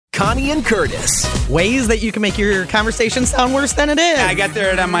Connie and Curtis. Ways that you can make your conversation sound worse than it is. I got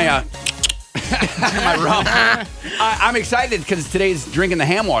there on my my rum. I'm excited because today's drinking the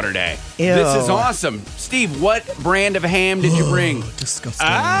ham water day. Ew. This is awesome. Steve, what brand of ham did you bring? Disgusting.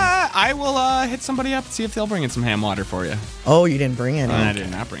 I will hit somebody up and see if they'll bring in some ham water for you. Oh, you didn't bring any. I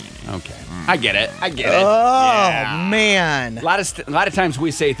did not bring any. Okay, I get it. Oh, Yeah. man. A lot of times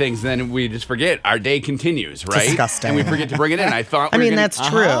we say things, then we just forget. Our day continues, right? Disgusting. And we forget to bring it in. I thought. That's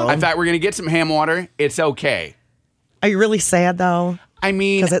true. I thought we were gonna get some ham water. It's okay. Are you really sad, though? I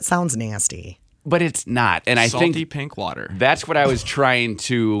mean, Because it sounds nasty. but it's not. And I Salty think pink water. that's what I was trying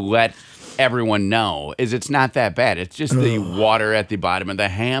to let everyone know is it's not that bad. It's just the water at the bottom of the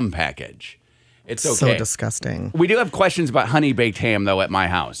ham package. It's okay. So disgusting. We do have questions about honey baked ham though at my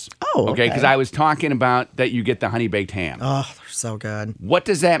house. Oh, okay. Because I was talking about that you get the honey baked ham. Oh, they're so good. What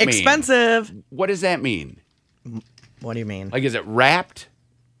does that mean? Expensive. What does that mean? What do you mean? Like, is it wrapped?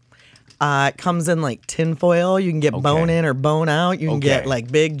 It comes in like tin foil. You can get bone in or bone out. You can get Okay.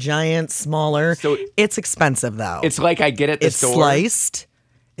 like big, giant, smaller. So- it's expensive though. It's like I get at the It's store. sliced.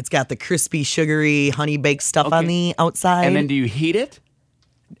 It's got the crispy, sugary, honey baked stuff on the outside. And then do you heat it?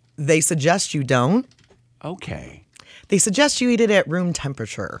 They suggest you don't. Okay. They suggest you eat it at room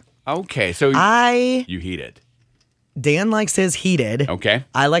temperature. Okay. So you heat it. Dan likes his heated. Okay.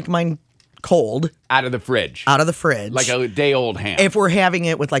 I like mine cold, Out of the fridge. out of the fridge. Like a day old ham. if we're having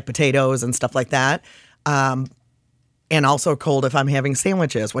it with like potatoes and stuff like that. And also cold if I'm having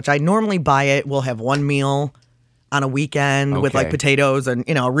sandwiches, which I normally buy it. We'll have one meal on a weekend with like Okay. potatoes and,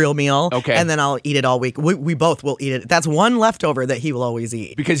 a real meal. Okay. And then I'll eat it all week. We both will eat it. That's one leftover that he will always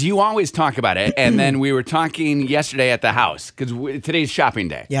eat. Because you always talk about it, and then we were talking yesterday at the house because today's shopping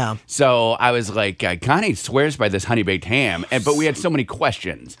day. Yeah. So I was like, Connie swears by this honey baked ham, but we had so many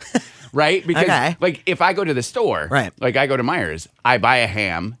questions, right? Because Okay. like if I go to the store, Right. Like I go to Myers, I buy a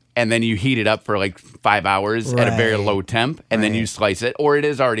ham. And then you heat it up for like 5 hours at a very Right. low temp, and then you slice it, or it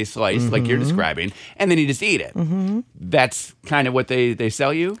is already sliced, like you're describing, and then you just eat it. That's kind of what they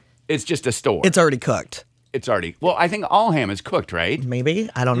sell you. It's just a store. It's already cooked. It's already. Well, I think all ham is cooked, right? Maybe.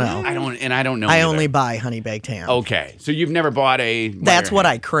 I don't know. I don't know. I either. only buy honey baked ham. Okay, so you've never bought a. That's Meyer what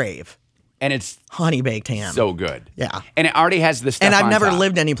ham. I crave. And it's Honey baked ham. so good. Yeah. And it already has the stuff. And I've on never top.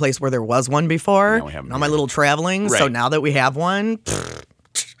 lived any place where there was one before. No, we haven't on my either. little traveling. So Right. now that we have one,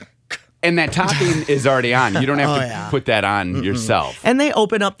 And that topping is already on. You don't have to yeah. put that on yourself. and they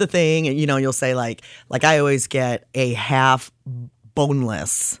open up the thing, and you'll say like I always get a half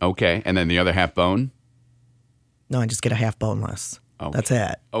boneless. Okay, and then the other half bone. No, I just get a half boneless. Okay. That's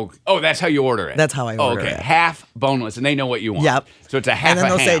it. Oh, that's how you order it. That's how I order okay. it. Half boneless, and they know what you want. Yep. So it's a half. And then a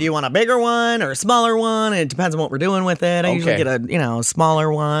they'll say, ham. "Do you want a bigger one or a smaller one?" And it depends on what we're doing with it. I usually Okay. get a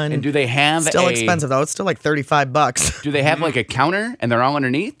smaller one. And do they have Still a, expensive though. It's still like $35. Do they have like a counter, and they're all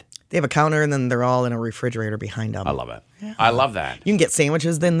underneath? They have a counter, and then they're all in a refrigerator behind them. I love it. I love that. You can get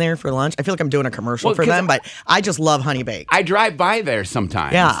sandwiches in there for lunch. I feel like I'm doing a commercial Well, for 'cause them, but I just love honey baked. I drive by there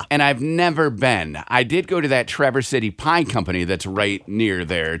sometimes. Yeah. And I've never been. I did go to that Traverse City Pie Company that's right near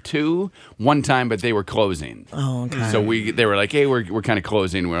there too one time, but they were closing. Oh, okay. So they were like, hey, we're kind of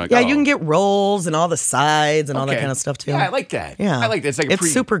closing. We're like, Yeah, oh. you can get rolls and all the sides and all that Okay. kind of stuff too. Yeah, I like that. Yeah. I like that. It's like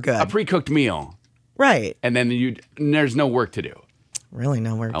It's super good. A pre-cooked meal. Right. And then there's no work to do. Really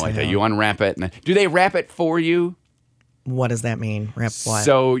nowhere I to like that. You unwrap it. Do they wrap it for you? What does that mean? Wrap what?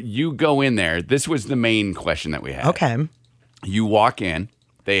 So you go in there. This was the main question that we had. Okay. You walk in.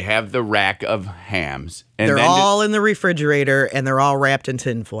 They have the rack of hams. And They're then all in the refrigerator and they're all wrapped in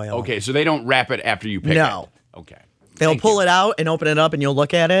tin foil. okay, so they don't wrap it after you pick No. it. Okay. They'll pull it out and open it up and you'll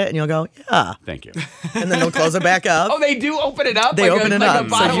look at it and you'll go, yeah. Thank you. And then they'll close it back up. Oh, they do open it up? They like open a, it like up a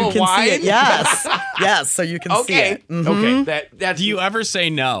so bottle you of can wine? see it. Yes. Yes, so you can see Okay. it. Mhm. Okay. That's Do you ever say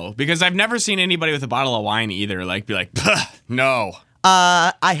no? Because I've never seen anybody with a bottle of wine either. Like be like, "Puh, no.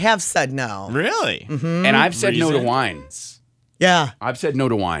 I have said no. Really? Mm-hmm. And I've said no to Reasons? wine. Yeah. I've said no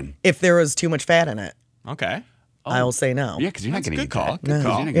to wine. If there was too much fat in it, Okay. I will say no. Yeah, because you're not That's a going to good eat call. that. Good 'Cause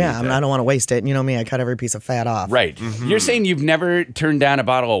call. you're not gonna Yeah, eat I mean, that. I don't want to waste it. And you know me, I cut every piece of fat off. Right. You're saying you've never turned down a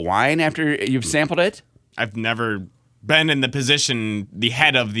bottle of wine after you've sampled it? I've never been in the position, the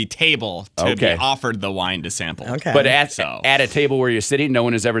head of the table, to Okay. be offered the wine to sample. Okay. But at So- a table where you're sitting, no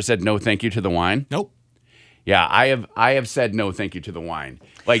one has ever said no thank you to the wine? Nope. Yeah, I have said no thank you to the wine.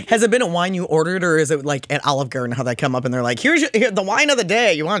 Like Has it been a wine you ordered, or is it like at Olive Garden how they come up and they're like, here, the wine of the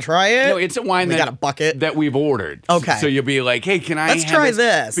day. You want to try it? no, it's a wine We that got a bucket. that we've ordered. Okay. So you'll be like, hey, can I Let's have try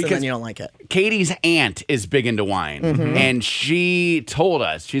this. And Because then you don't like it. Katie's aunt is big into wine. Mm-hmm. And she told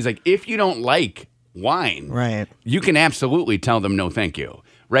us, she's like, if you don't like wine, Right. you can absolutely tell them no thank you.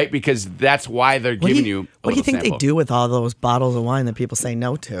 right? Because that's why they're giving you. What do you think sample. they do with all those bottles of wine that people say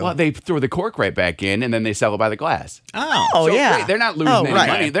no to? Well, they throw the cork right back in, and then they sell it by the glass. Oh, So, yeah. right, they're not losing any right.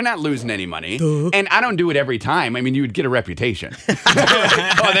 money. They're not losing any money. And I don't do it every time. I mean, you would get a reputation.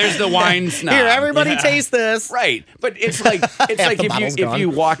 Oh, there's the wine snob. Here, everybody taste this. Right, but it's like the if bottle's you gone. if you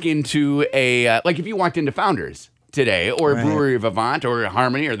walk into a like if you walked into Founders today or Right. Brewery of Avant or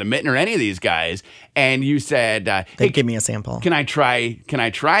Harmony or the Mitten or any of these guys, and you said, They "Hey, give me a sample. Can I try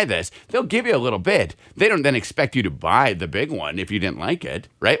this?" They'll give you a little bit. They don't then expect you to buy the big one if you didn't like it,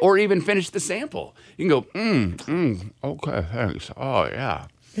 right? Or even finish the sample. You can go, okay, thanks. Oh yeah.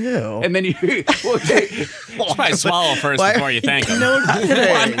 Ew. And then you Probably swallow first Why- before you thank them. No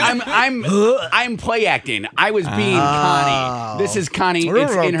kidding. I'm play acting. I was being Connie. This is Connie.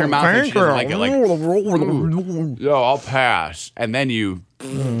 It's in her mouth and she doesn't like it. Like, oh, I'll pass. And then you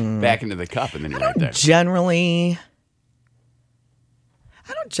back into the cup and then you're right there.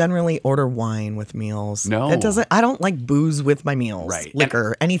 I don't generally order wine with meals. No. I don't like booze with my meals. Right.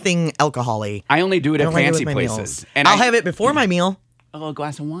 Liquor, anything alcohol-y. I only do it I at don't like it fancy with my places. meals. And I'll have it before my meal a little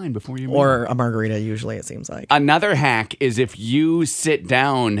glass of wine before you meal. or a margarita usually, it seems like. Another hack is if you sit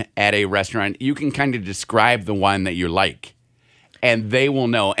down at a restaurant, you can kind of describe the wine that you like. And they will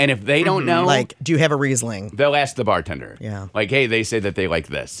know. And if they don't know, Like, do you have a Riesling? they'll ask the bartender. Yeah. Like, hey, they say that they like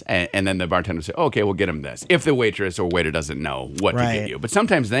this. And then the bartender will say, okay, we'll get them this. If the waitress or waiter doesn't know what to Right. give you. But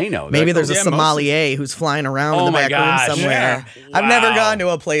sometimes they know. They're Maybe like, there's "Oh, a yeah, sommelier who's flying around in Oh the my back gosh, room somewhere. yeah. I've never Wow. gone to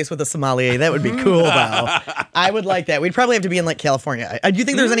a place with a sommelier. That would be cool, though. I would like that. We'd probably have to be in like California. Do you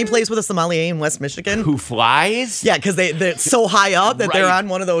think there's any place with a sommelier in West Michigan? Who flies? Yeah, because they're so high up that they're Right. on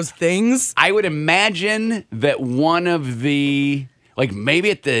one of those things. I would imagine that one of the, like maybe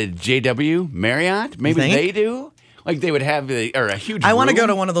at the JW Marriott, maybe think? they do. Like they would have a huge I want to room. go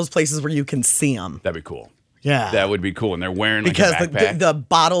to one of those places where you can see them. That'd be cool. Yeah. That would be cool. And they're wearing like Because a backpack. the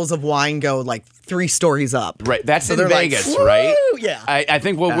bottles of wine go like 3 stories up. Right, that's So in they're like, Vegas, "Woo!" right? Yeah. I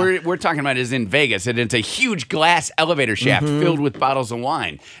think what we're talking about is in Vegas, and it's a huge glass elevator shaft Mm-hmm. filled with bottles of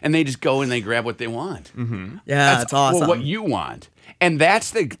wine, and they just go and they grab what they want. Yeah, it's awesome. Well, what you want, and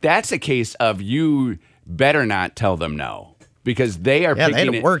that's a case of you better not tell them no because they are yeah, they picking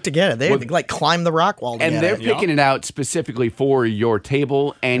had to it, work to get it. They had Well, to like climb the rock wall to and get they're it. picking it out specifically for your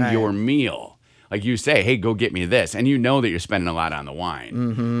table and Right. your meal. Like you say, hey, go get me this, and you know that you're spending a lot on the wine,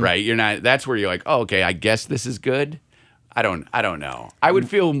 Mm-hmm. right? You're not. That's where you're like, oh, okay, I guess this is good. I don't know. I would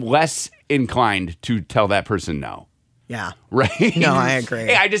feel less inclined to tell that person no. Yeah. Right? No, I agree.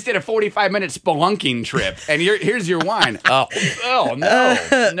 Hey, I just did a 45-minute spelunking trip, and here's your wine. Oh no.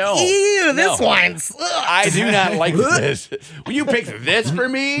 Ew, this No. wine sucks. I do not like this. Will you pick this for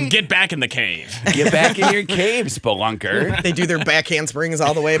me? Get back in the cave. Get back in your cave, spelunker. They do their backhand springs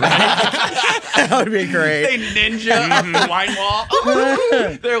all the way back. That would be great. They ninja up the wine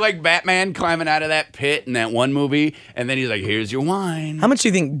wall. They're like Batman climbing out of that pit in that one movie, and then he's like, "Here's your wine." How much do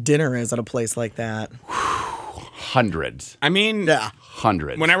you think dinner is at a place like that? Hundreds. I mean, Yeah.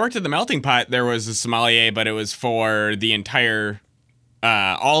 Hundreds. when I worked at the Melting Pot, there was a sommelier, but it was for the entire,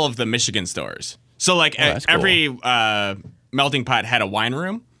 all of the Michigan stores. So like that's cool. every Melting Pot had a wine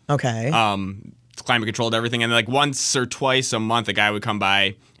room. Okay. Climate controlled everything, and like once or twice a month, a guy would come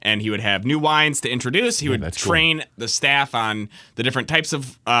by and he would have new wines to introduce. He would that's cool. train the staff on the different types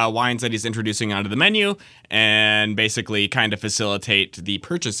of wines that he's introducing onto the menu, and basically kind of facilitate the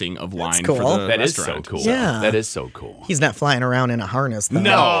purchasing of wine cool. for the that is so restaurant. cool. Yeah. That is so cool. He's not flying around in a harness, though.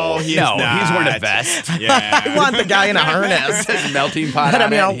 No, he is no, not. he's wearing a vest. I Yeah. want the guy in a harness. Says melting pot. I on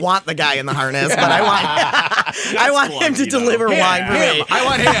mean, I it. don't want the guy in the harness, but I want him to clunky, though. deliver wine for me. I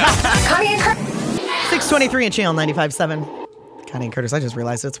want him. Connie and Curtis. 623 at Channel 95.7. Connie and Curtis, I just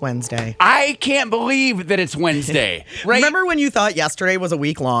realized it's Wednesday. I can't believe that it's Wednesday. Right? Remember when you thought yesterday was a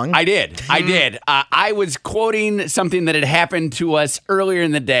week long? I did. I was quoting something that had happened to us earlier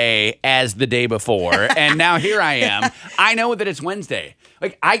in the day as the day before, and now here I am. I know that it's Wednesday.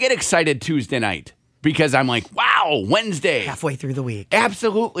 Like, I get excited Tuesday night because I'm like, wow, Wednesday. Halfway through the week.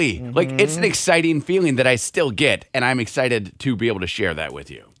 Absolutely. Like, it's an exciting feeling that I still get, and I'm excited to be able to share that with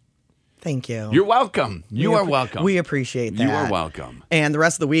you. Thank you. You're welcome. You are welcome. We appreciate that. You are welcome. And the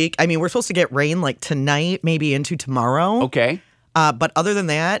rest of the week, I mean, we're supposed to get rain like tonight, maybe into tomorrow. Okay. But other than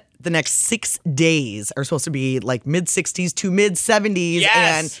that, the next 6 days are supposed to be like mid 60s to mid 70s Yes.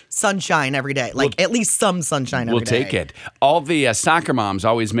 and sunshine every day. Like at least some sunshine every We'll day. take it. All the soccer moms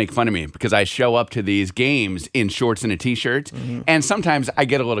always make fun of me because I show up to these games in shorts and a t-shirt, Mm-hmm. and sometimes I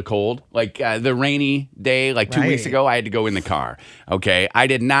get a little cold. Like the rainy day, like 2 weeks Right. ago, I had to go in the car. Okay, I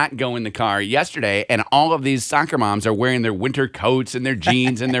did not go in the car yesterday, and all of these soccer moms are wearing their winter coats and their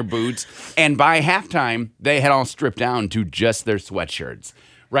jeans and their boots, and by halftime, they had all stripped down to just their sweatshirts.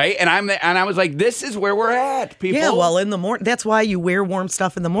 right? And I was like, this is where we're at, people. Yeah, well, in the morning, that's why you wear warm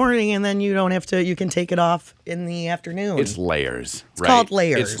stuff in the morning, and then you don't have to. You can take it off in the afternoon. It's layers. It's called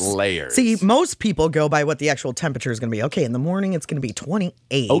layers. It's layers. See, most people go by what the actual temperature is going to be. Okay, in the morning it's going to be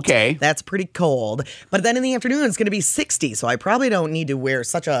 28. Okay. That's pretty cold. But then in the afternoon it's going to be 60. So I probably don't need to wear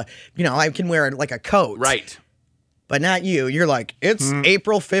such a, I can wear like a coat. Right. But not you. You're like, it's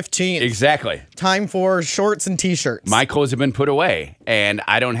April 15th. Exactly. Time for shorts and t-shirts. My clothes have been put away, and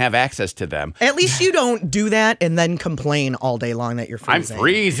I don't have access to them. At least you don't do that and then complain all day long that you're freezing. I'm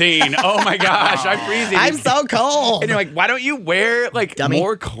freezing. Oh my gosh, I'm freezing. I'm so cold. And you're like, why don't you wear like Dummy.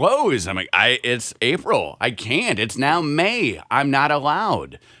 more clothes? I'm like, it's April. I can't. It's now May. I'm not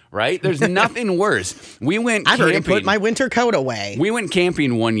allowed. Right? There's nothing worse. We went I've camping. already put my winter coat away. We went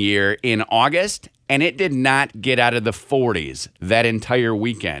camping one year in August, and it did not get out of the 40s that entire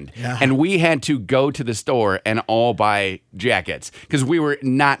weekend. Yeah. And we had to go to the store and all buy jackets because we were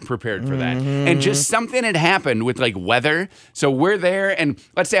not prepared for that. And just something had happened with like weather. So we're there, and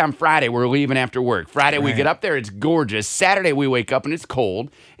let's say on Friday, we're leaving after work. Friday, we get up there, it's gorgeous. Saturday, we wake up and it's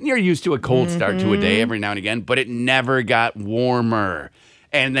cold. And you're used to a cold start to a day every now and again, but it never got warmer.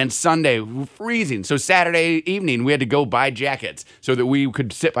 And then Sunday, freezing. So Saturday evening, we had to go buy jackets so that we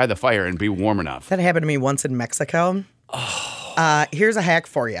could sit by the fire and be warm enough. That happened to me once in Mexico. Here's a hack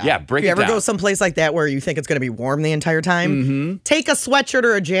for you. Yeah, break if you it ever go down. someplace like that where you think it's going to be warm the entire time, take a sweatshirt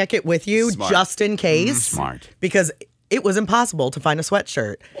or a jacket with you Smart. just in case. Smart. Because it was impossible to find a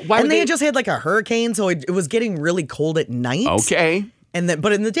sweatshirt. Why would and they they- had just had like a hurricane, so it was getting really cold at night. Okay. And then,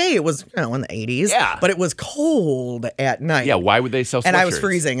 but in the day, it was in the 80s. Yeah. But it was cold at night. Yeah, why would they sell sweatshirts? And I was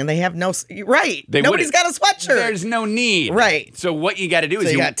freezing, and they have no. Right. They Nobody's wouldn't. got a sweatshirt. There's no need. Right. So what you got to do so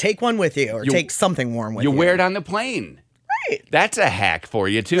is you got to take one with you, or you- take something warm with you. you wear it on the plane. Right. That's a hack for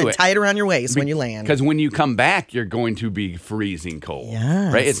you, too. And tie it around your waist when you land. Because when you come back, you're going to be freezing cold.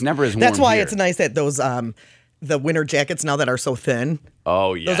 Yes. Right? It's never as warm That's why here. it's nice that those the winter jackets now that are so thin.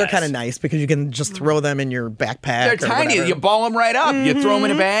 Oh, yeah. Those are kind of nice because you can just throw them in your backpack. They're or tiny. whatever. You ball them right up. You throw them in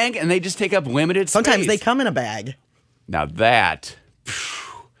a bag, and they just take up limited space. Sometimes they come in a bag. Now that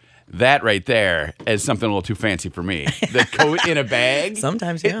right there is something a little too fancy for me. The coat in a bag.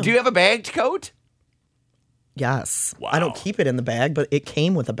 Sometimes, yeah. Do you have a bagged coat? Yes. Wow. I don't keep it in the bag, but it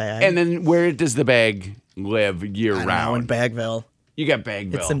came with a bag. And then where does the bag live year I don't know, round? in Bagville. You got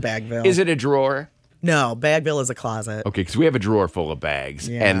Bagville. It's in Bagville. Is it a drawer? No, Bagville is a closet. Okay, because we have a drawer full of bags,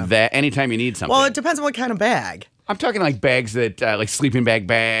 Yeah. and that anytime you need something. Well, it depends on what kind of bag. I'm talking like bags that, like sleeping bag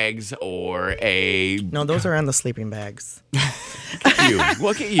bags, or a. No, those are on the sleeping bags.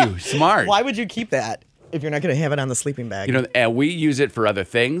 Look at you, smart. Why would you keep that if you're not going to have it on the sleeping bag? You know, we use it for other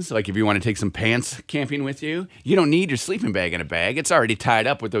things. Like if you want to take some pants camping with you, you don't need your sleeping bag in a bag. It's already tied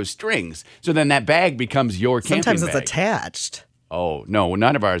up with those strings. So then that bag becomes your camping Sometimes it's bag. attached. Oh, no,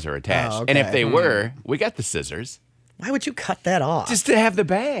 none of ours are attached. Oh, And if okay. they were, we got the scissors. Why would you cut that off? Just to have the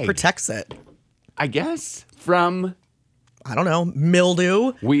bag. protects it. I guess. From. I don't know,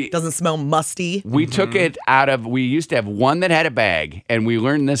 mildew. We- doesn't smell musty. We took it out of. We used to have one that had a bag, and we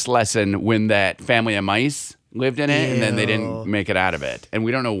learned this lesson when that family of mice lived in it, and then they didn't make it out of it. And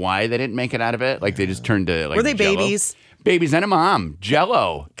we don't know why they didn't make it out of it. Like they just turned to like. Were they Jell-O. babies? Babies and a mom.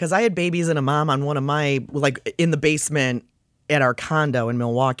 Jell-O. Because I had babies and a mom on one of my, like in the basement at our condo in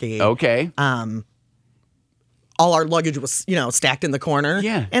Milwaukee. Okay. All our luggage was, stacked in the corner.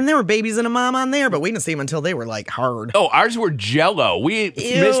 Yeah. And there were babies and a mom on there, but we didn't see them until they were like hard. Oh, ours were Jell-O. We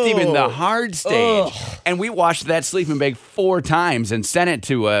missed even the hard stage, Ugh. and we washed that sleeping bag 4 times and sent it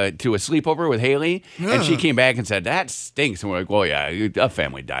to a sleepover with Haley, and she came back and said that stinks, and we're like, well, yeah, a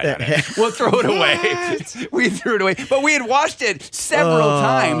family died on it. We'll throw it away. We threw it away, but we had washed it several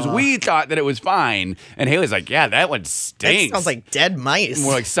times. We thought that it was fine, and Haley's like, yeah, that one That stinks. smells like dead mice. And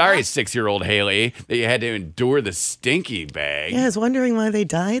we're like, sorry, 6-year-old Haley, that you had to endure the stinky bag. Yeah, I was wondering why they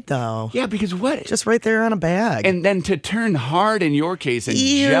died though. Yeah, because what? Just right there on a bag. And then to turn hard in your case and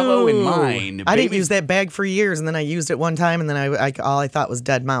Jell-O in Ew. mine. I didn't babies- use that bag for years, and then I used it one time, and then I all I thought was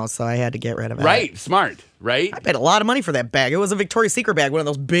dead mouse, so I had to get rid of it. Right, smart, right? I paid a lot of money for that bag. It was a Victoria's Secret bag, one of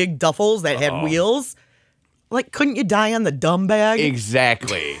those big duffels that had wheels. Like, couldn't you die on the dumb bag?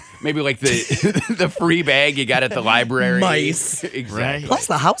 Exactly. Maybe like the the free bag you got at the library. Mice. Exactly. Plus,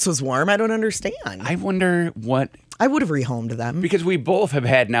 the house was warm. I don't understand. I wonder what, I would have rehomed them. because we both have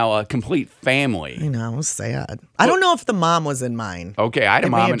had now a complete family. I know, it was sad. I don't know if the mom was in mine. Okay, I had a It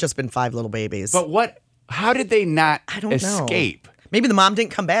may mom. have and- just been 5 little babies. but what? How did they not I don't know. escape? Maybe the mom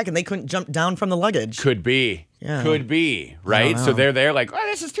didn't come back and they couldn't jump down from the luggage. Could be. Yeah. Could be, right? So know. they're there like, oh,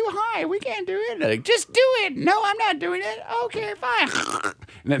 this is too high. We can't do it. Like, just do it. No, I'm not doing it. Okay, fine.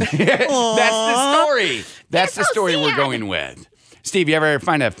 And then- that's the story. That's the story we're going with. Steve, you ever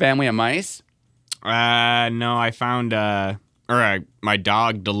find a family of mice? No, I found my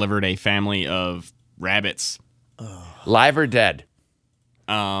dog delivered a family of rabbits. Live or dead?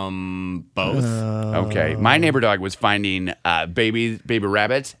 Both. Okay. My neighbor dog was finding baby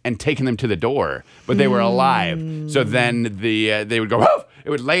rabbits and taking them to the door, but they were alive. So then they would go, woof! It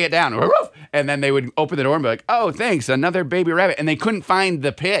would lay it down, woof! And then they would open the door and be like, oh, thanks, another baby rabbit. And they couldn't find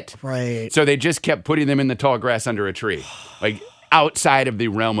the pit. Right. So they just kept putting them in the tall grass under a tree. Like, outside of the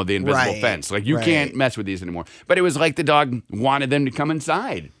realm of the invisible fence. Like, you can't mess with these anymore. But it was like the dog wanted them to come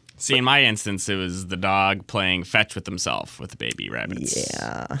inside. See, in my instance, it was the dog playing fetch with himself with the baby rabbits.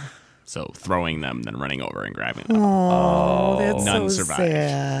 Yeah. So throwing them, then running over and grabbing them. Oh, that's None so survived.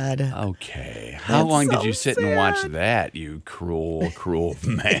 sad. Okay. How long did you sit and watch that, you cruel, cruel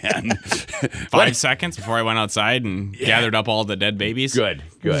man? 5 seconds before I went outside and gathered up all the dead babies. Good.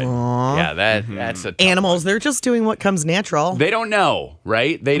 Yeah, that's a tough Animals, they're just doing what comes natural. They don't know,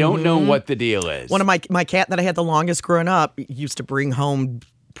 right? They don't know what the deal is. One of my cat that I had the longest growing up used to bring home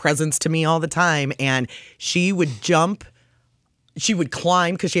presents to me all the time, and she would jump. She would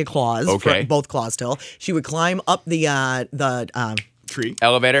climb because she had claws, both claws still. She would climb up the Tree.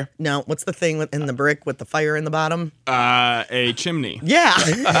 Elevator? no, what's the thing in the brick with the fire in the bottom? A chimney. Yeah.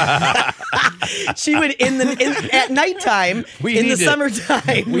 She would at nighttime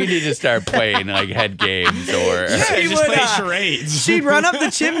summertime. We need to start playing like head games or. She just would, play charades. She'd run up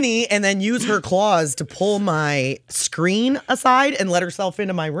the chimney and then use her claws to pull my screen aside and let herself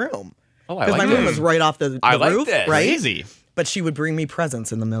into my room. Oh, I Because like my room this. was right off the I like roof, this. right? Easy. But she would bring me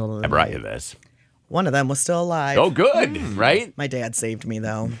presents in the middle of the I brought night. you this. One of them was still alive. Oh, good, right? My dad saved me,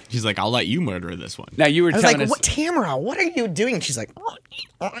 though. She's like, I'll let you murder this one. Now you were I was telling like, us. "What, Tamara? What are you doing?" She's like,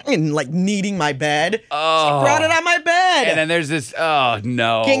 and like kneading my bed. Oh, she brought it on my bed. And then there's this. Oh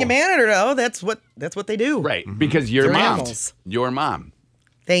no. Can't get mad at her though. That's what they do. Right, because your They're mom. animals. Your mom.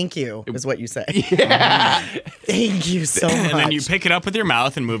 Thank you is what you say. Yeah. Thank you so much. And then you pick it up with your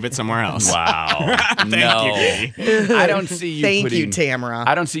mouth and move it somewhere else. Wow. Thank you, Katie. I don't see you. Thank putting, you, Tamara.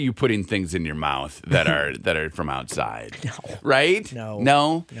 I don't see you putting things in your mouth that are from outside. No. Right?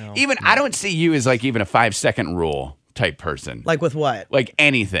 No. Even I don't see you as like even a 5-second rule type person. Like with what? Like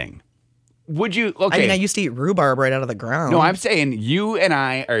anything. Would you? Okay. I mean, I used to eat rhubarb right out of the ground. No, I'm saying you and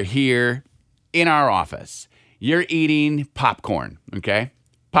I are here in our office. You're eating popcorn. Okay.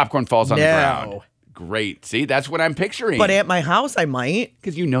 Popcorn falls on the ground. Great. See, that's what I'm picturing. But at my house, I might.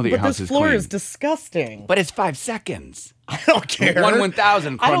 Because you know that your But house this is floor clean. is disgusing. But it's 5 seconds. I don't care.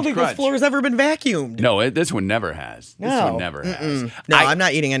 1/1000. I don't think crunch. this floor has ever been vacuumed. No, this one never has. This No. one never has. No, I'm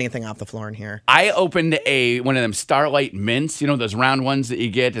not eating anything off the floor in here. I opened one of them Starlight mints, you know, those round ones that you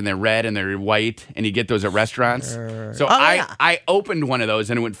get and they're red and they're white and you get those at restaurants. So yeah. I opened one of those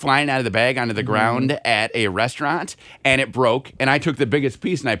and it went flying out of the bag onto the ground at a restaurant and it broke and I took the biggest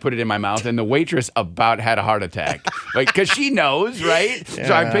piece and I put it in my mouth and the waitress about had a heart attack. Like, because she knows, right?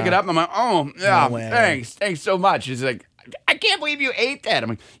 So I pick it up and I'm like, oh, yeah, No way. thanks so much. She's like, I can't believe you ate that. I'm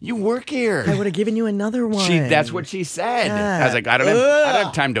like, you work here. I would have given you another one. That's what she said. I was like, I don't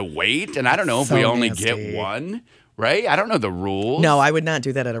have time to wait, and I don't know if So we only nasty. get one, right? I don't know the rules. No, I would not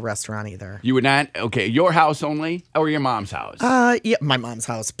do that at a restaurant either. You would not? Okay, your house only, or your mom's house? Yeah, my mom's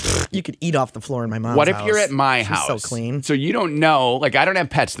house. Pfft, you could eat off the floor in my mom's house. What if you're at my She's house? so clean. So you don't know. Like, I don't have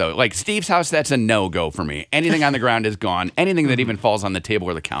pets, though. Like, Steve's house, that's a no-go for me. Anything on the ground is gone. Anything that even falls on the table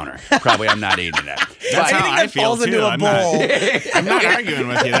or the counter, probably I'm not eating it. That's But- how Anything I that feel falls too. into a bowl. I'm not arguing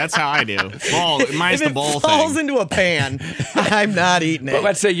with you. That's how I do. Bowl, mine's If the bowl it falls thing. into a pan, I'm not eating it. But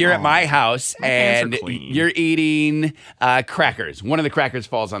let's say you're at my house hands and are clean. you're eating crackers. One of the crackers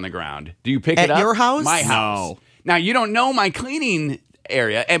falls on the ground. Do you pick At it up? your house? My house. No. Now you don't know my cleaning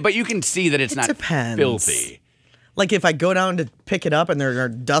area, but you can see that it's not depends. filthy. Like if I go down to pick it up and there are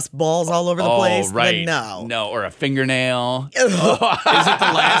dust balls all over the place, Oh, right. then no. No, or a fingernail. Is it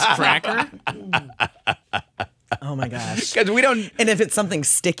the last cracker? Oh my gosh. Because we don't. And if it's something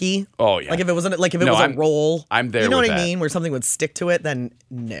sticky, Oh, yeah. like if it wasn't like if it No, was I'm- a roll, I'm there You know with what I that. mean? Where something would stick to it, then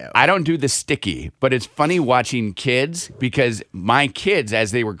no. I don't do the sticky, but it's funny watching kids because my kids,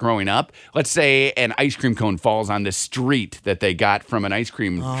 as they were growing up, let's say an ice cream cone falls on the street that they got from an ice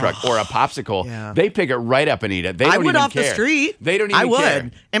cream truck or a popsicle, yeah. they pick it right up and eat it. They I don't would even off care. the street. They don't even I would.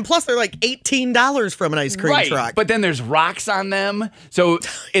 care. And plus, they're like $18 from an ice cream Right, truck. but then there's rocks on them. So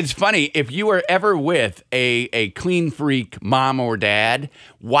it's funny if you were ever with a clean freak mom or dad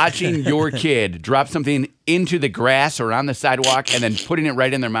watching your kid drop something into the grass or on the sidewalk and then putting it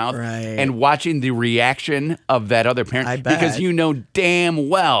right in their mouth Right. and watching the reaction of that other parent I bet. because you know damn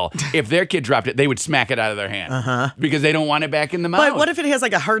well if their kid dropped it they would smack it out of their hand because they don't want it back in the mouth. But what if it has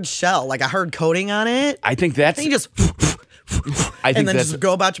like a hard shell, like a hard coating on it? I think that's And you just and then just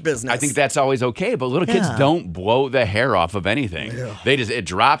go about your business. I think that's always okay, but little kids don't blow the hair off of anything. It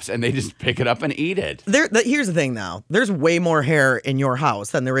drops and they just pick it up and eat it. Here's the thing, though. There's way more hair in your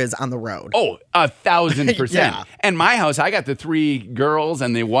house than there is on the road. Oh, 1,000%. Yeah. And my house, I got the 3 girls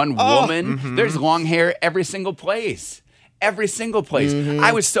and the 1 woman. Mm-hmm. There's long hair every single place. Every single place. Mm-hmm.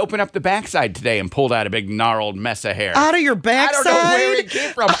 I was soaping up the backside today and pulled out a big gnarled mess of hair. Out of your backside? I don't know where it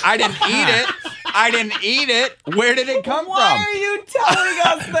came from. I didn't eat it. Where did it come from? Why are you telling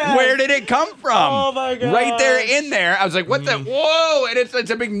us that? Where did it come from? Oh, my God. Right there in there. I was like, what the? Whoa. And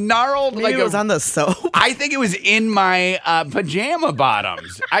it's a big gnarled. Maybe it was on the soap. I think it was in my pajama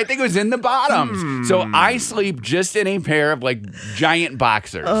bottoms. I think it was in the bottoms. So I sleep just in a pair of giant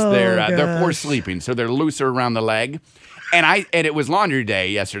boxers. Oh, they're for sleeping. So they're looser around the leg. And it was laundry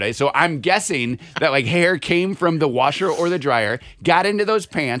day yesterday, so I'm guessing that hair came from the washer or the dryer, got into those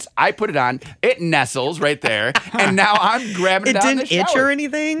pants. I put it on, it nestles right there, and now I'm grabbing it out of the shower. It didn't itch or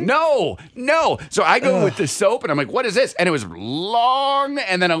anything? No. So I go with the soap, and I'm like, "What is this?" And it was long,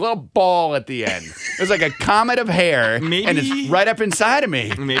 and then a little ball at the end. It was like a comet of hair, and it's right up inside of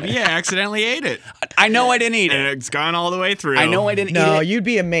me. Maybe you accidentally ate it. I know I didn't eat it. And it's gone all the way through. I know I didn't eat it. No, you'd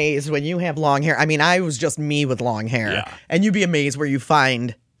be amazed when you have long hair. I mean, I was just me with long hair. Yeah. And you'd be amazed where you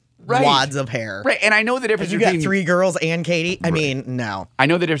find wads of hair. Right, and I know the difference between... You got 3 girls and Katie? I mean, no. I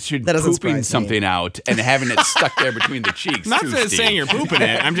know the difference between pooping something out and having it stuck there between the cheeks. I'm not saying you're pooping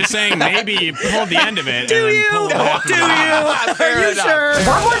it. I'm just saying maybe you pulled the end of it. Do you? Are you sure?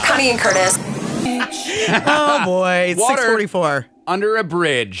 One more Connie and Curtis. Oh, boy. It's 6:44. Under a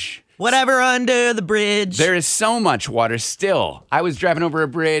bridge. Whatever under the bridge. There is so much water still. I was driving over a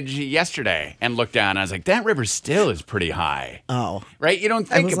bridge yesterday and looked down. And I was like, that river still is pretty high. Oh. Right? You don't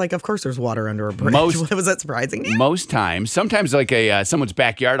think... I was like, of course there's water under a bridge. Was that surprising you? Most times. Sometimes someone's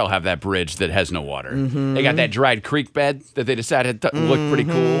backyard will have that bridge that has no water. Mm-hmm. They got that dried creek bed that they decided to look pretty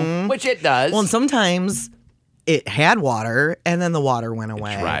cool, which it does. Well, and sometimes it had water and then the water went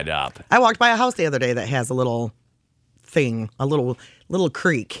away. It dried up. I walked by a house the other day that has a little thing, a little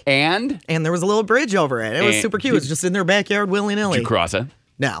creek. And there was a little bridge over it. It was super cute. It was just in their backyard willy-nilly. Did you cross it?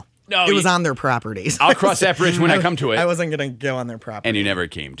 No. It was on their property. I'll cross that bridge when I come to it. I wasn't going to go on their property. And you never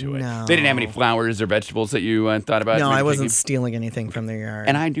came to it. No. They didn't have any flowers or vegetables that you thought about? No, I wasn't stealing anything from their yard.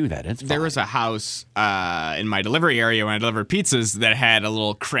 And I do that. It's fine. There was a house in my delivery area when I delivered pizzas that had a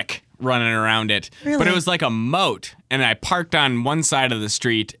little creek running around it. Really? But it was like a moat. And I parked on one side of the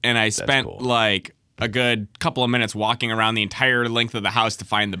street and I spent a good couple of minutes walking around the entire length of the house to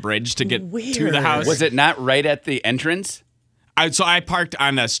find the bridge to get to the house. Was it not right at the entrance? So I parked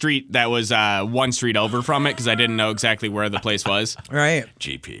on a street that was one street over from it because I didn't know exactly where the place was. Right.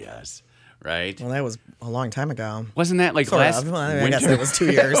 GPS. Right. Well, that was a long time ago. Wasn't that last winter? I guess it was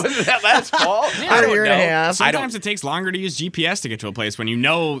 2 years. Wasn't that last fall? A year and a half. Sometimes it takes longer to use GPS to get to a place when you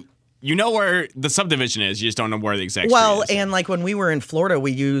know where the subdivision is. You just don't know where the exact street is. And when we were in Florida,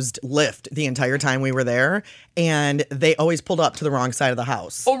 we used Lyft the entire time we were there, and they always pulled up to the wrong side of the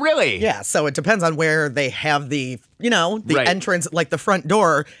house. Oh, really? Yeah, so it depends on where they have the entrance, like the front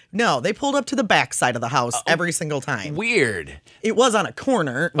door. No, they pulled up to the back side of the house every single time. Weird. It was on a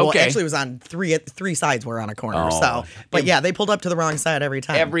corner. Well, actually, it was on three sides were on a corner. But they pulled up to the wrong side every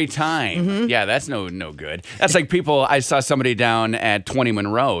time. Every time. Mm-hmm. Yeah, that's no good. That's like I saw somebody down at 20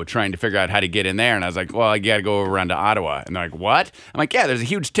 Monroe trying to figure out how to get in there, and I was like, well, you got to go around to Ottawa. And they're like, what? I'm like, yeah, there's a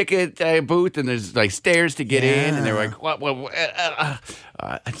huge ticket booth, and there's stairs to get in. And they were like, what?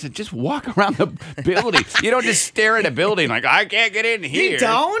 I said, just walk around the building. You don't just stare at a building like, I can't get in here. You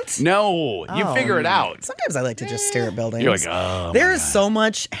don't? No, you figure it out. Sometimes I like to just stare at buildings. You're like, oh, there is so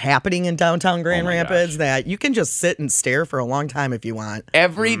much happening in downtown Grand Rapids that you can just sit and stare for a long time if you want.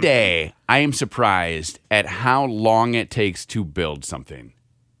 Every day, I am surprised at how long it takes to build something.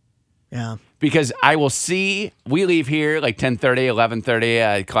 Yeah. Because I will see, we leave here like 10:30,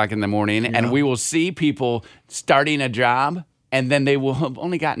 11:30 o'clock in the morning, and we will see people starting a job, and then they will have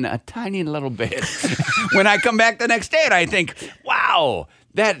only gotten a tiny little bit. When I come back the next day, and I think, wow,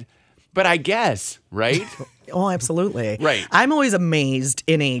 but I guess, right? Oh, absolutely. Right. I'm always amazed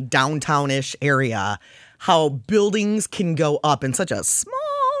in a downtownish area how buildings can go up in such a small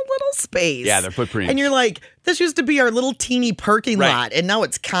little space. Yeah, their footprint. And you're like, this used to be our little teeny parking lot, and now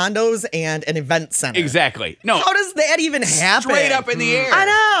it's condos and an event center. Exactly. No. How does that even happen? Straight up in the air. I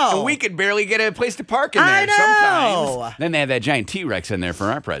know. And we could barely get a place to park in there I know. sometimes. Then they have that giant T-Rex in there for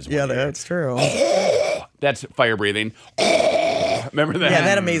our prize. Yeah, that's true. That's fire breathing. Remember that? Yeah,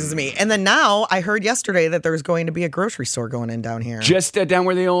 that amazes me. And then now I heard yesterday that there's going to be a grocery store going in down here. Just down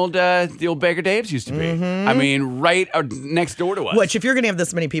where the old Bagger Dave's used to be. I mean, right next door to us. Which, if you're going to have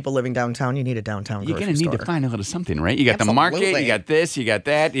this many people living downtown, you need a downtown grocery store. You're going to need to find a little something, right? You got the market, you got this, you got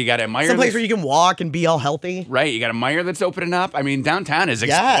that, you got a Meijer. Someplace where you can walk and be all healthy. Right, you got a Meijer that's opening up. I mean, downtown is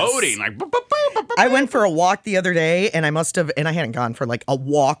exploding. Like, boop, boop, boop, boop, boop. I went for a walk the other day, and I hadn't gone for like a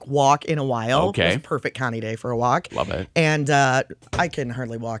walk in a while. Okay. It was a perfect Connie day for a walk. Love it. And I can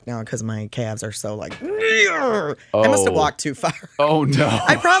hardly walk now because my calves are so like, I must have walked too far. Oh, no.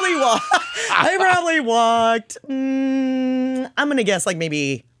 I probably walked, I'm going to guess like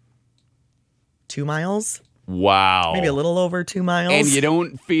maybe 2 miles. Wow. Maybe a little over 2 miles. And you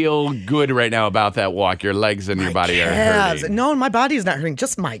don't feel good right now about that walk. Your legs and your body are hurting. No, my body's not hurting,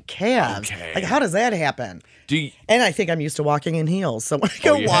 just my calves. Okay. Like, how does that happen? And I think I'm used to walking in heels. So when I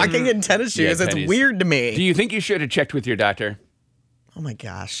go walking in tennis shoes, it's weird to me. Do you think you should have checked with your doctor? Oh my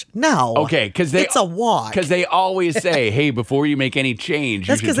gosh. No. Okay, because it's a walk. Because they always say, hey, before you make any change,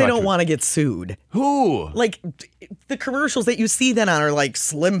 that's because they don't want to get sued. Who? Like the commercials that you see then on are like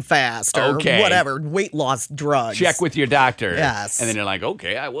Slim Fast or whatever, weight loss drugs. Check with your doctor. Yes. And then you're like,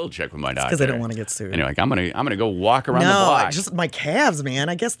 okay, I will check with my doctor. Because they don't want to get sued. And you're like, I'm gonna go walk around the block. Just my calves, man.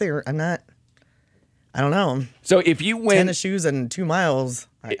 I guess I don't know. So if you win tennis shoes and 2 miles,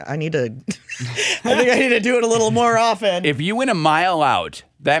 I need to. I think I need to do it a little more often. If you win a mile out,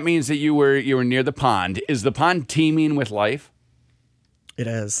 that means that you were near the pond. Is the pond teeming with life? It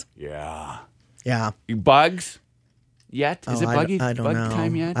is. Yeah. Yeah. Bugs? Yet? Is it buggy? I don't bug know.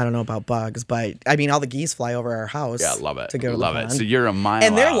 Time yet? I don't know about bugs, but I mean, all the geese fly over our house. Yeah, love it. To go to love the it. pond. So you're a mile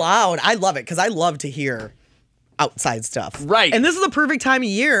and they're out. loud. I love it because I love to hear outside stuff. Right. And this is the perfect time of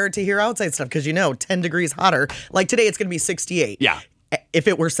year to hear outside stuff because 10 degrees hotter. Like today, it's going to be 68. Yeah. If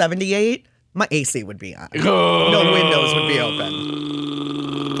it were 78, my AC would be on. No windows would be open.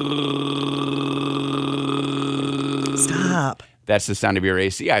 Stop. That's the sound of your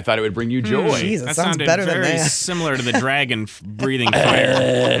AC. I thought it would bring you joy. Jeez, that sounds sounded better than very that. similar to the dragon breathing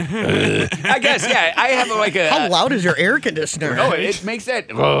fire. I guess, yeah. I have like a... How loud is your air conditioner? Oh, it makes that...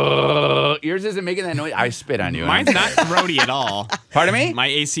 yours isn't making that noise. I spit on you. Mine's not throaty at all. Pardon me? My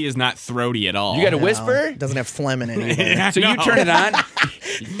AC is not throaty at all. You got to whisper? It doesn't have phlegm in it either. So you turn it on.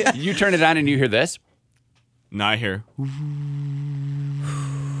 You turn it on and you hear this? No, I hear.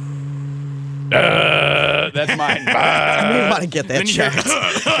 That's mine. You might want to get that checked.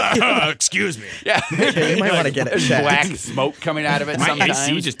 Excuse me. Yeah. You might want to get it There's checked. black smoke coming out of it My sometimes.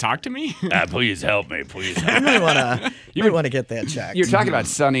 AC just talked to me? Please help me. Please help You me. might want to get that checked. You're talking about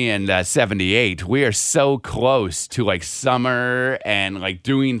sunny and 78. We are so close to like summer and like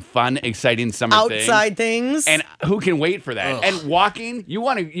doing fun, exciting summer outside things. And who can wait for that? Ugh. And walking, you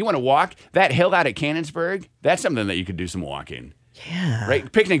want to walk that hill out at Cannonsburg? That's something that you could do some walking. Yeah.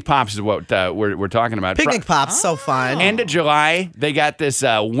 Right? Picnic Pops is what we're talking about. Picnic Pops, so fun. End of July, they got this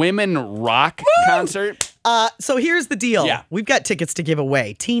women rock concert. So here's the deal. Yeah. We've got tickets to give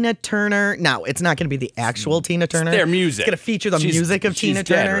away. Tina Turner. Now, it's not going to be the actual Tina Turner. Their music. It's going to feature the music of Tina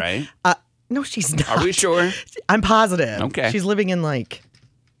dead, Turner. Right? No, she's not. Are we sure? I'm positive. Okay. She's living in where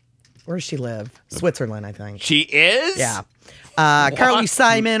does she live? Switzerland, I think. She is? Yeah. Carly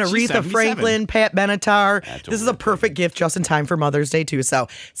Simon, She's Aretha 77. Franklin, Pat Benatar. This is a perfect gift just in time for Mother's Day, too. So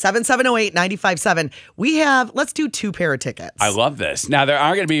 770-895-7. Let's do 2 pair of tickets. I love this. Now, there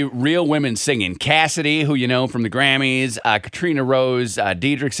are going to be real women singing. Cassidy, who you know from the Grammys, Katrina Rose,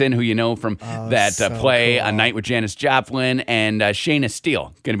 Diedrichson, who you know from that play, cool. A Night with Janis Joplin, and Shayna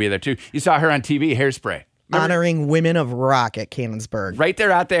Steele going to be there, too. You saw her on TV, Hairspray. Remember? Honoring women of rock at Cannonsburg. Right there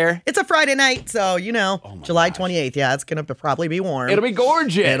out there. It's a Friday night, so, July 28th. Yeah, it's going to probably be warm. It'll be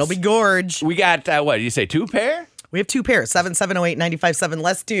gorgeous. It'll be gorge. We got, what did you say, 2 pair? We have 2 pairs, 770-895-7.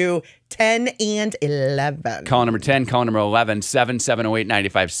 Let's do 10 and 11. Call number 10, call number 11,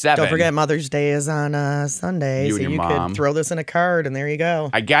 770-895-7. Don't forget Mother's Day is on Sunday, You so and your you mom. could throw this in a card, and there you go.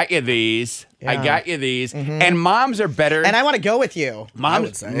 I got you these. I Yeah. got you these. And moms are better. And I want to go with you. I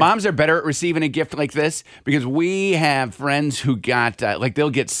would say. Moms are better at receiving a gift like this because we have friends who got, they'll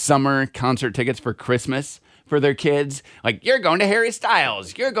get summer concert tickets for Christmas for their kids. Like, you're going to Harry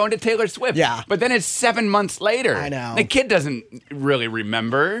Styles. You're going to Taylor Swift. Yeah. But then it's 7 months later. I know. The kid doesn't really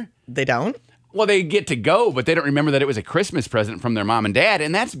remember. They don't? Well, they get to go, but they don't remember that it was a Christmas present from their mom and dad,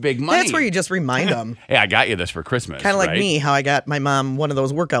 and that's big money. That's where you just remind them. Hey, I got you this for Christmas. Kind of like right? me, how I got my mom one of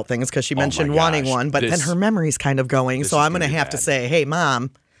those workout things because she mentioned my wanting gosh. one, but then This- her memory's kind of going, so is I'm going to gonna be have to bad. say, hey,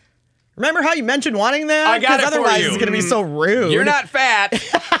 Mom, remember how you mentioned wanting that? I got it for otherwise you. it's going to be so rude. You're not fat.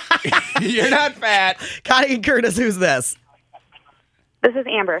 You're not fat. Connie and Curtis, who's this? This is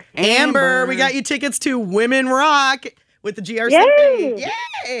Amber. Amber, we got you tickets to Women Rock. with the GR Symphony. Yay!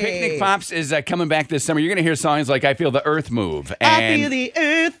 Picnic Pops is coming back this summer. You're going to hear songs like I Feel the Earth Move. I feel the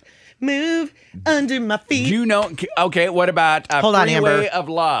earth move under my feet. Do you know? Okay, what about Hold on, Amber. Freeway of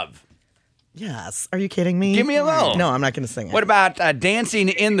Love? Yes. Are you kidding me? Give me a little. No, I'm not going to sing it. What about Dancing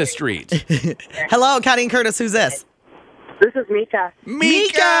in the Street? Hello, Connie and Curtis. Who's this? This is Mika.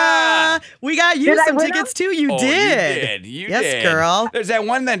 Mika! We got you some tickets too. You did. You yes, did. girl. There's that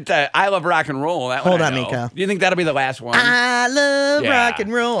one that I Love Rock and Roll. That Hold one on, Mika. Do you think that'll be the last one? I love rock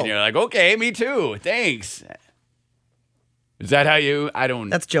and roll. And you're like, okay, me too. Thanks. Is that how you? I don't.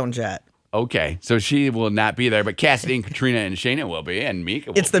 That's Joan Jett. Okay, so she will not be there, but Cassidy and Katrina and Shayna will be, and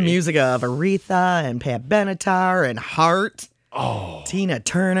Mika will It's the be. music of Aretha and Pat Benatar and Heart. Oh. Tina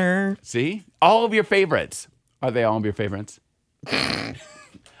Turner. See? All of your favorites. Are they all of your favorites?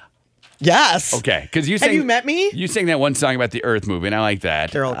 Yes. Okay, because you Have you met me? You sang that one song about the Earth movie, and I like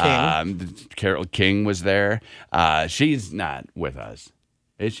that. Carole King. Carole King was there. She's not with us.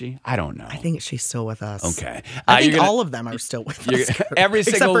 Is she? I don't know. I think she's still with us. Okay. I think all of them are still with us.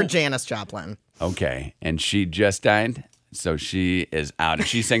 Except for Janis Joplin. Okay, and she just died, so she is out. And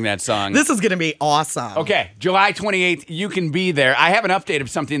she sang that song. This is going to be awesome. Okay, July 28th, you can be there. I have an update of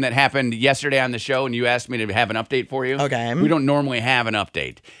something that happened yesterday on the show, and you asked me to have an update for you. Okay. We don't normally have an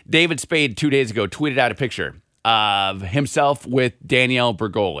update. David Spade, 2 days ago, tweeted out a picture of himself with Danielle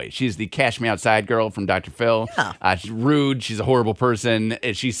Bergoli. She's the Cash Me Outside girl from Dr. Phil. Yeah. She's rude. She's a horrible person.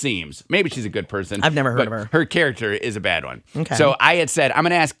 She seems. Maybe she's a good person. I've never heard but of her. Her character is a bad one. Okay. So I had said, I'm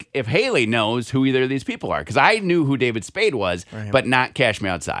going to ask if Haley knows who either of these people are, because I knew who David Spade was, but not Cash Me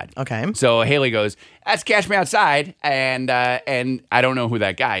Outside. Okay. So Haley goes, that's Cash Me Outside, and I don't know who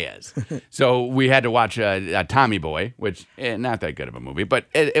that guy is. So we had to watch Tommy Boy, which not that good of a movie, but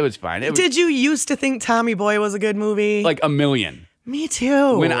it was fine. Did you used to think Tommy Boy was a good movie? Like a million. Me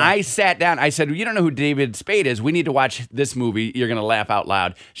too. When I sat down, I said, you don't know who David Spade is. We need to watch this movie. You're going to laugh out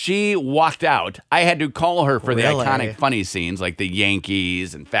loud. She walked out. I had to call her for the iconic funny scenes like the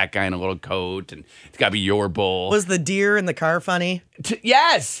Yankees and fat guy in a little coat and it's got to be your bull. Was the deer in the car funny?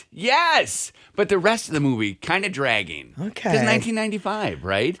 Yes. But the rest of the movie kind of dragging. Okay. It's 1995,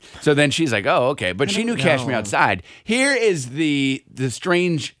 right? So then she's like, oh, okay. But she knew Cash Me Outside. Here is the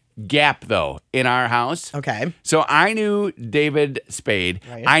strange gap, though, in our house. Okay. So I knew David Spade.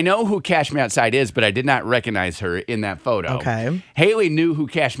 Right. I know who Cash Me Outside is, but I did not recognize her in that photo. Okay. Haley knew who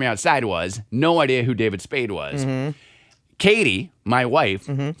Cash Me Outside was. No idea who David Spade was. Mm-hmm. Katie, my wife,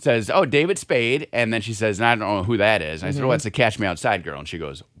 says, oh, David Spade. And then she says, I don't know who that is. And I said, oh, that's the Cash Me Outside girl. And she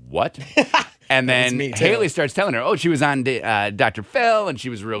goes, what? And then Haley starts telling her, oh, she was on Dr. Phil, and she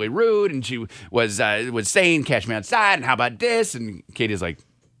was really rude, and she was saying, Cash Me Outside, and how about this? And Katie's like,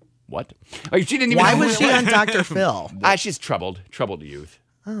 what? Like, she didn't even Why know was who she it on Dr. Phil? She's troubled youth.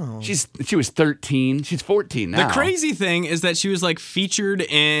 Oh. She was 13. She's 14 now. The crazy thing is that she was like featured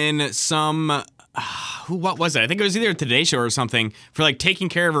in some what was it? I think it was either a Today Show or something for like taking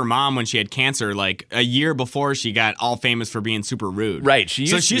care of her mom when she had cancer, like a year before she got all famous for being super rude. Right. She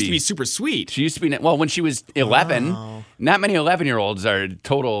used to be super sweet. She used to be, well, when she was 11, not many 11-year-olds are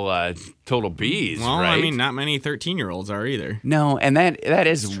total bees, well, right? I mean, not many 13-year-olds are either. No, and that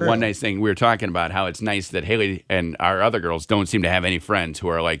is one nice thing. We were talking about how it's nice that Haley and our other girls don't seem to have any friends who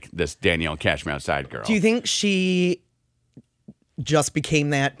are like this Danielle Cash Me Outside girl. Do you think she just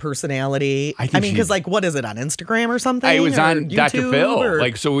became that personality? I mean, because like, what is it on Instagram or something? It was on YouTube, Dr. Phil. or-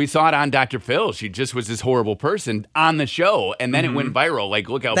 Like, so we saw it on Dr. Phil. She just was this horrible person on the show, and then it went viral. Like,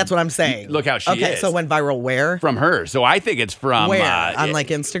 look how That's what I'm saying. Look how she is. Okay, so it went viral where? From her. So I think it's from Where? On like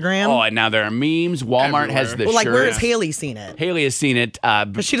Instagram? Oh, and now there are memes. Walmart has the well, like, shirt. where has Haley seen it? Haley has seen it.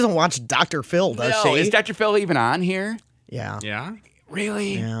 But she doesn't watch Dr. Phil, does no, she? is Dr. Phil even on here? Yeah. Yeah.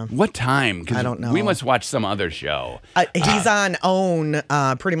 Really? Yeah. What time? 'Cause I don't know. We must watch some other show. He's on OWN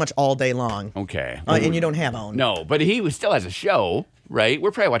pretty much all day long. Okay. And you don't have OWN. No, but he still has a show, right?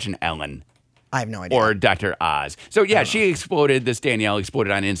 We're probably watching Ellen. I have no idea. Or Dr. Oz. So, yeah, she exploded. This Danielle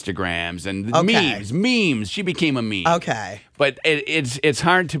exploded on Instagrams and Okay. memes. She became a meme. Okay. But it's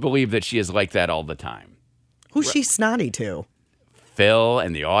hard to believe that she is like that all the time. Who's she snotty to? Phil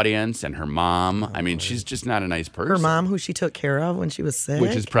and the audience and her mom. I mean, she's just not a nice person. Her mom, who she took care of when she was sick?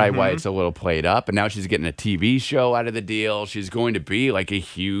 Which is probably why it's a little played up. And now she's getting a TV show out of the deal. She's going to be like a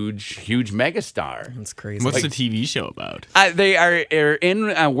huge megastar. That's crazy. What's the TV show about? They are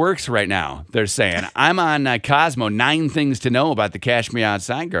in works right now, they're saying. I'm on Cosmo, 9 things to know about the Cash Me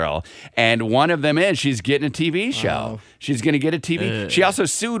Outside girl. And one of them is she's getting a TV show. She's going to get a TV. She also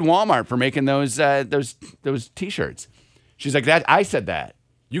sued Walmart for making those T-shirts. She's like, that. I said that.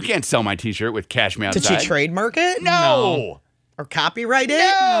 You can't sell my T-shirt with Cash Me Outside. Did she trademark it? No. Or copyright it?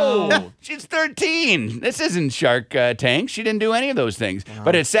 No, she's 13. This isn't Shark Tank. She didn't do any of those things.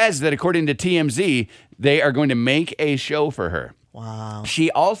 But it says that according to TMZ, they are going to make a show for her. Wow. She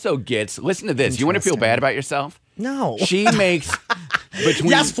also gets, listen to this. You want to feel bad about yourself? No. She makes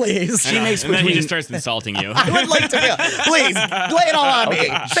between. Yes, please. She makes and then he between. just starts insulting you. I would like to feel. Please, lay it all on me.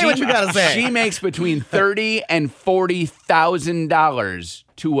 Say what you got to say. She makes between $30,000 and $40,000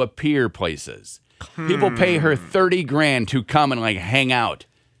 to appear places. People pay her $30,000 to come and like hang out,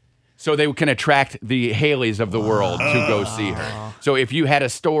 so they can attract the Haleys of the world to go see her. So if you had a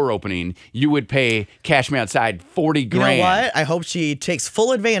store opening, you would pay Cash Me Outside $40,000. You know what? I hope she takes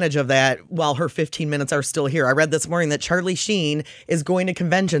full advantage of that while her 15 minutes are still here. I read this morning that Charlie Sheen is going to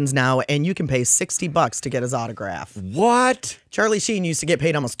conventions now, and you can pay $60 to get his autograph. What? Charlie Sheen used to get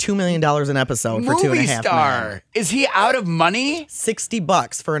paid almost $2 million an episode for Movie 2.5 star. men. Is he out of money?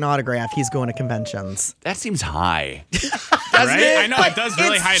 $60 for an autograph. He's going to conventions. That seems high. Right? I know, it does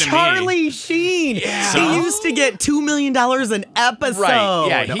really high to me. Charlie Sheen. Yeah. He used to get $2 million an episode.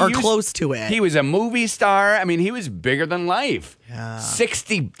 Right, yeah, or close to it. He was a movie star. I mean, he was bigger than life. Yeah.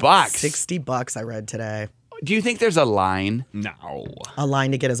 $60. $60 I read today. Do you think there's a line? No. A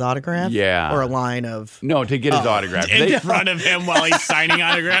line to get his autograph? Yeah. Or a line of... No, to get his autograph. In front of him while he's signing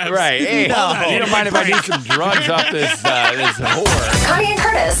autographs. Right. Hey, No. hold on. You don't mind if I need some drugs off this whore? Connie and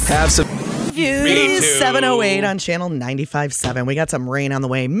Curtis. Have some. Me too. 708 on channel 95.7. We got some rain on the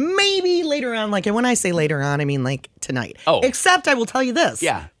way. Maybe later on. Like, and when I say later on, I mean like tonight. Oh. Except I will tell you this.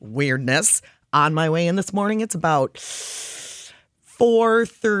 Yeah. Weirdness. On my way in this morning, it's about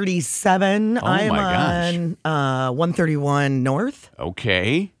 4:37. Oh, I'm my gosh. on 131 North.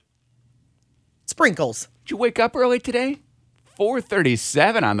 Okay. Sprinkles. Did you wake up early today?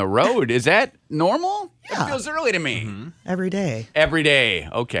 4:37 on the road. Is that normal? Yeah. It feels early to me. Every day. Every day.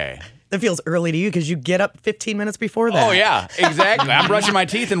 Okay. That feels early to you because you get up 15 minutes before that. Oh, yeah, exactly. I'm brushing my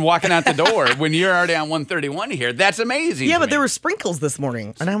teeth and walking out the door when you're already on 131 here. That's amazing. Yeah, to but me. there were sprinkles this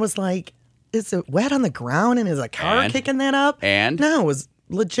morning. And I was like, is it wet on the ground and is a car And? kicking that up? And? No, it was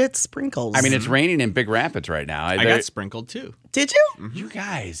legit sprinkles. I mean, it's raining in Big Rapids right now. I got sprinkled too. Did you? You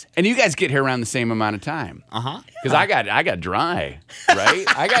guys. And you guys get here around the same amount of time. Uh-huh. Because I got dry, right?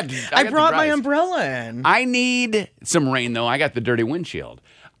 I got I the brought my dries. umbrella in. I need some rain, though. I got the dirty windshield.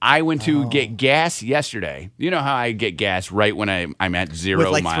 I went to get gas yesterday. You know how I get gas right when I'm at 0 With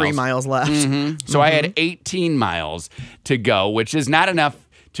like miles. 3 miles left. So I had 18 miles to go, which is not enough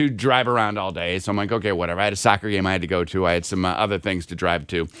to drive around all day. So I'm like, okay, whatever. I had a soccer game I had to go to. I had some other things to drive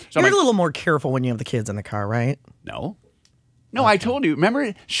to. So I'm You're like, a little more careful when you have the kids in the car, right? no. No, I told you.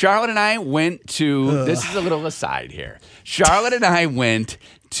 Remember, Charlotte and I went to, this is a little aside here. Charlotte and I went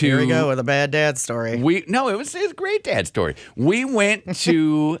to. Here we go with a bad dad story. It was a great dad story. We went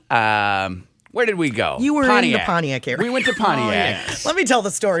to, where did we go? You were in the Pontiac area. We went to Pontiac. Let me tell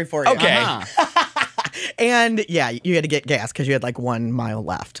the story for you. Okay. And yeah, you had to get gas because you had like 1 mile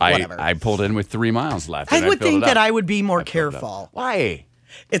left. Whatever. I pulled in with 3 miles left. I and would filled think it that up. I would be more filled it up. careful. Why?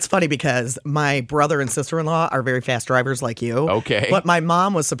 It's funny because my brother and sister-in-law are very fast drivers like you. Okay. But my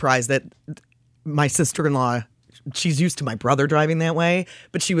mom was surprised that my sister-in-law, she's used to my brother driving that way,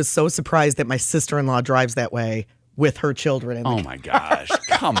 but she was so surprised that my sister-in-law drives that way with her children in the Oh my gosh.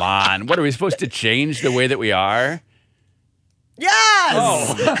 Come on. What are we supposed to change the way that we are? Yes!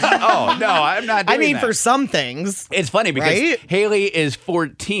 Oh, no, I'm not doing I mean, that. for some things. It's funny because Right? Haley is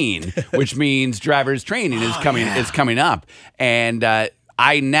 14, which means driver's training is coming up, and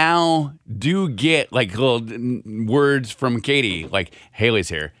I now do get like little words from Katie, like Haley's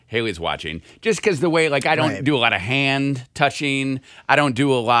here, Haley's watching, just because the way like I don't Right. do a lot of hand touching, I don't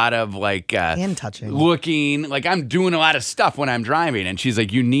do a lot of like Hand touching. looking, like I'm doing a lot of stuff when I'm driving, and she's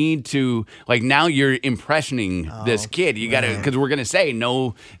like, you need to like now you're impressioning this kid, you got to because we're gonna say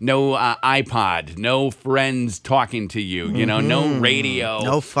no iPod, no friends talking to you, you know, no radio,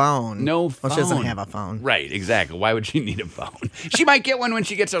 No phone. no Well, phone. she doesn't have a phone. Right, exactly. Why would she need a phone? She might get one when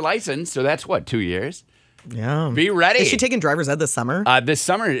she gets her license, so that's what, 2 years? Yeah. Be ready. Is she taking driver's ed this summer? This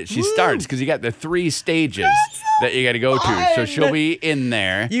summer she starts because you got the 3 stages that you got to go to, so she'll be in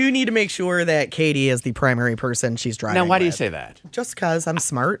there. You need to make sure that Katie is the primary person she's driving. Now, why do you with. say that? Just because I'm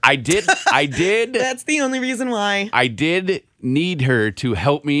smart. I did That's the only reason why. I did need her to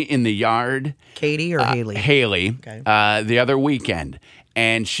help me in the yard. Katie or Haley? Haley, Okay. the other weekend,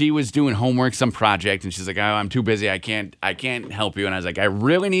 and she was doing homework, some project, and she's like, "Oh, I'm too busy. I can't help you." And I was like, "I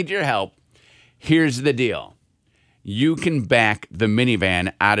really need your help. Here's the deal. you can back the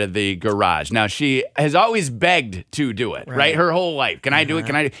minivan out of the garage. Now, she has always begged to do it, right? Her whole life. Can I do it?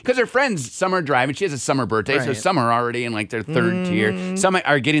 Can I do it? Because her friends, some are driving. She has a summer birthday, so some are already in like their third tier. Some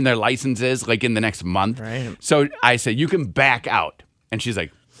are getting their licenses like in the next month. Right. So I said, you can back out. And she's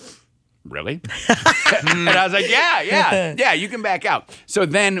like, really? And I was like, yeah, you can back out. So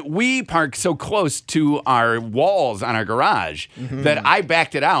then we parked so close to our walls on our garage that I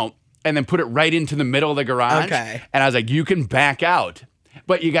backed it out and then put it right into the middle of the garage. Okay. And I was like, you can back out,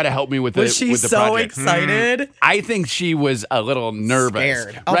 but you got to help me with the Was she with the so project. excited? I think she was a little nervous.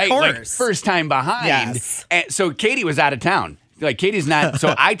 Scared. Of right? Like course. first time behind. Yes. And so Katie was out of town. Like Katie's not.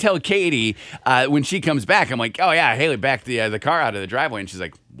 So I tell Katie when she comes back, I'm like, oh yeah, Haley backed the car out of the driveway, and she's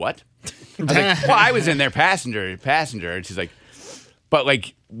like, what? I was like, well, I was in there passenger, and she's like, but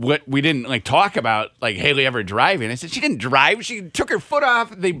like what we didn't like talk about like Haley ever driving. I said she didn't drive. She took her foot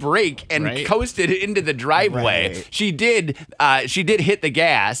off the brake and coasted into the driveway. Right. She did hit the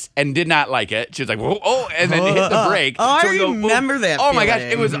gas and did not like it. She was like, whoa, oh, and then hit the brake. Oh, So I we go, remember that Oh my gosh,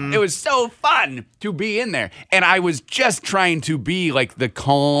 feeling. it was so fun to be in there. And I was just trying to be like the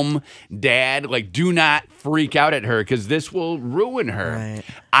calm dad, like do not freak out at her because this will ruin her.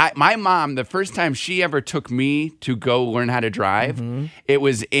 Right. My mom, the first time she ever took me to go learn how to drive, it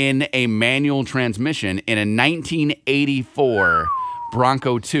was in a manual transmission in a 1984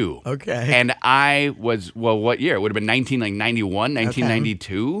 Bronco 2. Okay. And I was, well, what year? It would have been 1991,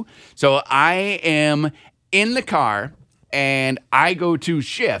 1992. So I am in the car and I go to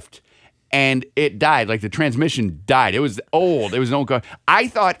shift and it died. Like the transmission died. It was old. It was an old car. I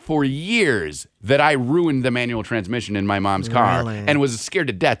thought for years that I ruined the manual transmission in my mom's car and was scared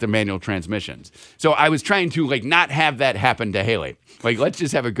to death of manual transmissions. So I was trying to like not have that happen to Haley. Like, let's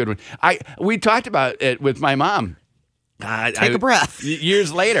just have a good one. We talked about it with my mom. Take a breath.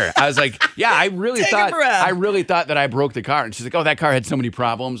 Years later, I was like, "Yeah, I really thought that I broke the car." And she's like, "Oh, that car had so many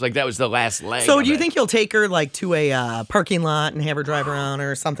problems. Like that was the last leg." So, do you think you'll take her like to a parking lot and have her drive around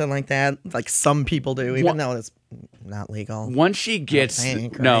or something like that? Like some people do, even though it's not legal. Once she gets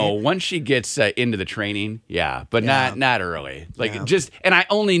once she gets into the training, but not early. Like and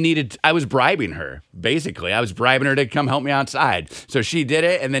I was bribing her basically. I was bribing her to come help me outside. So she did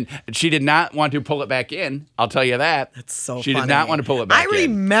it, and then she did not want to pull it back in. I'll tell you that. That's so. She funny. did not want to pull it back in. I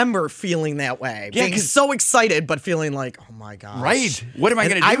remember feeling that way, being so excited, but feeling like, oh my gosh, right? What am I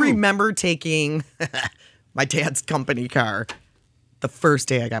going to do? I remember taking my dad's company car the first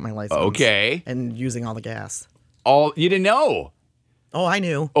day I got my license. Okay, and using all the gas. You didn't know. Oh, I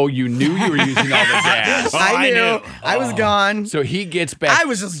knew. Oh, you knew you were using all the gas. I knew. I was gone. So he gets back. I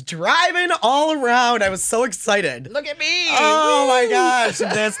was just driving all around. I was so excited. Look at me. Oh my gosh.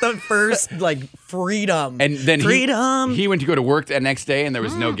 That's the first like freedom. And then freedom. He went to go to work that next day and there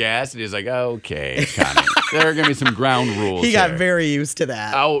was no gas. And he was like, okay, Connie, there are going to be some ground rules. He got very used to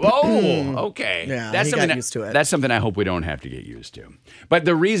that. Oh, okay. Yeah, he got used to it. That's something I hope we don't have to get used to. But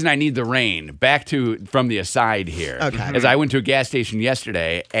the reason I need the rain, back to from the aside here, is I went to a gas station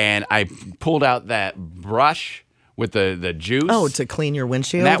yesterday and I pulled out that brush with the juice. Oh, to clean your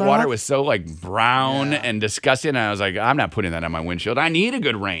windshield. And that water was so like brown and disgusting. And I was like, I'm not putting that on my windshield. I need a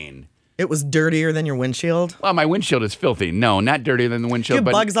good rain. It was dirtier than your windshield? Well, my windshield is filthy. No, not dirtier than the windshield. You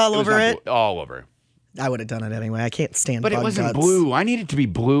have bugs all over it? All over. I would have done it anyway. I can't stand But bug it wasn't guts. blue. I need it to be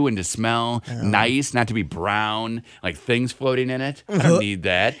blue and to smell nice, not to be brown, like things floating in it. I don't need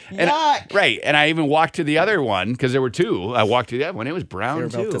that. And right. And I even walked to the other one because there were two. I walked to the other one. It was brown They're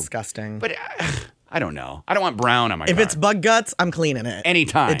too. both disgusting. But I don't know. I don't want brown on my car. If it's bug guts, I'm cleaning it.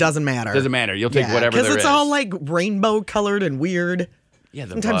 Anytime. It doesn't matter. Doesn't matter. You'll take whatever there is. Because it's all like rainbow colored and weird. Yeah,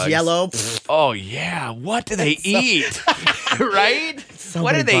 sometimes bugs. yellow. Oh, yeah. What do they eat? Right? So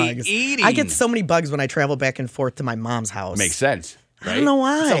what are many they bugs. eating? I get so many bugs when I travel back and forth to my mom's house. Makes sense. Right? I don't know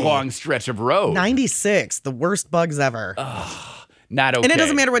why. It's a long stretch of road. 96, the worst bugs ever. Not okay. And it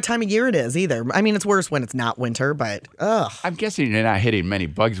doesn't matter what time of year it is either. I mean, it's worse when it's not winter, but I'm guessing you're not hitting many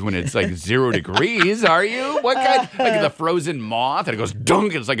bugs when it's like 0 degrees, are you? What kind? Like the frozen moth and it goes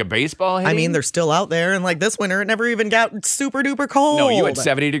dunk, it's like a baseball hitting? I mean, they're still out there. And like this winter, it never even got super duper cold. No, you had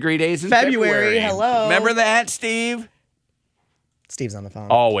 70-degree days in February. Hello. Remember that, Steve? Steve's on the phone.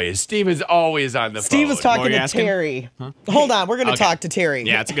 Always. Steve is always on the phone. Steve is talking to asking? Terry. Huh? Hold on, we're going to talk to Terry.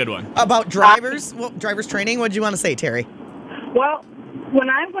 Yeah, it's a good one. About drivers, driver's training. What did you want to say, Terry? Well, when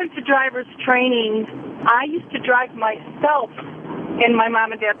I went to driver's training, I used to drive myself in my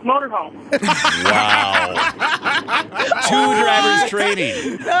mom and dad's motorhome. Wow. 2 drivers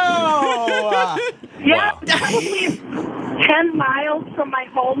training. No. Yeah, probably 10 miles from my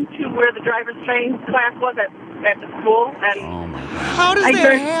home to where the driver's training class was at the school. And Oh, my God. How does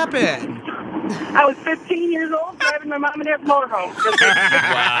that happen? I was 15 years old driving my mom and dad's motorhome.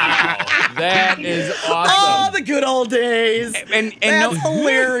 Wow. That is awesome. Oh, the good old days. And That's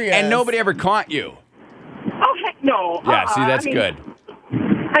hilarious. And nobody ever caught you. Oh, heck no. Yeah, see, that's I mean, good.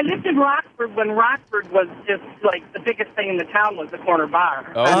 I lived in Rockford when Rockford was just like the biggest thing in the town was the corner bar.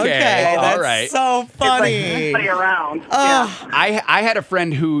 Okay, all that's right. so funny. It's like everybody around. Oh. I had a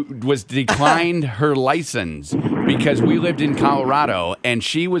friend who was declined her license because we lived in Colorado and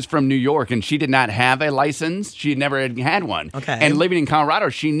she was from New York and she did not have a license. She had never had one. Okay. And living in Colorado,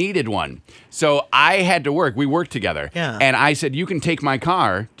 she needed one. So I had to work. We worked together. Yeah. And I said, you can take my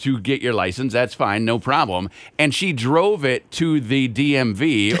car to get your license. That's fine. No problem. And she drove it to the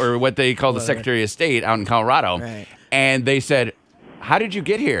DMV or what they call the Secretary of State out in Colorado. Right. And they said, how did you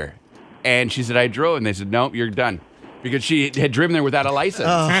get here? And she said, I drove. And they said, nope, you're done. Because she had driven there without a license.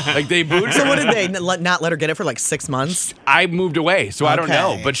 Like they booted So her. what did they not let her get it for like 6 months? I moved away, so I don't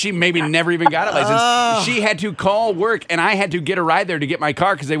know. Okay. But she maybe never even got a license. She had to call work, and I had to get a ride there to get my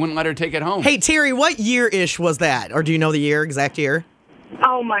car because they wouldn't let her take it home. Hey, Terry, what year-ish was that? Or do you know the year, exact year?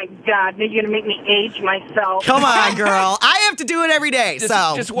 Oh, my God. Now you're going to make me age myself. Come on, girl. I have to do it every day.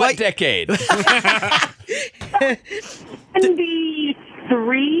 Just what decade?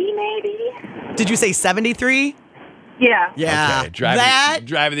 73, maybe? Did you say 73? Yeah. Yeah. Okay,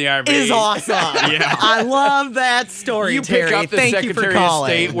 driving the RV is awesome. Yeah. I love that story, You Terry. pick up the Thank you for Secretary of calling.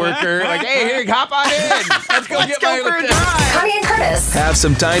 State worker, like, hey, here, hop on in. Let's go get my for a drive. Connie and Curtis. Have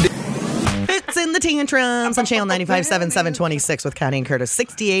some time to... Fits in the tantrums on Channel 95.7, 726 with Connie and Curtis.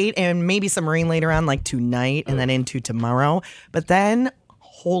 68 and maybe some rain later on, like tonight and then into tomorrow. But then,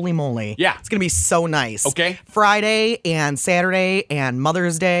 holy moly. Yeah. It's going to be so nice. Okay. Friday and Saturday and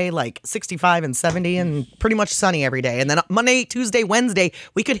Mother's Day, like 65 and 70 and pretty much sunny every day. And then Monday, Tuesday, Wednesday,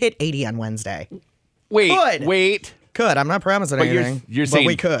 we could hit 80 on Wednesday. Wait. Could. I'm not promising But anything. you're but saying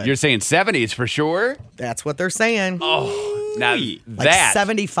we could. You're saying 70s for sure? That's what they're saying. Now Like that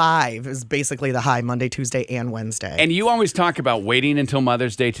 75 is basically the high Monday, Tuesday, and Wednesday. And you always talk about waiting until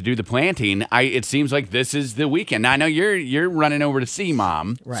Mother's Day to do the planting. It seems like this is the weekend. Now, I know you're running over to see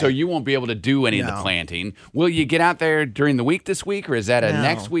Mom, Right. so you won't be able to do any of the No. planting. Will you get out there during the week this week, or is that a No.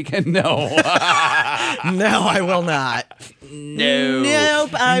 next weekend? No. No, I will not. No.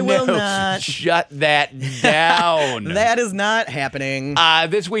 Nope, I will No. not. Shut that down. That is not happening.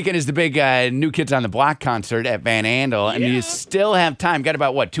 This weekend is the big New Kids on the Block concert at Van Andel, and you still have time. Got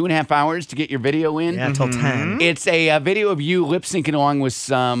about, 2.5 hours to get your video in? Yeah, till 10. It's a video of you lip syncing along with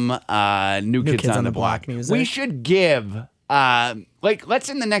some New Kids on the Block music. We should give. Let's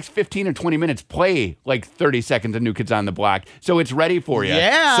in the next 15 or 20 minutes play like 30 seconds of New Kids on the Block so it's ready for you.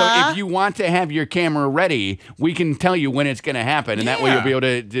 Yeah. So if you want to have your camera ready, we can tell you when it's going to happen, and that way you'll be able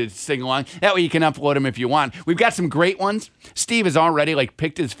to sing along. That way you can upload them if you want. We've got some great ones. Steve has already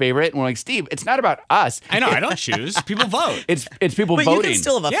picked his favorite, and we're like, Steve, it's not about us. I know, I don't choose. People vote. It's people But voting. you can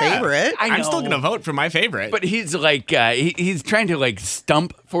still have a Yeah. favorite. I'm still going to vote for my favorite. But he's like, he's trying to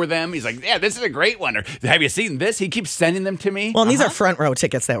stump for them. He's like, yeah, this is a great one. Or have you seen this? He keeps sending them to me. Well, and these are front row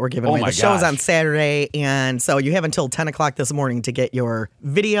tickets that we're giving Oh away. my The show's gosh. on Saturday, and so you have until 10 o'clock this morning to get your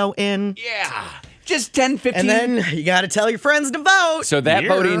video in. Yeah. Just 10, 15. And then you got to tell your friends to vote. So that Yeah.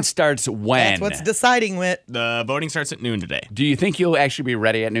 voting starts when? That's what's deciding with. the voting starts at noon today. Do you think you'll actually be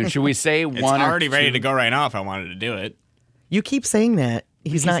ready at noon? Should we say It's one or already ready two? to go right now if I wanted to do it. You keep saying that.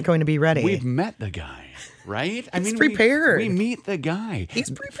 He's not going to be ready. We've met the guy, right? He's prepared. We meet the guy.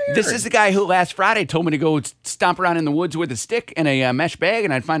 He's prepared. This is the guy who last Friday told me to go stomp around in the woods with a stick and a mesh bag,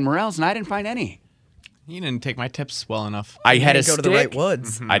 and I'd find morels, and I didn't find any. You didn't take my tips well enough. I had a go stick. to the right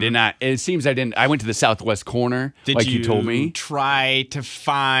woods. I did not. It seems I didn't. I went to the southwest corner, Did like you told me. try to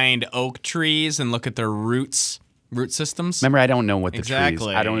find oak trees and look at their root systems? Remember, I don't know what the trees.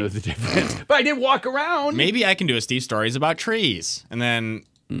 Exactly. I don't know the difference. But I did walk around. Maybe I can do a Steve Stories about trees and then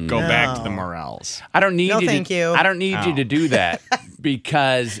go back to the morels. I don't need No, you. thank you. I don't need you to do that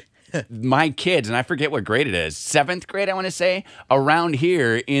because my kids, and I forget what grade it is, 7th grade, I want to say, around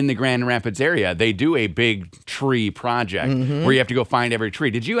here in the Grand Rapids area, they do a big tree project where you have to go find every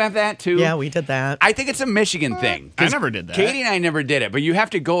tree. Did you have that too? Yeah, we did that. I think it's a Michigan thing. I 'Cause never did that. Katie and I never did it, but you have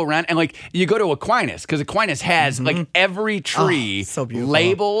to go around and you go to Aquinas because Aquinas has every tree so beautiful.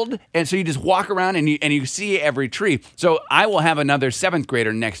 labeled, and so you just walk around and you see every tree. So I will have another 7th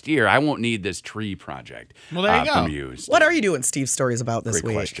grader next year. I won't need this tree project. Well, there you go. From you. What are you doing Steve's stories about this Great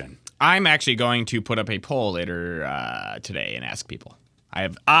week? question. I'm actually going to put up a poll later today and ask people. I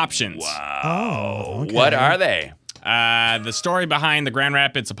have options. Oh, okay. What are they? The story behind the Grand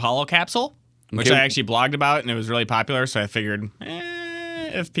Rapids Apollo capsule, which Okay. I actually blogged about, and it was really popular. So I figured,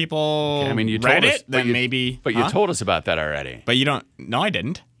 if people I mean, you read told us, it, then maybe. But Huh? you told us about that already. But you don't. No, I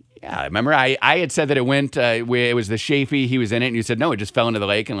didn't. Yeah, remember I had said that it went, it was the Chafee, he was in it, and you said, no, it just fell into the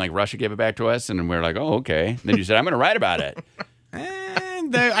lake, and like Russia gave it back to us, and we were like, oh, okay. And then you said, I'm going to write about it.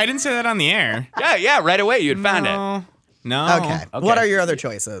 And I didn't say that on the air. Yeah, right away you had found it. No. Okay. What are your other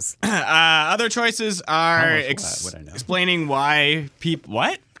choices? Other choices are What I know. explaining why people.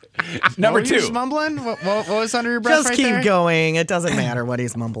 What? Number What were you 2. just mumbling? What was under your breath Just right keep there? going. It doesn't matter what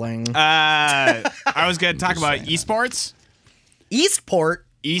he's mumbling. I was going to talk about esports. Eastport,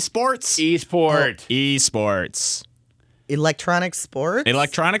 Esports. Esport. Esports. electronic sports.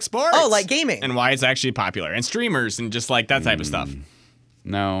 Electronic sports. Oh, like gaming. And why it's actually popular. And streamers and just like that type of stuff.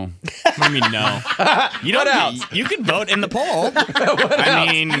 No. What do you mean, no? You don't. What else? You can vote in the poll. I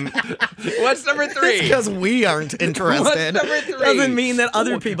mean, What's number 3? Because we aren't interested. What's number 3? Doesn't mean that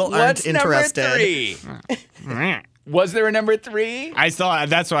other people aren't What's interested. Number 3? Was there a number 3? I thought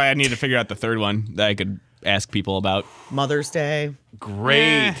that's why I need to figure out the third one that I could ask people about. Mother's Day.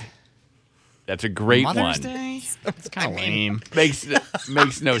 Great. That's a great Mother's one. Day. It's kind of lame. Makes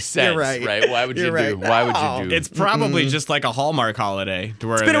no sense, right. Why would You're you right. do? Why would No. you do? It's probably just like a Hallmark holiday. To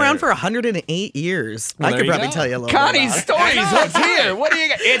where It's been around for 108 years. I there could you probably go. tell you a little Connie's bit about it. stories. What's here? What do you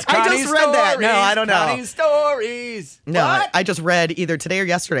got? It's I just Connie's read that. No, stories. I don't know. Connie's stories. No, What? I just read either today or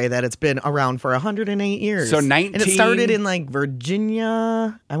yesterday that it's been around for 108 years. So And it started in like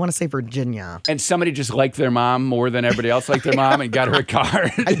Virginia. I want to say Virginia. And somebody just liked their mom more than everybody else liked their mom and got her a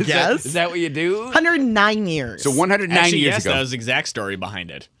car. I guess. Is that what you do? 109 years. So 109 Actually, years yes, ago. that was the exact story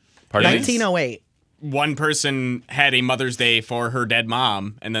behind it. Pardon me? 1908. One person had a Mother's Day for her dead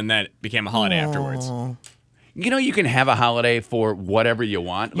mom, and then that became a holiday afterwards. You know, you can have a holiday for whatever you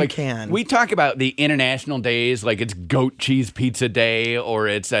want. You can. We talk about the international days, like it's goat cheese pizza day or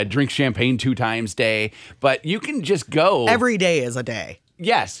it's drink champagne 2 times day, but you can just go. Every day is a day.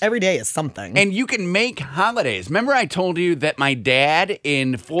 Yes. Every day is something. And you can make holidays. Remember I told you that my dad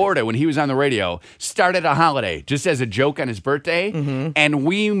in Florida, when he was on the radio, started a holiday just as a joke on his birthday. Mm-hmm. And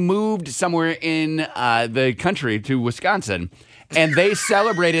we moved somewhere in the country to Wisconsin. And they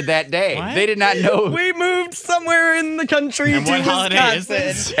celebrated that day. What? They did not know. we moved somewhere in the country And to what Wisconsin. holiday is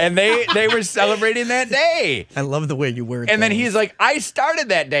this? And they were celebrating that day. I love the way you word And then things. he's like, I started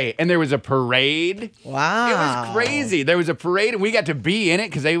that day. And there was a parade. Wow. It was crazy. There was a parade, and we got to be in it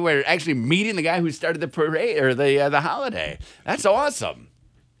because they were actually meeting the guy who started the parade or the holiday. That's awesome.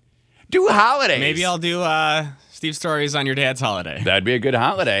 Do holidays. Maybe I'll do Steve stories on your dad's holiday. That'd be a good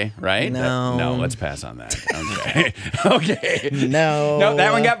holiday, right? No. No, let's pass on that. Okay. Okay. No. No,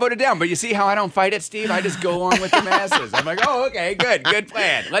 that one got voted down. But you see how I don't fight it, Steve? I just go along with the masses. I'm like, oh, okay, good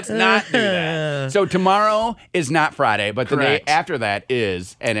plan. Let's not do that. So tomorrow is not Friday, but the Correct. day after that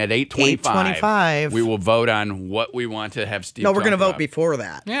is, and at 8:25, 8:25. we will vote on what we want to have Steve No, we're going to talk vote about. before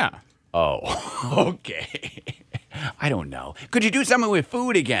that. Yeah. Oh, okay. I don't know. Could you do something with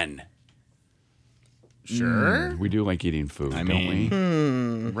food again? Sure. We do like eating food, don't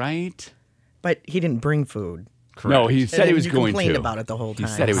mean- we? Right? But he didn't bring food. No, he said And he was you going complained to. about it the whole time.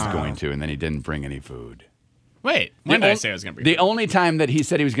 He said he was going to, and then he didn't bring any food. Wait, when did I say I was going to The bring only time that he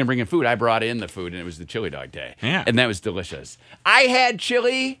said he was going to bring in food, I brought in the food, and it was the chili dog day. Yeah. And that was delicious. I had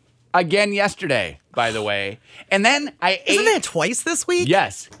chili again yesterday, by the way. And then I ate. Isn't that twice this week?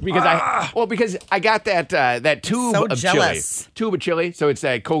 Yes, because I got that tube so of jealous. chili. Tube of chili. So it's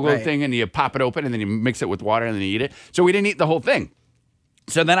that cold Right. thing, and you pop it open, and then you mix it with water, and then you eat it. So we didn't eat the whole thing.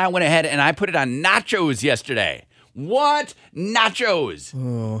 So then I went ahead and I put it on nachos yesterday. What? Nachos.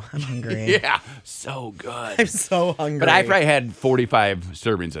 Oh, I'm hungry. Yeah, so good. I'm so hungry. But I probably had 45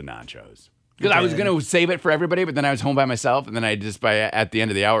 servings of nachos. Because I was going to save it for everybody, but then I was home by myself, and then at the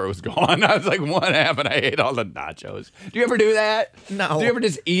end of the hour, it was gone. I was like, what happened? I ate all the nachos. Do you ever do that? No. Do you ever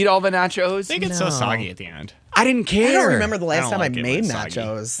just eat all the nachos? They get so soggy at the end. I didn't care. I don't remember the last don't time like I it made when it's soggy.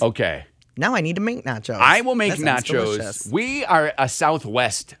 nachos. Okay. Now I need to make nachos. I will make That sounds nachos. delicious. We are a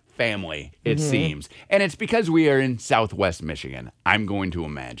Southwest family, it seems. And it's because we are in Southwest Michigan, I'm going to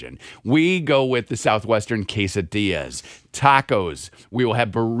imagine. We go with the Southwestern quesadillas, tacos. We will have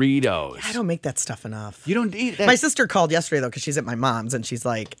burritos. I don't make that stuff enough. You don't eat that. My sister called yesterday though because she's at my mom's and she's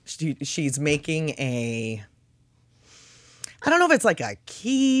like she's making a. I don't know if it's like a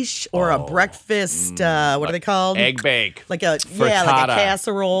quiche or a breakfast. What are they called? Egg bake. Like a Frittata.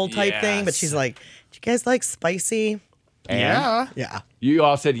 casserole type thing. But Yes. she's like, "Do you guys like spicy?" Yeah. Yeah, You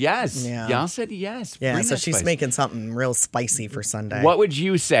all said yes. Yeah. Y'all said yes. yeah. Bring So that she's spice. making something real spicy for Sunday. What would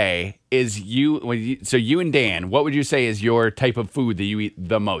you say is so you and Dan, what would you say is your type of food that you eat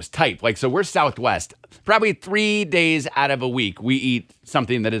the most? Type. Like, so we're Southwest. Probably 3 days out of a week, we eat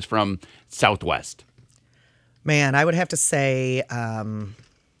something that is from Southwest. Man, I would have to say,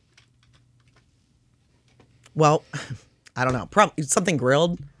 well, I don't know. Probably something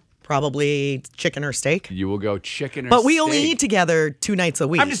grilled. Probably chicken or steak. You will go chicken or But we steak. only eat together 2 nights a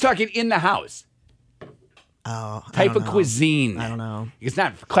week. I'm just talking in the house. Oh, Type of cuisine. I don't know. It's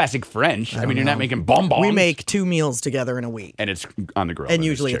not classic French. I mean, you're not making bonbons. We make 2 meals together in a week. and it's on the grill. And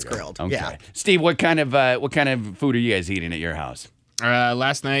usually it's grilled, Okay. yeah. Steve, what kind of food are you guys eating at your house?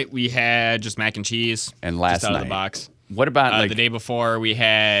 Last night we had just mac and cheese. And last just out night of the box. What about The day before we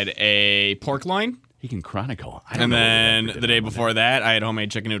had a pork loin. he can chronicle? I don't And know then what we did the day on before that, I had homemade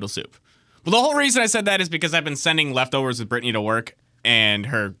chicken noodle soup. Well, the whole reason I said that is because I've been sending leftovers with Brittany to work, and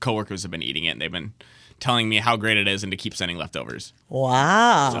her coworkers have been eating it, and they've been telling me how great it is and to keep sending leftovers.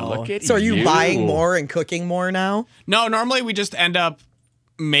 Wow. So look at So are you you. buying more and cooking more now? No, normally we just end up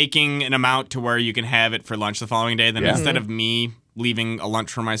making an amount to where you can have it for lunch the following day. Then Yeah. instead of me leaving a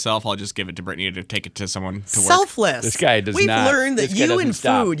lunch for myself, I'll just give it to Brittany to take it to someone to work. Selfless. This guy does We've not- learned that this guy you doesn't and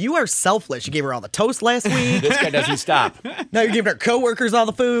stop. food, you are selfless. You gave her all the toast last week. This guy doesn't stop. Now you're giving her coworkers all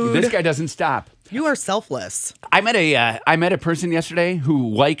the food. This guy doesn't stop. You are selfless. I met a person yesterday who,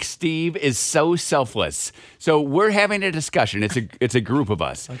 like Steve, is so selfless. So we're having a discussion. It's a group of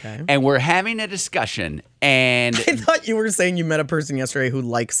us, Okay. and we're having a discussion. And I thought you were saying you met a person yesterday who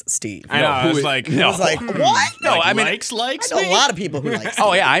likes Steve. I know. I who was is- like, no. I was like, what? No, I mean, likes I know me? a lot of people who like Steve.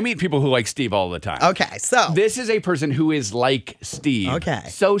 oh yeah, I meet people who like Steve all the time. Okay, so This is a person who is like Steve. Okay.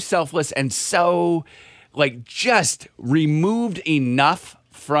 So selfless and so like just removed enough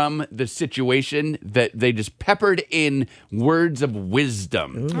from the situation that they just peppered in words of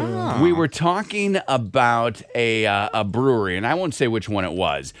wisdom. We were talking about a brewery, and I won't say which one it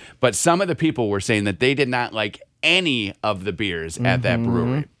was, but some of the people were saying that they did not like any of the beers at that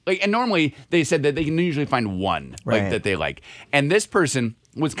brewery. Like, and normally they said that they can usually find one like Right. that they like. And this person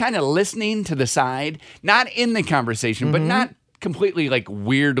was kind of listening to the side, not in the conversation, but not completely like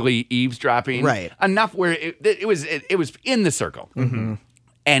weirdly eavesdropping. Right. Enough where it was in the circle.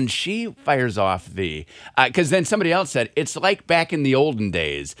 And she fires off because then somebody else said, it's like back in the olden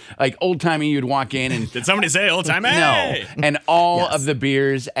days, like old timey, you'd walk in and Did somebody say old time? no, Hey! and all Yes. of the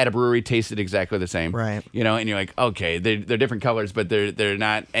beers at a brewery tasted exactly the same, Right. You know, and you're like, okay, they're different colors, but they're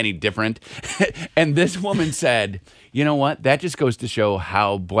not any different. And this woman said, you know what? That just goes to show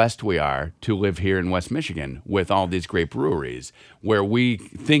how blessed we are to live here in West Michigan with all these great breweries, where we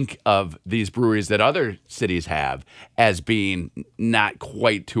think of these breweries that other cities have as being not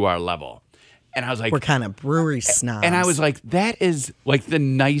quite to our level. And I was like, we're kind of brewery snobs. and I was like, that is like the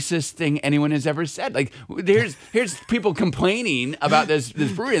nicest thing anyone has ever said. Like, here's people complaining about this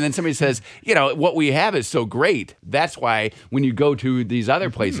brewery, and then somebody says, you know, what we have is so great. That's why when you go to these other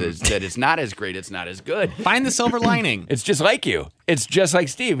places that it's not as great, it's not as good. Find the silver lining. It's just like you. It's just like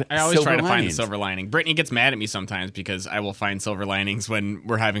Steve. I always try to find the linings. silver lining. Brittany gets mad at me sometimes because I will find silver linings when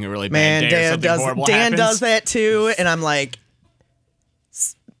we're having a really man, bad day or Dan something does horrible Dan happens. does that too, and I'm like,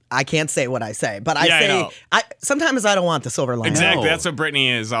 I can't say what I say, but I Yeah, I say know. sometimes I don't want the silver lining. Exactly. No. That's what Brittany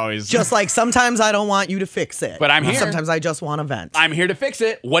is always. Just like sometimes I don't want you to fix it. But I'm here. Sometimes I just want to vent. I'm here to fix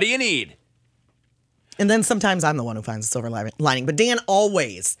it. What do you need? And then sometimes I'm the one who finds the silver lining. But Dan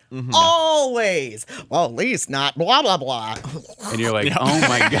always, Mm-hmm. always, well, at least not blah, blah, blah. And you're like, oh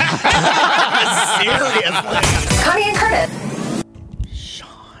my God. Seriously. Connie and Curtis.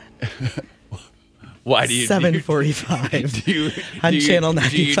 Why do you 7:45 do you- on do you- channel do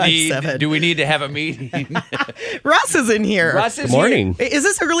you 95.7. need- Do we need to have a meeting? Russ is in here. Russ is Good morning. Is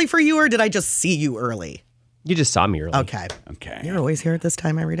this early for you or did I just see you early? You just saw me early. Okay. Okay. You're always here at this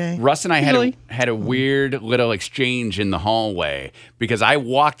time every day? Russ and I Really? had a weird little exchange in the hallway because I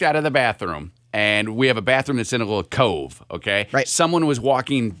walked out of the bathroom and we have a bathroom that's in a little cove, okay? Right. Someone was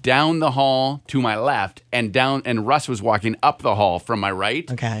walking down the hall to my left and Russ was walking up the hall from my right.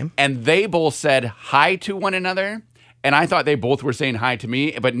 Okay. And they both said hi to one another. And I thought they both were saying hi to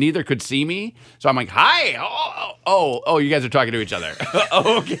me, but neither could see me. So I'm like, hi. Oh, you guys are talking to each other.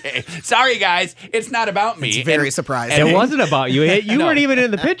 Okay. Sorry, guys. It's not about me. It's very And- surprising. It wasn't about you. You No. weren't even in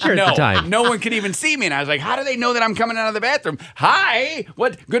the picture no, at the time. no one could even see me. And I was like, how do they know that I'm coming out of the bathroom? Hi.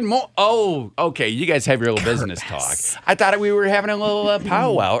 What? Good morning. Oh, okay. You guys have your little business talk. I thought we were having a little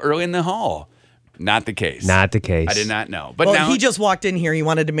powwow early in the hall. Not the case. Not the case. I did not know. But Well, now he just walked in here. He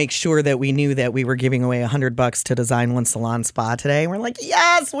wanted to make sure that we knew that we were giving away $100 to Design One Salon Spa today. And we're like,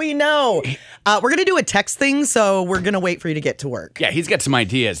 yes, we know. We're going to do a text thing, so we're going to wait for you to get to work. Yeah, he's got some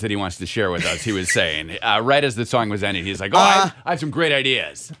ideas that he wants to share with us, he was saying. Right as the song was ending, he's like, I have some great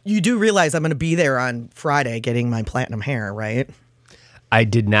ideas. You do realize I'm going to be there on Friday getting my platinum hair, right? I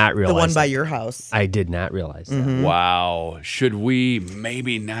did not realize The one by that. your house. I did not realize that. Mm-hmm. Wow. Should we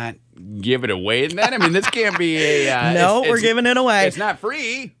maybe not give it away then? I mean, this can't be a... No, it's- we're giving it away. It's not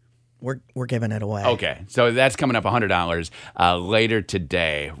free. We're giving it away. Okay, so that's coming up $100 later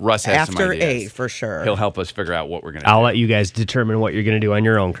today. Russ has some After ideas. A, for sure. He'll help us figure out what we're going to do. I'll let you guys determine what you're going to do on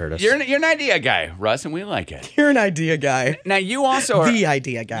your own, Curtis. You're an idea guy, Russ, and we like it. You're an idea guy. Now, you also are The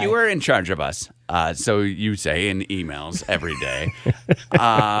idea guy. You are in charge of us, so you say in emails every day.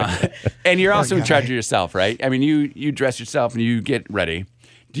 And you're also in charge of yourself, right? I mean, you dress yourself and you get ready.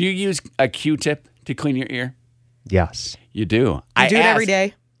 Do you use a Q-tip to clean your ear? Yes. You do. You do it every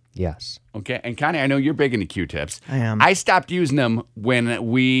day? Yes. Okay, and Connie, I know you're big into Q-tips. I am. I stopped using them when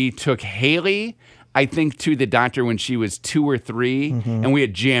we took Haley, I think, to the doctor when she was 2 or 3, and we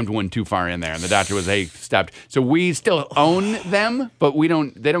had jammed one too far in there, and the doctor was, hey, stopped. So we still own them, but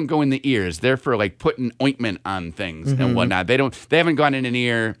they don't go in the ears. They're for like putting ointment on things and whatnot. They haven't gone in an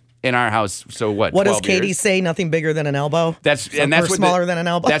ear in our house. So what? What does 12 Katie years? say? Nothing bigger than an elbow. That's what smaller than an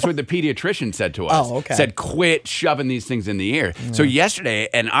elbow. That's what the pediatrician said to us. Oh, okay. Said quit shoving these things in the ear. So yesterday,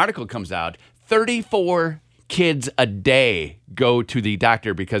 an article comes out. 34 kids a day go to the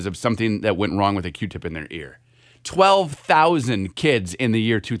doctor because of something that went wrong with a Q-tip in their ear. 12,000 kids in the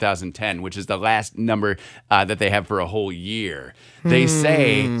year 2010, which is the last number that they have for a whole year. They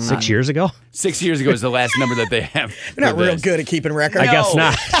say 6 years ago? 6 years ago is the last number that they have. They're not for real this. good at keeping records. I guess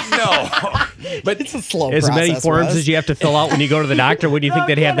not. No. But It's a slow As process. many forms Russ. as you have to fill out when you go to the doctor, when you think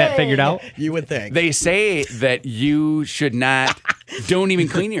they'd have that figured out? You would think. they say that you should not, don't even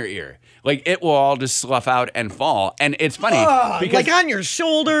clean your ear. Like, it will all just slough out and fall. And it's funny because like on your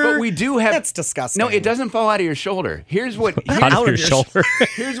shoulder. but we do have. That's disgusting. No, it doesn't fall out of your shoulder. Here's what Out of your shoulder.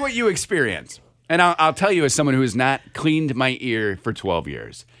 here's what you experience. And I'll tell you as someone who has not cleaned my ear for 12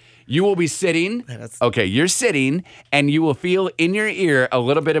 years. You will be sitting. Okay, you're sitting and you will feel in your ear a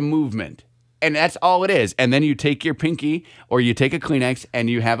little bit of movement. And that's all it is. And then you take your pinky or you take a Kleenex and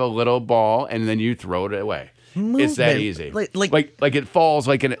you have a little ball and then you throw it away. It's that Movement. easy. Like it falls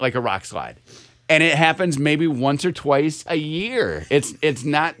like a rock slide. And it happens maybe once or twice a year. It's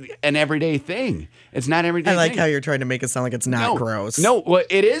not an everyday thing. It's not everyday I like thing. how you're trying to make it sound like it's not gross. No, well,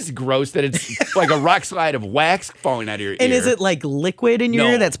 it is gross that it's like a rock slide of wax falling out of your ear. And is it like liquid in your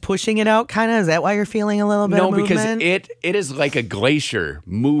No. ear that's pushing it out? Kind of. Is that why you're feeling a little bit? No, of because movement? it is like a glacier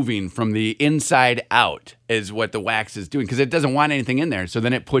moving from the inside out is what the wax is doing because it doesn't want anything in there. So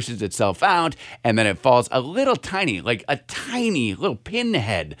then it pushes itself out and then it falls a little tiny, like a tiny little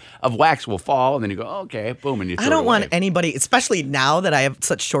pinhead of wax will fall and then you go, okay, boom, and you throw I don't it want away. anybody, especially now that I have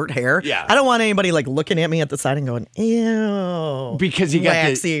such short hair. Yeah. I don't want anybody like looking at me at the side and going, ew. Because you got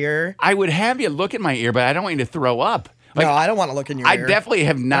waxy ear. I would have you look at my ear, but I don't want you to throw up. Like, no, I don't want to look in your I ear. definitely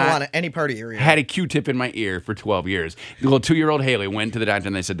have I don't not want any part of your ear. had a Q-tip in my ear for 12 years. The little 2-year-old Haley went to the doctor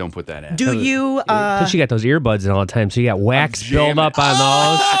and they said, don't put that in. Do you? Plus, you got those earbuds in all the time, so you got wax jamming. build up on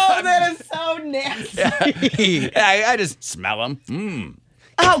those. Oh, that is so nasty. I just smell them.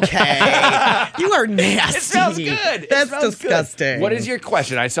 Okay. You are nasty. It smells good. It That's smells good. disgusting. What is your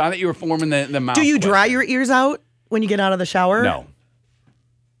question? I saw that you were forming the mouth. Do you dry question. your ears out when you get out of the shower? No.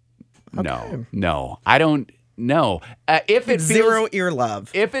 No. I don't. No. If it Zero feels, ear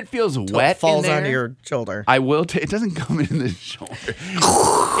love. if it feels Till it wet, falls in there, onto your shoulder. I will. It doesn't come in the shoulder.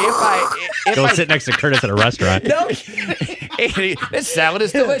 if Don't I sit next to Curtis at a restaurant. No, this salad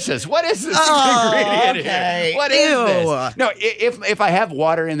is delicious. What is this ingredient okay. here? What is Ew. this? No, if I have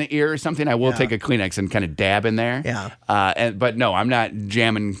water in the ear or something, I will take a Kleenex and kind of dab in there. Yeah. But no, I'm not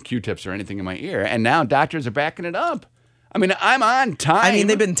jamming Q-tips or anything in my ear. And now doctors are backing it up. I mean, I'm on time. I mean,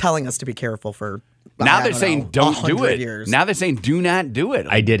 they've been telling us to be careful for. now I they're don't saying know, don't do 100 it. Years. Now they're saying do not do it.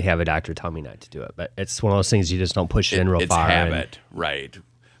 I did have a doctor tell me not to do it, but it's one of those things you just don't push it in real it's far. habit, right?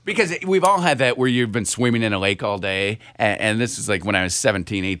 Because we've all had that where you've been swimming in a lake all day, and this is like when I was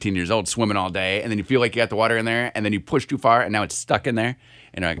 17, 18 years old, swimming all day, and then you feel like you got the water in there, and then you push too far, and now it's stuck in there,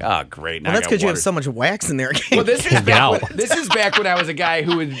 and you're like, oh, great. Now Well, that's because because you have so much wax in there. Well, this is out. this is back when I was a guy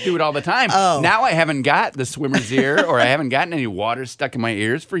who would do it all the time. Oh. Now I haven't got the swimmer's ear, or I haven't gotten any water stuck in my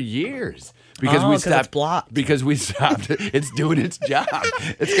ears for years. Because Oh, we 'cause stopped. it's blocked. Because we stopped. It's doing its job.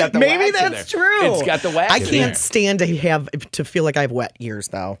 It's got the Maybe wax in that's there. true. It's got the wax. I in can't there. stand to feel like I have wet ears,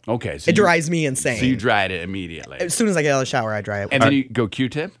 though. Okay, so It drives me insane. So you dried it immediately, As soon as I get out of the shower, I dry it and then you go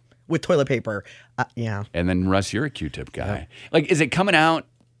Q-tip, with toilet paper. Yeah. and then Russ, you're a Q-tip guy. Like, is it coming out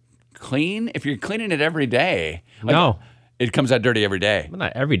clean? If you're cleaning it every day, like, No. it comes out dirty every day. Well,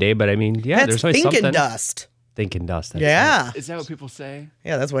 not every day, but I mean, yeah, That's there's always thinking something. dust. Thinking dust. That's Yeah. Is that what people say?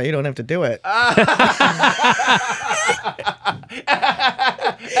 Yeah, that's why you don't have to do it.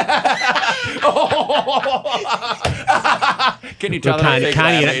 Can you tell that I'm fake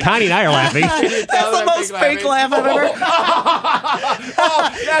laughing? Connie and I are laughing. That's the most fake laugh I've ever.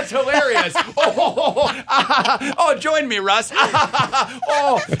 Oh, that's hilarious. Oh, join me, Russ.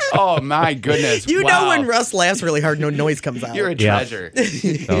 Oh, my goodness. You Wow. know when Russ laughs really hard, no noise comes out. You're a treasure.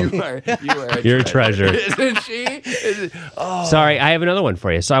 You're a treasure. Isn't she? Sorry, I have another one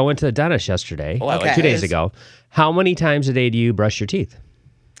for you. So I went to the dentist yesterday, I like 2 days this. ago. How many times a day do you brush your teeth?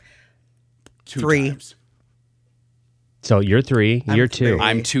 2 3. times. So you're 3, you're 2.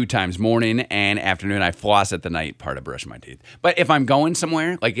 I'm 2 times, morning and afternoon. I floss at the night part of brushing my teeth. But if I'm going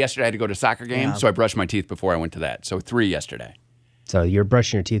somewhere, like yesterday I had to go to a soccer game, so I brushed my teeth before I went to that. So 3 yesterday. So you're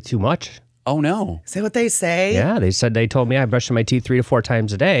brushing your teeth too much? Oh, no. Is that what they say? Yeah, they told me I brush my teeth 3 to 4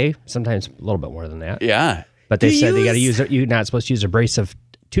 times a day, sometimes a little bit more than that. Yeah. But they Do you said they got to you're not supposed to use abrasive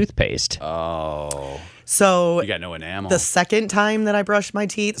toothpaste. Oh. So You got no enamel. the second time that I brush my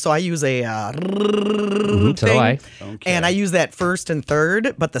teeth, so I use a So do thing, I. Okay. and I use that first and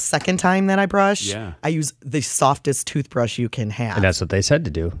third. But the second time that I brush, Yeah. I use the softest toothbrush you can have. And that's what they said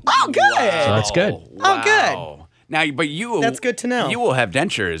to do. oh, good. So that's good. Oh, good. Now, but you That's good to know. You will have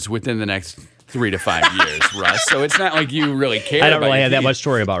dentures within the next 3 to 5 years, Russ. So it's not like you really care. I don't about really your have that teeth. much to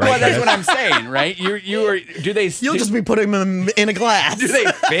worry about, right? Well, that's Curtis? what I'm saying, right? You are. Do they? You'll just be putting them in a glass. Do they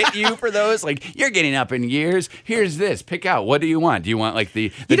fit you for those? Like, you're getting up in years. Here's this. Pick out. What do you want? Do you want like the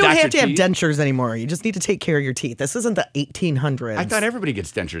You don't Dr. have to have Teeth? dentures anymore. You just need to take care of your teeth. This isn't the 1800s. I thought everybody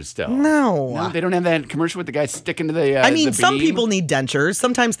gets dentures still. No. No, they don't have that commercial with the guy sticking to the. I mean, the some beam? people need dentures.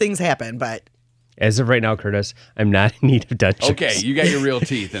 Sometimes things happen, but As of right now, Curtis, I'm not in need of dentures. Okay, you got your real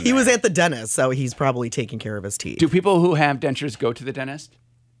teeth in he there. was at the dentist, so he's probably taking care of his teeth. Do people who have dentures go to the dentist?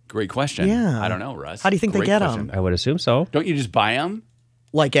 Great question. Yeah. I don't know, Russ. How do you think they Great get question. them? I would assume so. Don't you just buy them?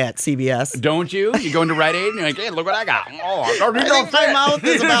 Like at CVS. Don't you? You go into Rite Aid and you're like, hey, look what I got. Oh, I don't think my mouth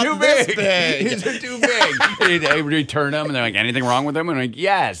is These are about too this big. big. These are too big. They return them and they're like, anything wrong with them? And I'm like,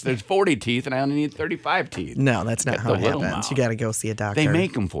 yes, there's 40 teeth and I only need 35 teeth. No, that's not Get how the it little happens. mouth. You got to go see a doctor. They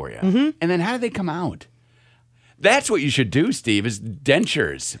make them for you. And then how do they come out? That's what you should do, Steve, is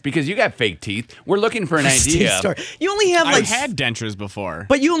dentures. Because you got fake teeth. We're looking for an Steve's idea. story. You only have I've like, had dentures before.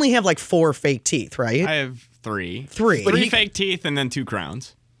 but you only have like 4 fake teeth, right? I have 3. 3. But 3 he- fake teeth and then 2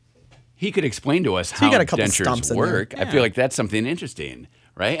 crowns. He could explain to us you how got a couple stumps dentures in there. work. I feel like that's something interesting,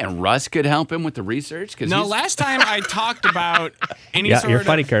 right? And Russ could help him with the research. No, he's- last time I talked about any Yeah, sort you're of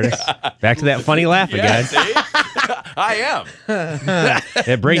funny, Curtis. Back to that funny laugh Yeah, again. see? I am.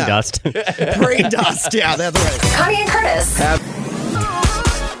 That brain dust. Brain dust. Yeah, that's right. Connie and Curtis.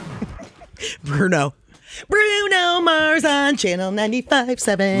 Bruno Mars on Channel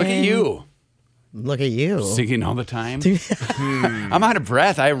 95.7. Look at you. Look at you. Singing all the time. I'm out of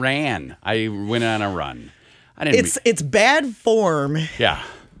breath. I ran. I went on a run. I didn't. It's bad form Yeah.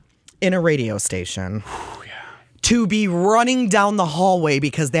 in a radio station to be running down the hallway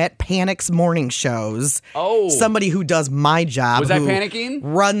because that panics morning shows. Oh. Somebody who does my job. Was I who panicking?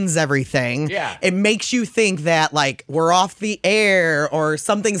 Runs everything. Yeah. It makes you think that like we're off the air or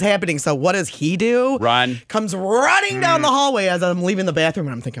something's happening. So what does he do? Run. Comes running down the hallway as I'm leaving the bathroom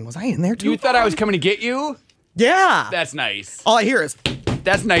and I'm thinking, was I in there too? You thought I was coming to get you? Yeah. That's nice. All I hear is,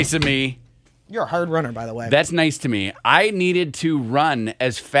 That's nice of me. you're a hard runner, by the way. That's nice to me. I needed to run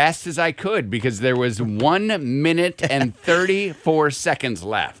as fast as I could because there was 1 minute and 34 seconds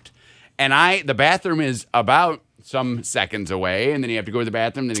left. And the bathroom is about some seconds away, and then you have to go to the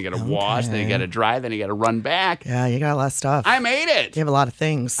bathroom, then you got to wash, then you got to dry, then you got to run back. Yeah, you got a lot of stuff. I made it. You have a lot of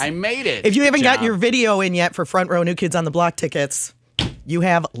things. I made it. If you haven't Good gotten job. your video in yet for Front Row New Kids on the Block tickets, you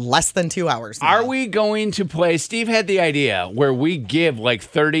have less than 2 hours now. Are we going to play? Steve had the idea where we give like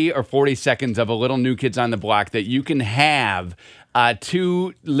 30 or 40 seconds of a little New Kids on the Block that you can have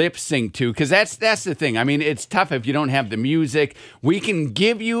to lip sync to, because that's the thing. I mean, it's tough if you don't have the music. We can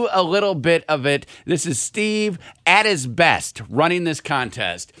give you a little bit of it. This is Steve at his best running this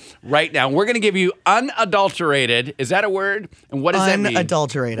contest right now. We're going to give you unadulterated. Is that a word? And what does that mean?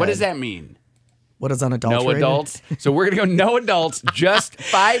 Unadulterated. What does that mean? What is unadulterated? No adults. So we're going to go no adults, just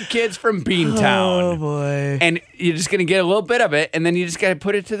 5 kids from Beantown. Oh, boy. And you're just gonna get a little bit of it, and then you just gotta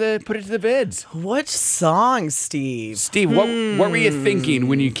put it to the bids. What song, Steve? Steve, what were you thinking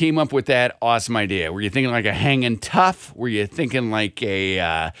when you came up with that awesome idea? Were you thinking like a Hangin' Tough? Were you thinking like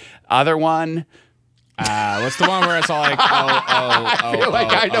a other one? What's the one where it's all like, I feel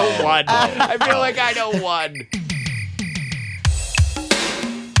like I know one. I feel like I know one.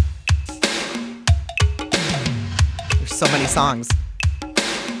 There's so many songs.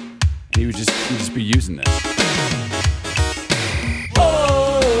 You would just be using this.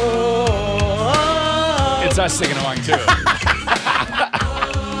 That's us singing along, too.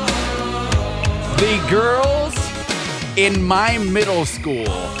 The girls in my middle school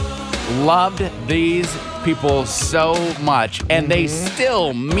loved these people so much, and they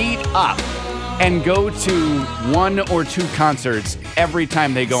still meet up and go to 1 or 2 concerts every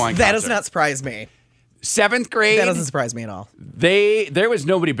time they go on That concert. does not surprise me. 7th grade, That doesn't surprise me at all. there was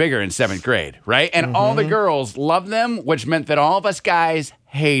nobody bigger in 7th grade, right? And all the girls loved them, which meant that all of us guys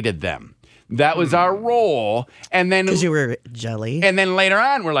hated them. That was our role. And then Because you were jelly. and then later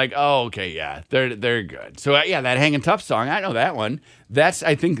on, we're like, oh, okay, yeah, they're good. So yeah, that Hangin' Tough song, I know that one. That's,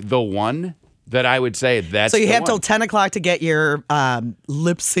 I think, the one that I would say that's So you the have one. till 10 o'clock to get your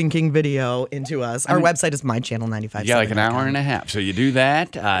lip syncing video into us. Our website is mychannel957. Yeah, like an hour and a half. So you do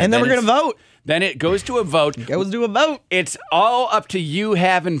that. And then we're going to vote. Then it goes to a vote. Goes to a vote. It's all up to you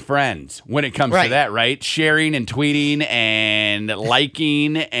having friends when it comes to Right. that, right? Sharing and tweeting and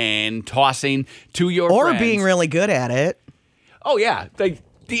liking and tossing to your Or friends. being really good at it. Oh, yeah. Like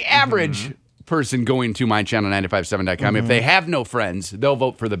the average person going to mychannel957.com, if they have no friends, they'll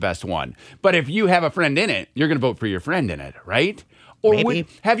vote for the best one. But if you have a friend in it, you're going to vote for your friend in it, right? Or Maybe.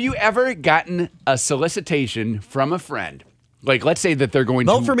 have you ever gotten a solicitation from a friend? Like, let's say that they're going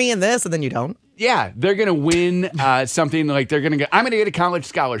to Vote for me in this, and then you don't. Yeah, they're going to win something like I'm going to get a college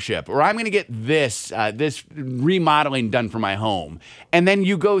scholarship, or I'm going to get this remodeling done for my home. And then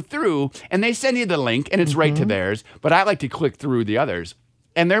you go through and they send you the link and it's right to theirs. But I like to click through the others.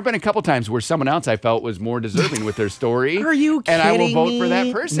 And there have been a couple times where someone else I felt was more deserving with their story. Are you kidding And I will vote for that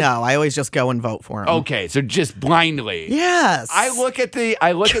me? person. No, I always just go and vote for him. Okay, so just blindly. Yes. I look at things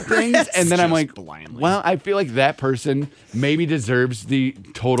and then I'm Just like, blindly. well, I feel like that person maybe deserves the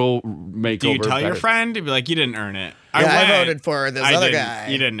total makeover. Do you tell your better. friend? You'd be like, you didn't earn it. I went. voted for this other didn't. guy.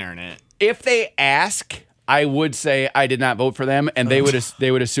 You didn't earn it. If they ask, I would say I did not vote for them, and they would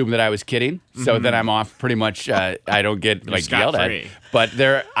assume that I was kidding. So then I'm off pretty much. I don't get like yelled at. scot-free. But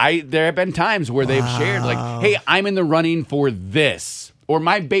there have been times where they've shared like, "Hey, I'm in the running for this," or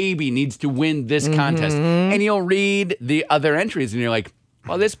 "My baby needs to win this contest," and you'll read the other entries, and you're like,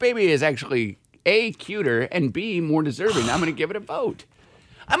 "Well, this baby is actually A, cuter, and B, more deserving. I'm going to give it a vote."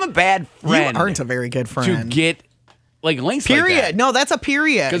 I'm a bad You friend. aren't a very good to friend. get like links. Period. Like that. No, that's a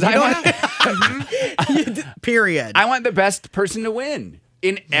period. Because You I don't- period. I want the best person to win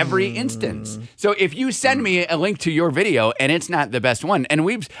in every instance. So if you send me a link to your video and it's not the best one, and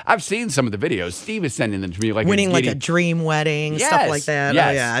I've seen some of the videos. Steve is sending them to me like Winning like a giddy- dream wedding, Yes, stuff like that. yes.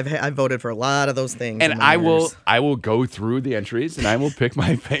 Oh yeah, I've voted for a lot of those things. and in the I will years. go through the entries and I will pick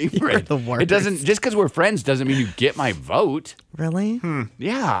my favorite. the worst. It doesn't just because we're friends doesn't mean you get my vote. Really.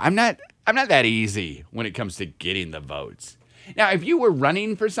 Yeah, I'm not that easy when it comes to getting the votes. Now, if you were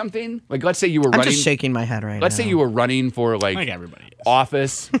running for something, like let's say you were I'm running just shaking my head right Let's now. say you were running for like everybody is.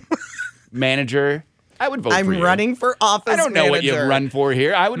 office manager. I would vote I'm for you. running for office. I don't know what you manager. run for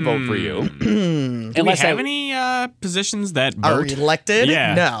here. I would vote for you. Do we have any positions that Are vote? elected?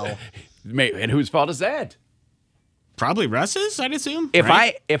 Yeah. No. And whose fault is that? Probably Russ's, I'd assume. If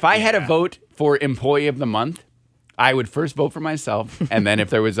right? I had a vote for employee of the month, I would first vote for myself, and then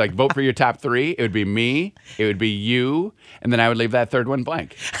if there was like vote for your top 3, it would be me, it would be you, and then I would leave that third one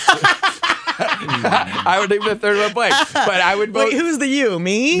blank. I would leave the third one blank, but I would vote. Wait, who's the you?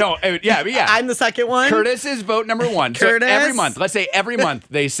 Me? No, yeah. I'm the second one. Curtis is vote number 1. Curtis? So every month, let's say every month,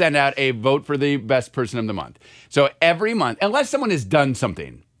 they send out a vote for the best person of the month. So every month, unless someone has done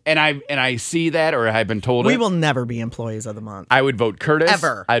something, and I see that or I've been told We it, will never be employees of the month. I would vote Curtis.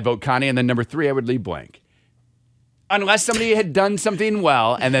 Ever. I'd vote Connie, and then number 3, I would leave blank. Unless somebody had done something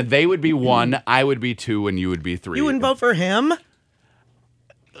well, and then they would be 1, I would be 2, and you would be 3. You wouldn't vote for him?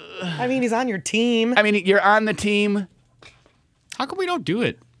 I mean, he's on your team. I mean, you're on the team. How come we don't do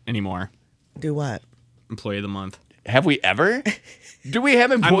it anymore? Do what? Employee of the month. Have we ever? Do we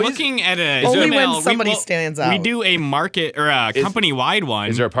have I'm employees? looking at a Only email. when somebody stands out. We do a market or a company-wide one.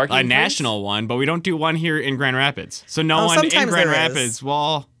 is there a parking place? national one, but we don't do one here in Grand Rapids. So no Oh, one in sometimes Grand there is. Rapids.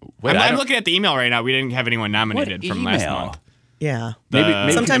 Well, Wait, I I'm don't- looking at the email right now. We didn't have anyone nominated from last email? month. Yeah.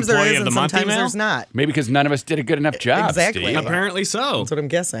 The Sometimes there employee is of the and month sometimes email? there's not. Maybe because none of us did a good enough job. Exactly. Steve. Apparently so. That's what I'm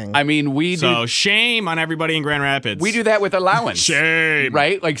guessing. I mean, we do. So shame on everybody in Grand Rapids. We do that with allowance. Shame.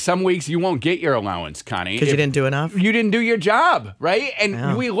 Right? Like some weeks you won't get your allowance, Connie. Because you if didn't do enough? You didn't do your job, right? And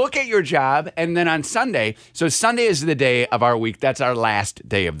Yeah. we look at your job, and then on Sunday, so Sunday is the day of our week. That's our last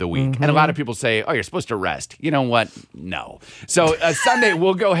day of the week. And a lot of people say, oh, you're supposed to rest. You know what? No. So Sunday,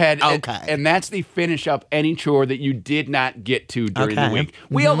 we'll go ahead. Okay. And that's the finish up any chore that you did not get to during the Okay. week.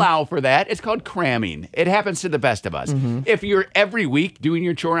 We allow for that. It's called cramming. It happens to the best of us. If you're every week doing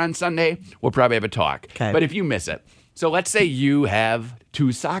your chore on Sunday, we'll probably have a talk. Okay. But if you miss it, So let's say you have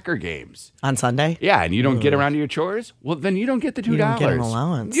 2 soccer games. On Sunday? Yeah, and you don't get around to your chores? Well, then you don't get the $2. You don't get an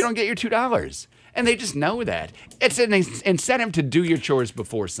allowance. You don't get your $2. And they just know that. It's an incentive to do your chores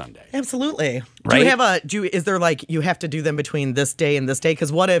before Sunday. Absolutely. Right? Is there like, you have to do them between this day and this day?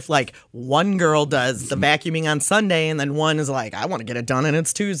 Because what if like one girl does the vacuuming on Sunday and then one is like, I want to get it done and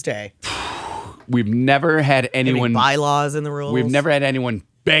it's Tuesday? We've never had anyone. Any bylaws in the rules? We've never had anyone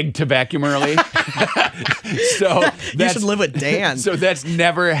beg to vacuum early. So you should live with Dan. So that's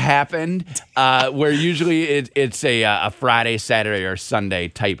never happened. Where usually it's a Friday, Saturday, or Sunday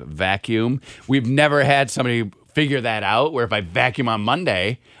type vacuum. We've never had somebody figure that out. Where if I vacuum on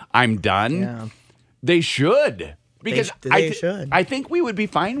Monday, I'm done. Yeah. They should. Because they should. I think we would be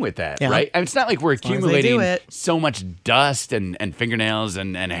fine with that, Yeah. right? I mean, it's not like we're long as they accumulating do it. so much dust and fingernails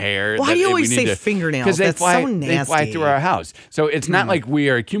and hair. Why that do you we always need say fingernails? Because That's so They fly nasty. through our house. So it's not like we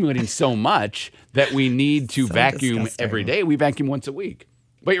are accumulating so much that we need to So vacuum disgusting. every day. We vacuum once a week.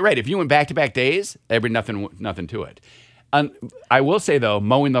 But you're right. If you went back-to-back days, there'd be nothing to it. I will say, though,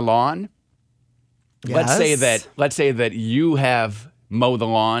 mowing the lawn, let's say that you have mow the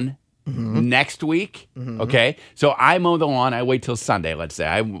lawn next week. Okay. So I mow the lawn. I wait till Sunday. Let's say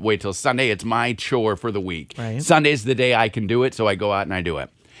I wait till Sunday. It's my chore for the week. Right. Sunday's the day I can do it. So I go out and I do it.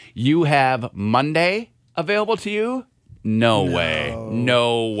 You have Monday available to you? No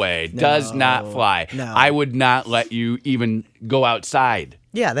way. Does not fly. No. I would not let you even go outside.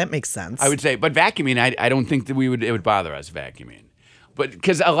 Yeah, that makes sense. I would say, but vacuuming, I don't think that it would bother us vacuuming. But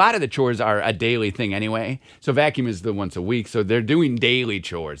because a lot of the chores are a daily thing anyway. So vacuum is the once a week. So they're doing daily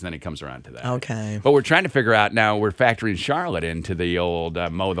chores. And then it comes around to that. Okay. But we're trying to figure out now, we're factoring Charlotte into the old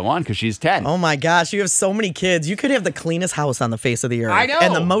mow the lawn because she's 10. Oh my gosh, you have so many kids. You could have the cleanest house on the face of the earth. I know.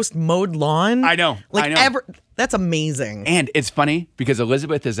 And the most mowed lawn. I know. Like I know. ever. That's amazing. And it's funny because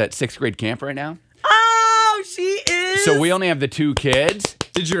Elizabeth is at 6th grade camp right now. Oh, she is. So we only have the 2 kids.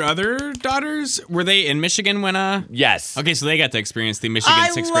 Did your other daughters, were they in Michigan when Yes. Okay, so they got to experience the Michigan I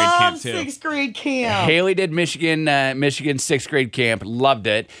 6th grade camp love too. 6th grade camp. Haley did Michigan 6th grade camp, loved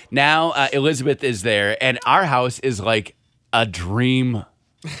it. Now Elizabeth is there, and our house is like a dream.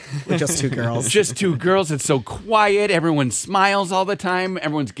 With just 2 girls. Just 2 girls. It's so quiet. Everyone smiles all the time.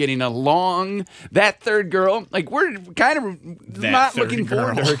 Everyone's getting along. That 3rd girl, like we're kind of not looking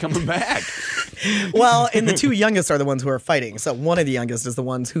forward to her coming back. Well, and the 2 youngest are the ones who are fighting. So one of the youngest is the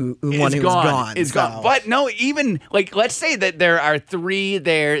ones who's gone. It's gone. But no, even like let's say that there are 3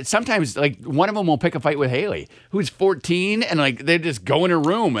 there. Sometimes like one of them will pick a fight with Haley, who's 14, and like they just go in her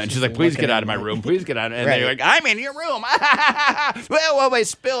room, and she's like, "Please get out of my room. Please get out." And Right. they're like, "I'm in your room." well, I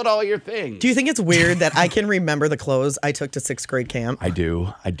spilled all your things. Do you think it's weird that I can remember the clothes I took to 6th grade camp? I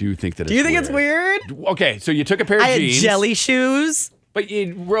do think that. Do you think it's weird? Okay, so you took a pair of I had jeans. jelly shoes. But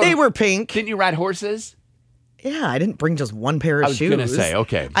you rode, They were pink. Didn't you ride horses? Yeah, I didn't bring just one pair of shoes. I was gonna say,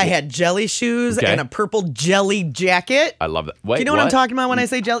 okay. I had jelly shoes Okay. and a purple jelly jacket. I love that. Wait, Do you know what I'm talking about when I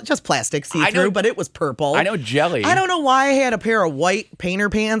say jelly? Just plastic I know- see-through, but it was purple. I know jelly. I don't know why I had a pair of white painter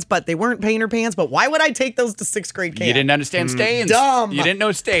pants, but they weren't painter pants. But why would I take those to 6th grade camp? You didn't understand stains. Dumb. You didn't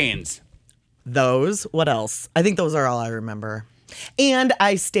know stains. Those. What else? I think those are all I remember. And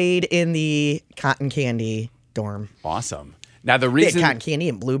I stayed in the cotton candy dorm. Awesome. Now the They had reason cotton candy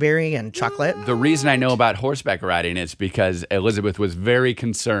and blueberry and chocolate. I know about horseback riding is because Elizabeth was very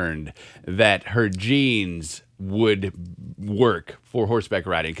concerned that her jeans would work for horseback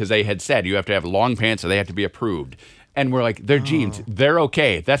riding because they had said you have to have long pants or they have to be approved. And we're like, they're jeans. They're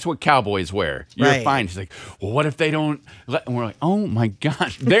okay. That's what cowboys wear. You're Right. fine. She's like, well, what if they don't? And we're like, oh my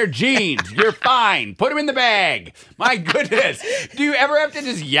gosh, they're jeans. You're fine. Put them in the bag. My goodness. Do you ever have to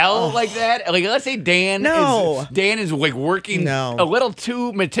just yell like that? Like, let's say Dan is like working a little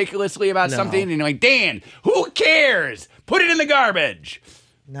too meticulously about something. And you're like, Dan, who cares? Put it in the garbage.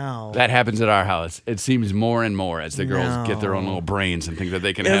 No. That happens at our house. It seems more and more as the girls get their own little brains and think that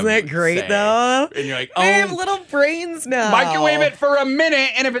they can have. Isn't that great, say. though? And you're like, They have little brains now. microwave it for a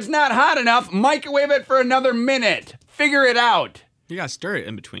minute, and if it's not hot enough, microwave it for another minute. Figure it out. You gotta stir it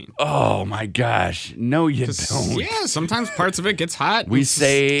in between. Oh my gosh. No, you don't. Yeah, sometimes parts of it gets hot. We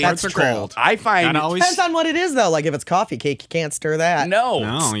say parts That's are true. cold. I find Gotta always Depends on what it is, though. Like if it's coffee cake, you can't stir that. No,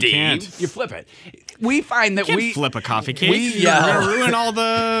 you Steve. can't. You flip it. We find that can't we flip a coffee cake. we You're yell. gonna ruin all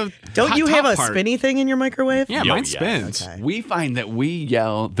the. Don't hot you top have a part. spinny thing in your microwave? Yeah, Yo, mine yes. spins. Okay. We find that we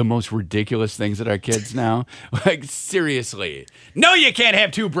yell the most ridiculous things at our kids now. Like, seriously. No, you can't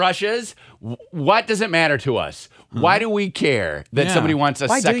have 2 brushes. What does it matter to us? Why do we care that Yeah. somebody wants a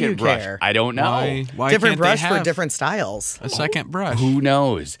Why do second you brush? care? I don't know. Why different can't brush they for have different styles. a second brush? Who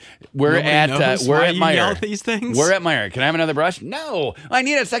knows? We're Nobody at knows we're why at you Meijer. yell these things? We're at Meijer. Can I have another brush? No, I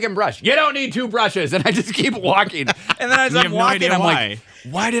need a second brush. You don't need two brushes, and I just keep walking. And then as You I'm have no walking, idea I'm why. like,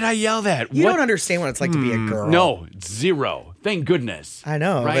 why did I yell that? You What? don't understand what it's like to be a girl. No, zero. Thank goodness. I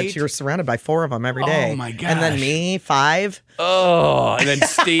know, right? but you're surrounded by 4 of them every day. Oh, my And then gosh. me, 5. Oh, and then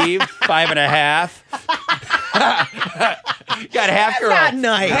Steve, 5.5. Got half girl. not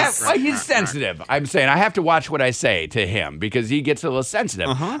nice. He's sensitive. I'm saying I have to watch what I say to him because he gets a little sensitive.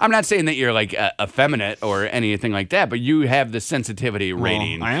 I'm not saying that you're like effeminate or anything like that, but you have the sensitivity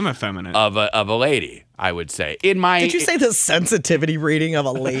rating Well, I am effeminate. of a lady. I would say in my. Did you say the sensitivity reading of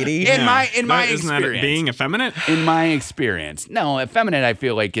a lady? in my Isn't experience? that being effeminate? In my experience, no, effeminate. I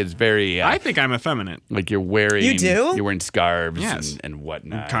feel like is very. I think I'm effeminate. like you're wearing. You do? You're wearing scarves Yes. and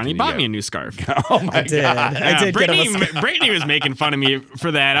whatnot. Connie And bought you me a got- new scarf. Oh my I did. god! I did get Brittany, him a Brittany was making fun of me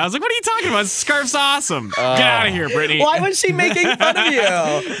for that. I was like, "What are you talking about? This scarf's awesome. Get out of here, Brittany." Why was she making fun of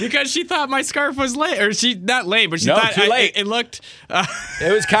you? Because she thought my scarf was lame, or she not lame, but she No, thought too late. it looked.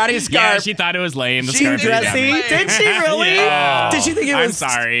 It was Connie's Yeah, scarf. she thought it was lame. The She scarf did didn't dressy. get me. Did she really? Yeah. Did she think it I'm was?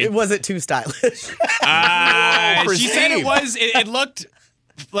 sorry. Was it too stylish? For She said Steve. it was. It looked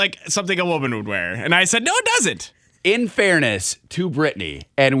like something a woman would wear, and I said, "No, it doesn't." In fairness to Brittany,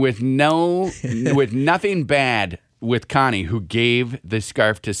 and with nothing bad with Connie, who gave the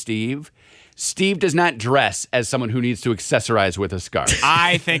scarf to Steve. Steve does not dress as someone who needs to accessorize with a scarf.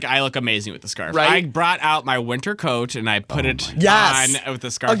 I think I look amazing with the scarf. Right? I brought out my winter coat and I put it Yes. on with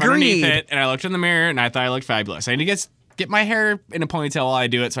the scarf Agreed. underneath it, and I looked in the mirror and I thought I looked fabulous. I need to get my hair in a ponytail while I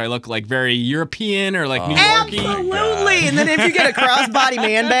do it, so I look like very European or like New Yorkie. Absolutely. And then if you get a crossbody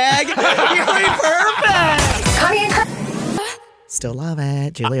man bag, you'll be perfect. Still love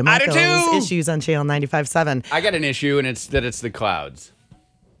it. Julia I do Michaels, too. Issues on Channel 95.7. I got an issue, and it's that it's the clouds.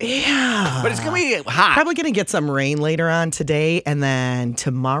 Yeah. But it's gonna be hot. Probably going to get some rain later on today, and then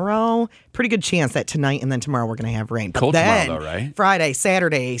tomorrow, pretty good chance that tonight and then tomorrow we're going to have rain. But Cold then, tomorrow, though, right? Friday,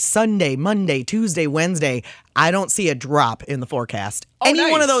 Saturday, Sunday, Monday, Tuesday, Wednesday, I don't see a drop in the forecast. Any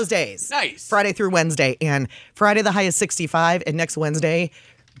nice. one of those days. Nice. Friday through Wednesday. And Friday, the high is 65, and next Wednesday,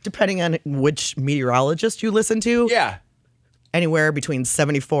 depending on which meteorologist you listen to, Yeah, anywhere between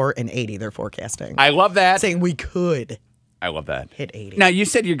 74 and 80 they're forecasting. I love that. Saying we could I love that. hit 80. Now, you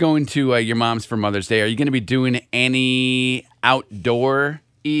said you're going to your mom's for Mother's Day. Are you going to be doing any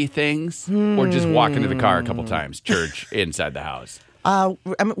outdoor-y things? Or just walking to the car a couple times, church, inside the house?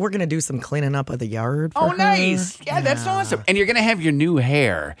 We're going to do some cleaning up of the yard. For Oh, her. nice. Yeah, that's awesome. And you're going to have your new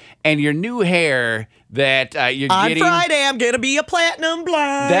hair. And your new hair that you're On getting... Friday, I'm going to be a platinum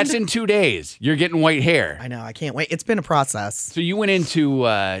blonde. That's in 2 days. You're getting white hair. I know. I can't wait. It's been a process. So you went in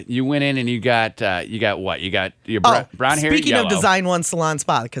and you got what? You got your brown hair, Speaking yellow. of Design One Salon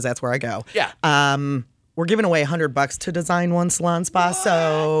Spa, because that's where I go. Yeah. We're giving away $100 to Design One Salon Spa.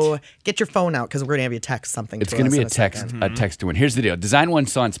 So get your phone out because we're going to have you text something. It's to going to us be in a text, second. a text to win. Here's the deal: Design One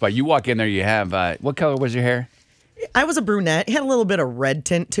Salon Spa. You walk in there, you have what color was your hair? I was a brunette. It had a little bit of red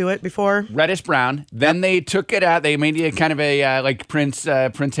tint to it before. Reddish brown. Then they took it out. They made you kind of a like Prince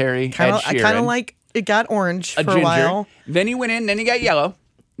Harry, Ed I kind Sheeran, of like it got orange a for ginger. a while. Then you went in. Then you got yellow.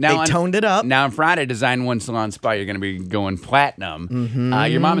 Now They toned it up. Now on Friday, Design One Salon Spa, you're going to be going platinum.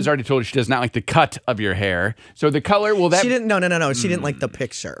 Mm-hmm. Your mom has already told you she does not like the cut of your hair. So the color will that She didn't. No. She didn't like the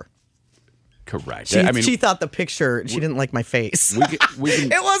picture. correct? She thought the picture. She didn't like my face. we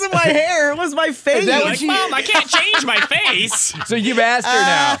can It wasn't my hair. It was my face. that what Like, she- Mom, I can't change my face. So you've asked her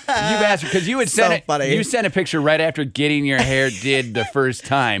now. You've asked her because you had sent So it. funny. You sent a picture right after getting your hair did the first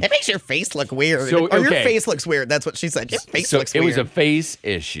time. It makes your face look weird. So, Or your okay. face looks weird. That's what she said. Your face So looks it weird. was a face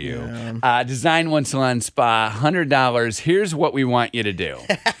issue. Design One Salon Spa, $100. Here's what we want you to do.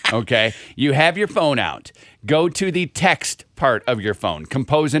 Okay, you have your phone out. Go to the text part of your phone.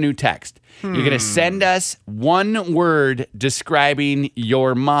 Compose a new text. You're going to send us one word describing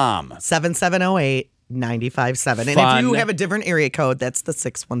your mom. 7708-957. And Fun. if you have a different area code, that's the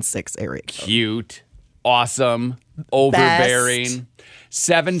 616 area code. Cute, awesome, overbearing.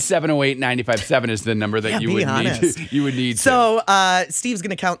 7708957 is the number that Yeah, you be would honest. need. You would need. to. So Steve's going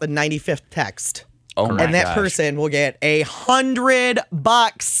to count the 95th text. Oh my And that gosh. person will get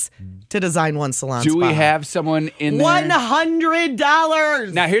 $100 to Design One Salon Do Spa. we have someone in there?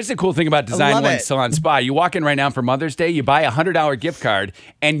 $100. Now, here's the cool thing about Design love One it. Salon Spa. You walk in right now for Mother's Day, you buy a $100 gift card,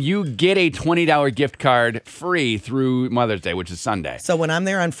 and you get a $20 gift card free through Mother's Day, which is Sunday. So when I'm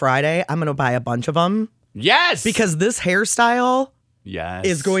there on Friday, I'm going to buy a bunch of them Yes! because this hairstyle Yes.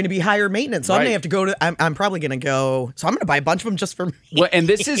 is going to be higher maintenance. So I'm Right. going to have to go to, I'm probably going to go, so I'm going to buy a bunch of them just for me. Well, and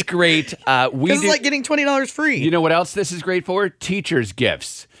this is great. We This do, is like getting $20 free. You know what else this is great for? Teachers'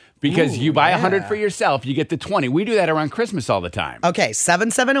 gifts. Because you buy 100 for yourself, you get the 20. We do that around Christmas all the time. Okay,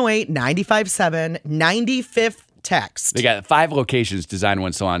 7708-957, 95th text. They got 5 locations, Design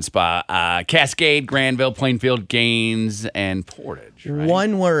One Salon Spa. Cascade, Granville, Plainfield, Gaines, and Portage. Right?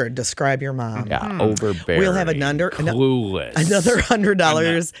 One word, describe your mom. Yeah, overbearing. We'll have clueless. Another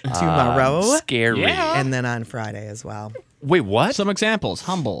 $100 tomorrow. Scary. Yeah. And then on Friday as well. Wait, what? Some examples: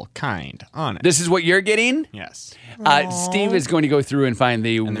 humble, kind, honest. This is what you're getting? Yes. Steve is going to go through and find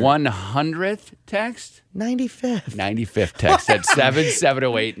the 100th text. 95th. 95th text at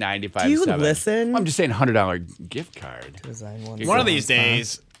 7708-957. Do you listen? I'm just saying $100 gift card. One of these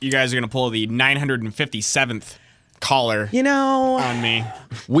days, you guys are going to pull the 957th caller You know, on me.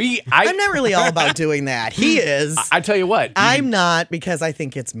 I'm not really all about doing that. He is. I tell you what. I'm not because I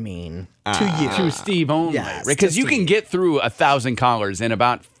think it's mean to you. To Steve only. Yes, Because to you can Steve. get through 1,000 callers in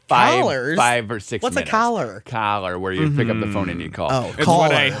about Callers? 5 or 6 What's minutes. a collar? Collar, where you pick up the phone and you call. Oh, It's caller.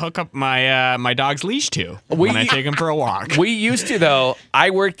 what I hook up my my dog's leash to when I take him for a walk. We used to, though. I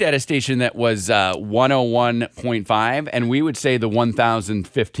worked at a station that was 101.5, and we would say the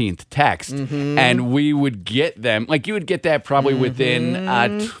 1,015th text, and we would get them. Like, you would get that probably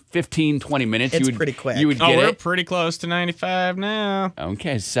within 15, 20 minutes. It's you would, pretty quick. You would Oh, get we're it. pretty close to 95 now.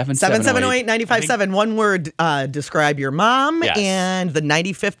 Okay, 7708. 7708-957. One word, describe your mom. Yes. And the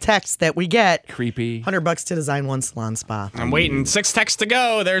 95th text that we get. Creepy. $100 to Design One Salon Spa. I'm waiting. 6 texts to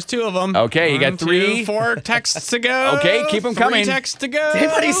go. There's 2 of them. Okay, you got 1, 3. 2, 4 texts to go. Okay, keep 'em 3 coming. texts to go. Did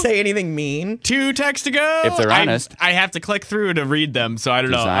anybody say anything mean? 2 texts to go. If they're honest. I have to click through to read them, so I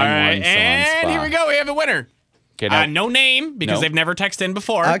don't know. All Design right, One Salon and Spa. here we go. We have a winner. Okay, now, No name because No. they've never texted in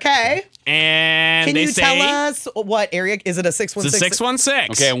before. Okay. And Can they you say tell us what area? Is it a it's 616? a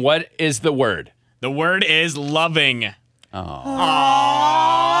 616. okay, and what is the word? The word is loving. All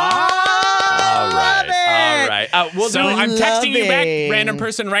right. We'll So do it. I'm texting you back, Loving. random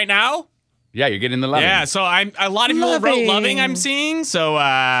person, right now. Yeah, you're getting the love. Yeah, so I'm a lot of people wrote Loving. loving. I'm seeing. So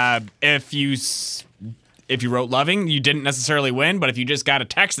if you wrote loving, you didn't necessarily win. But if you just got a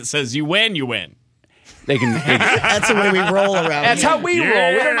text that says you win, you win. They can. That's the way we roll around. That's how we roll.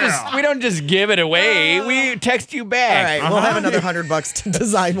 Yeah. We don't just give it away. We text you All back. right, we'll have another $100 to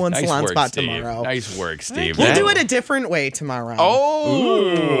Design One Nice Salon work, Spot Steve. tomorrow. Nice work, Steve. We'll do it a different way tomorrow.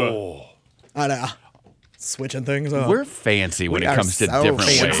 Oh, I know. Switching things up. we're fancy when We it are comes to so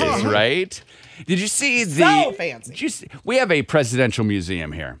different fancy. ways, right? Did you see the? So fancy. Did you see, we have a presidential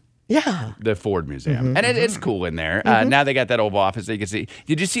museum here. Yeah. The Ford Museum. And it's cool in there. Now they got that Oval Office that you can see.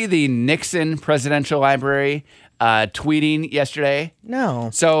 Did you see the Nixon Presidential Library tweeting yesterday? No.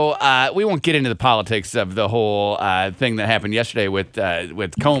 So we won't get into the politics of the whole thing that happened yesterday with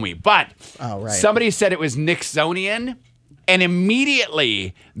Comey, but Oh, right. somebody said it was Nixonian, and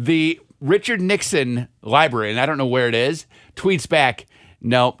immediately the Richard Nixon Library, and I don't know where it is, tweets back,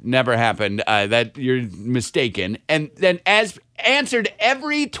 "Nope, never happened. That you're mistaken." And then answered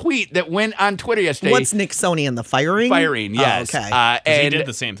every tweet that went on Twitter yesterday. What's Nixonian? The firing? Firing? Yes. Oh, okay. 'Cause he And did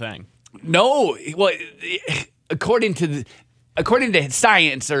the same thing. no, well, according to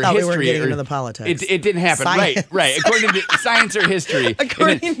science or Thought we history, weren't getting or- into the politics. It didn't happen. Science. Right. According to science or history.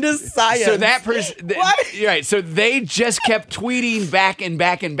 According to science. So that person, What? you're right. So they just kept tweeting back and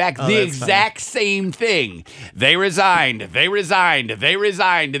back and back the that's exact same thing. They resigned. They resigned. They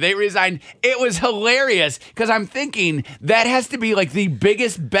resigned. They resigned. It was hilarious because I'm thinking that has to be like the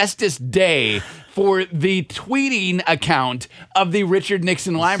biggest, bestest day for the tweeting account of the Richard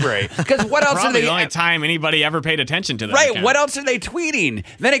Nixon Library. Because what else are Probably they? the only time anybody ever paid attention to that. Right. account. What else are they tweeting?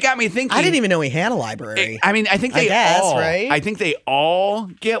 Then it got me thinking. I didn't even know he had a library. I mean, I think they guess, all. right? I think they all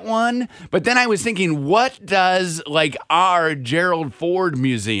get one. But then I was thinking, what does like our Gerald Ford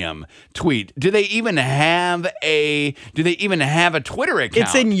Museum tweet? Do they even have a? Do they even have a Twitter account?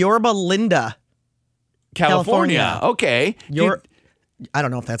 It's in Yorba Linda. California. California. Okay. I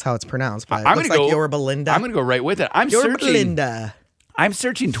don't know if that's how it's pronounced, but I'm it looks gonna like go. Yorba Linda. I'm gonna go right with it. I'm Yorba searching. Linda. I'm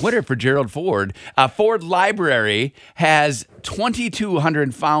searching Twitter for Gerald Ford. Ford Library has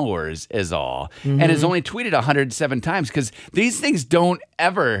 2,200 followers, is all, and has only tweeted 107 times because these things don't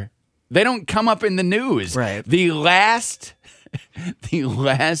come up in the news. Right. The last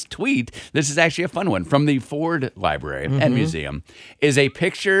tweet, this is actually a fun one, from the Ford Library and Museum, is a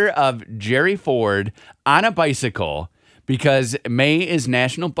picture of Jerry Ford on a bicycle because May is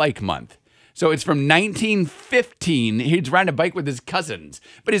National Bike Month. So it's from 1915. He's riding a bike with his cousins,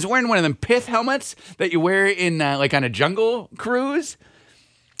 but he's wearing one of them pith helmets that you wear in like on a jungle cruise.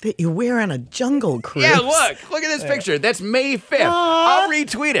 That you wear on a jungle cruise. Yeah, look at this picture. That's May 5th. I'll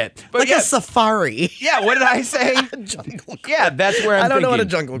retweet it. But like a safari. Yeah, what did I say? Jungle cruise. Yeah, that's where I'm thinking. I don't know what a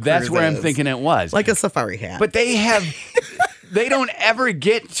jungle cruise That's where I'm is. thinking it was. Like a safari hat. But they don't ever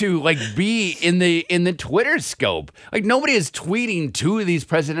get to like be in the Twitter scope. Like nobody is tweeting to these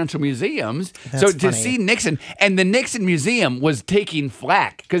presidential museums. That's so to funny. see Nixon, and the Nixon Museum was taking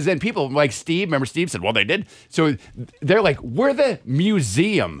flack because then people like Steve, remember Steve said, well, they did. So they're like, we're the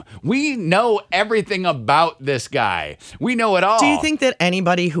museum. We know everything about this guy. We know it all. Do you think that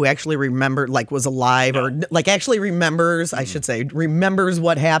anybody who actually remembered, like was alive or like actually remembers, I should say, remembers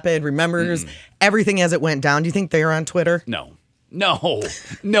what happened, remembers everything as it went down, do you think they're on Twitter?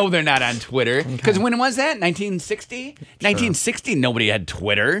 No, they're not on Twitter. Because when was that? 1960? 1960, nobody had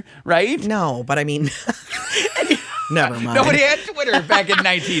Twitter, right? No, but I mean, never mind. Nobody had Twitter back in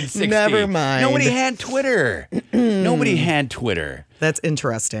 1960. Never mind. Nobody had Twitter. Nobody had Twitter. That's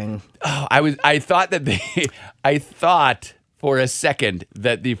interesting. Oh, I thought for a second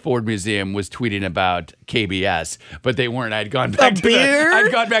that the Ford Museum was tweeting about KBS, but they weren't. I'd gone back to beer?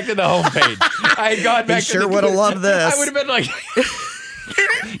 I'd gone back to the homepage. I had gone back. Sure would have loved this. I would have been like.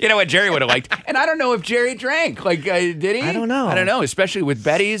 You know what Jerry would have liked. And I don't know if Jerry drank. Like, did he? I don't know. I don't know. Especially with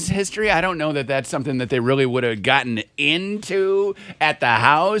Betty's history. I don't know that that's something that they really would have gotten into at the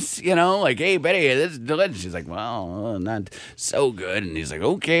house. You know, like, hey, Betty, this is delicious. She's like, well, not so good. And he's like,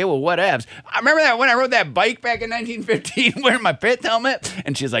 okay, well, whatevs. I remember that when I rode that bike back in 1915 wearing my pit helmet.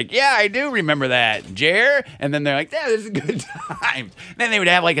 And she's like, yeah, I do remember that, Jer. And then they're like, yeah, this is a good time. Then they would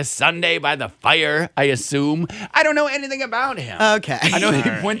have like a Sunday by the fire, I assume. I don't know anything about him. Okay. I know he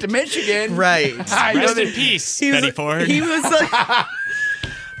went to Michigan. Right. I know Rest in that peace, He was- Betty Ford. He was like,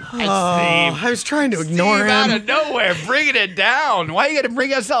 I was trying to ignore Steve out him. of nowhere, bringing it down. Why are you going to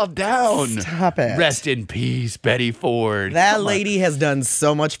bring us all down? Stop it. Rest in peace, Betty Ford. That Come on. lady has done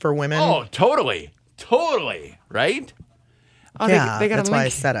so much for women. Oh, totally. Right? Oh, yeah, they got that's a why I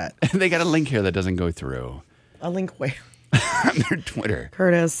link. said it. They got a link here that doesn't go through A link where? on their Twitter.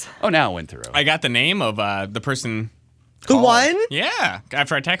 Curtis. Oh, now it went through. I got the name of the person. Who called. won? Yeah,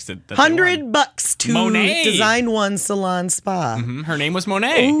 after I texted. That they won. $100 to Monet. Design One Salon Spa. Her name was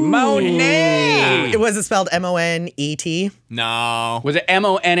Monet. Monet. Was it spelled M-O-N-E-T? No. Was it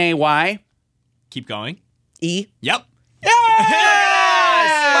Monay? Keep going. E? Yep.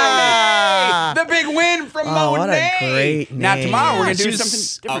 Ah! The big win from Oh, Monet. what a great Now name. tomorrow we're going to She do was-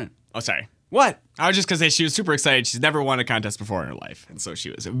 something different. Oh, sorry. What? I was just going to say she was super excited. She's never won a contest before in her life. And so she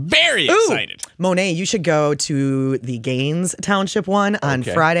was very Ooh. excited. Monet, you should go to the Gaines Township one on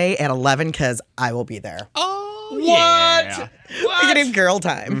Okay. Friday at 11 because I will be there. Oh, What? yeah. We're getting girl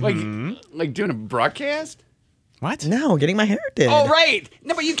time. Like doing a broadcast? What? No, getting my hair did. Oh, right.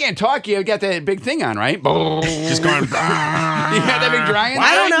 No, but you can't talk. You got that big thing on, right? Just going. You got that big drying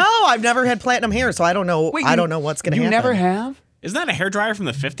I don't thing? know. I've never had platinum hair, so I don't know. Wait, I don't know what's going to You happen. never have? Isn't that a hairdryer from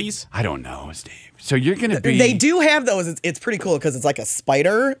the 50s? I don't know, Steve. So you're going to be... They do have those. It's pretty cool because it's like a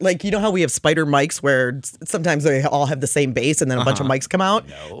spider. Like, you know how we have spider mics where sometimes they all have the same base and then a bunch of mics come out?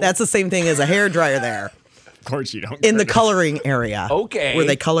 No. That's the same thing as a hair dryer there Of course you don't. in the coloring area. Okay. Where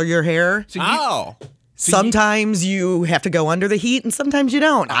they color your hair. So you- Oh. Sometimes you have to go under the heat and sometimes you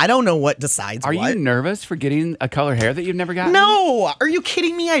don't. I don't know what decides Are what. you nervous for getting a color hair that you've never gotten? No. Are you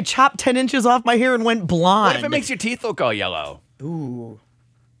kidding me? I chopped 10 inches off my hair and went blonde. What if it makes your teeth look all yellow?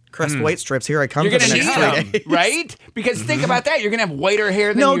 Crest white strips. Here I come You're for going the to next need 3 them, days. right? Because think about that. You're going to have whiter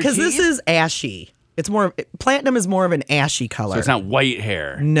hair than No, your because this teeth. is ashy. It's more platinum is more of an ashy color. So it's not white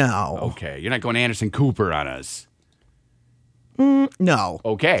hair. No. Okay. You're not going Anderson Cooper on us. No.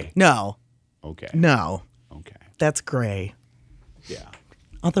 Okay. No. Okay. No. Okay. That's gray. Yeah.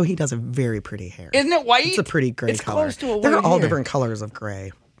 Although he does a very pretty hair. Isn't it white? It's a pretty gray It's color. close to a white They're all hair. different colors of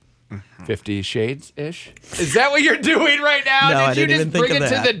gray. 50 Shades-ish? Is that what you're doing right now? No, I did you didn't just even think bring of it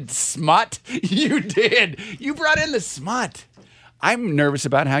that. to the smut? You did. You brought in the smut. I'm nervous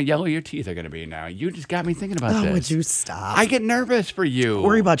about how yellow your teeth are going to be now. You just got me thinking about Oh, this. would you stop? I get nervous for you.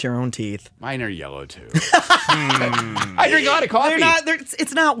 Worry about your own teeth. Mine are yellow too. I drink a lot of coffee. They're not.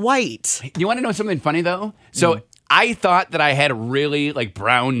 It's not white. You want to know something funny though? So I thought that I had really like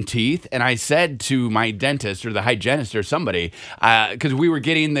brown teeth, and I said to my dentist or the hygienist or somebody because we were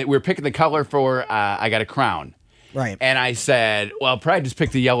picking the color for I got a crown. Right. And I said, well, probably just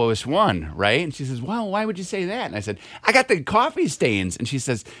pick the yellowest one, right? And she says, well, why would you say that? And I said, I got the coffee stains. And she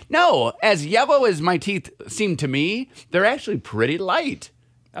says, no, as yellow as my teeth seem to me, they're actually pretty light.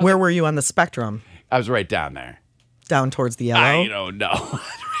 Where were you on the spectrum? I was right down there. Down towards the yellow. I don't know.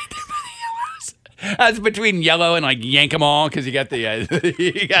 That's between yellow and like yank 'em all because you got the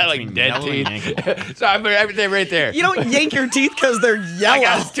you got like dead teeth. So I'm right there. You don't yank your teeth because they're yellow. I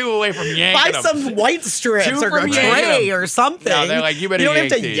got 2 away from yanking Buy them. some white strips 2 or from a yanking tray them. or something. No, they're like, you better don't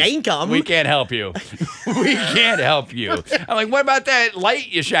yank have to these. yank them. We can't help you. We can't help you. I'm like, what about that light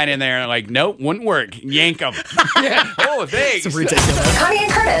you shine in there? And I'm like, nope, wouldn't work. Yank them. Yeah. Oh, thanks. It's ridiculous. Connie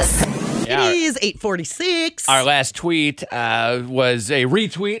and Curtis. It is 8:46. Our last tweet was a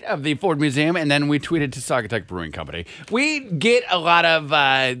retweet of the Ford Museum, and then we tweeted to Saugatuck Brewing Company. We get a lot of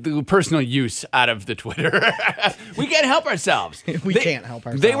personal use out of the Twitter. We can't help ourselves. We can't help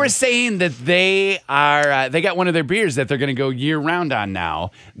ourselves. They were saying that they are they got one of their beers that they're going to go year round on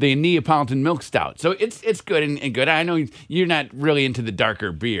now, the Neapolitan Milk Stout. So it's good and good. I know you're not really into the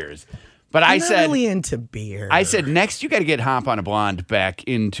darker beers. But I'm not really into beer. I said, next you got to get Hop on a Blonde back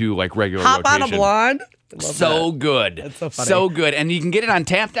into like regular Hop rotation. on a Blonde? So good. That's so funny. So good. And you can get it on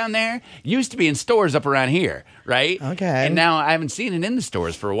tap down there. Used to be in stores up around here, right? Okay. And now I haven't seen it in the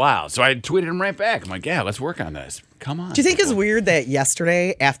stores for a while. So I tweeted him right back. I'm like, yeah, let's work on this. Come on. Do you think it's weird that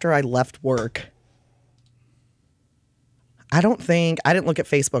yesterday, after I left work, I didn't look at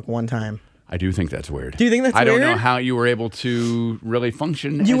Facebook one time. I do think that's weird. Do you think that's I weird? don't know how you were able to really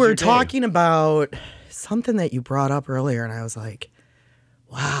function. You as were your day. talking about something that you brought up earlier, and I was like,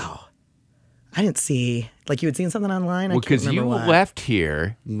 wow. I didn't see, like you had seen something online? Well, because you left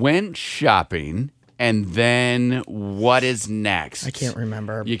here, went shopping, and then what is next? I can't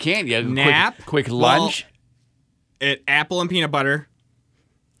remember. You can't. Yeah, Nap. Quick lunch. Apple and peanut butter.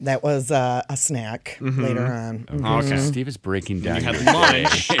 That was a snack later on. Okay. Steve is breaking down. You had your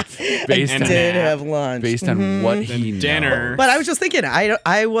lunch. day based And on Did have lunch. based on what he dinner. knows. But I was just thinking, I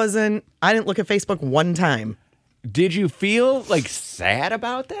didn't look at Facebook one time. Did you feel like sad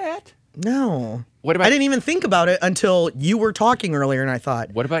about that? No. What about- I didn't even think about it until you were talking earlier, and I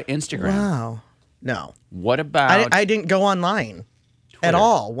thought, What about Instagram? wow. No. What about I didn't go online at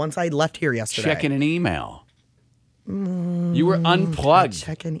all once I left here yesterday. checking an email? You were unplugged.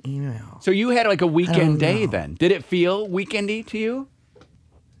 Check an email. So you had like a weekend day know. then. Did it feel weekendy to you?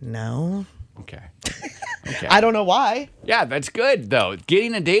 No. Okay. Okay. I don't know why. Yeah, that's good though.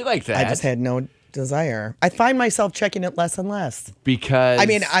 Getting a day like that. I just had no desire. I find myself checking it less and less. because I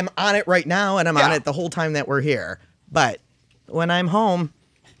mean, I'm on it right now, and I'm on it the whole time that we're here. But when I'm home,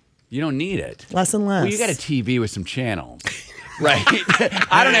 you don't need it. less and less. Well, you got a TV with some channels. Right.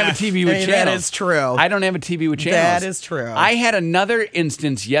 I don't have a TV with I mean, channels. that is true. I don't have a TV with channels. That is true. I had another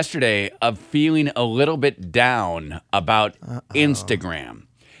instance yesterday of feeling a little bit down about Instagram.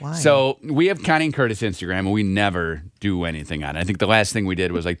 Why? So we have Connie and Curtis Instagram, and we never do anything on it. I think the last thing we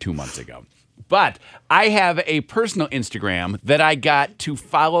did was like 2 months ago. But I have a personal Instagram that I got to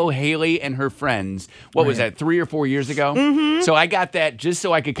follow Haley and her friends. What was that, 3 or 4 years ago? Mm-hmm. So I got that just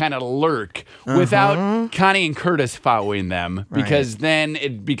so I could kind of lurk without Connie and Curtis following them, because then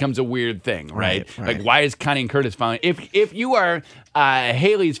it becomes a weird thing, right? Like, why is Connie and Curtis following? If you are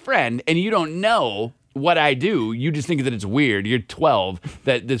Haley's friend and you don't know what I do, you just think that it's weird. You're 12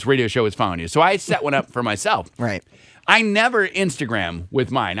 that this radio show is following you. So I set one up for myself. Right. I never Instagram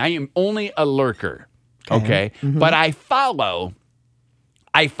with mine. I am only a lurker. Okay. But I follow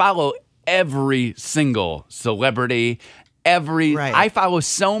every single celebrity, I follow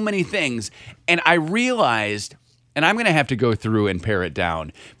so many things. And I realized, and I'm going to have to go through and pare it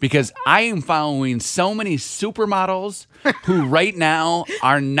down, because I am following so many supermodels who right now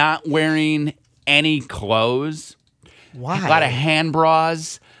are not wearing any clothes. Why? A lot of hand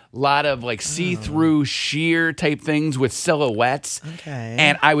bras, a lot of like see-through sheer type things with silhouettes. Okay.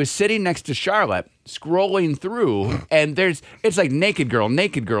 And I was sitting next to Charlotte scrolling through, and it's like naked girl,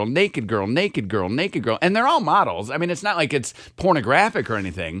 naked girl, naked girl, naked girl, naked girl. And they're all models. I mean, it's not like it's pornographic or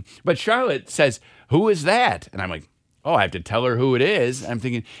anything. But Charlotte says, "Who is that?" And I'm like, oh, I have to tell her who it is. I'm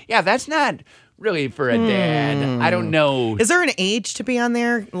thinking, yeah, that's not really for a dad. I don't know. Is there an age to be on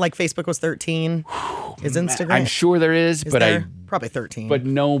there? Like Facebook was 13. Is Instagram? I'm sure there is, but there? Probably 13. But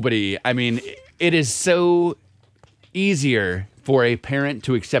nobody. I mean, it is so easier for a parent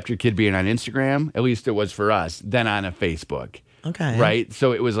to accept your kid being on Instagram, at least it was for us, than on a Facebook. Okay. Right?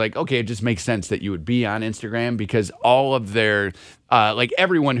 So it was like, okay, it just makes sense that you would be on Instagram, because all of their, like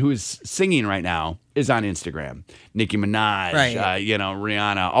everyone who's singing right now is on Instagram. Nicki Minaj, Right.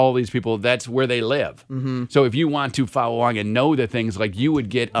 Rihanna, all these people, that's where they live. Mm-hmm. So if you want to follow along and know the things, like you would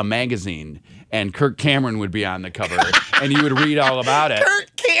get a magazine and Kirk Cameron would be on the cover and you would read all about it.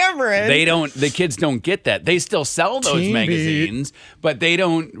 Kirk Cameron. Cameron. The kids don't get that. They still sell those Teen magazines, but they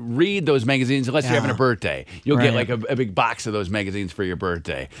don't read those magazines unless you're having a birthday. You'll get like a big box of those magazines for your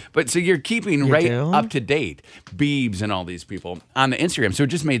birthday. But so you're keeping up to date. Biebs and all these people on the Instagram. So it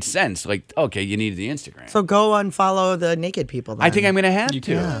just made sense. Like, okay, you need the Instagram. So go unfollow the naked people then. I think I'm going to have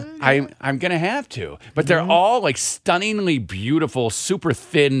to. I'm going to have to. But they're all like stunningly beautiful, super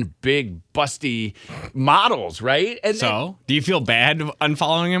thin, big, busty models, right? And So, do you feel bad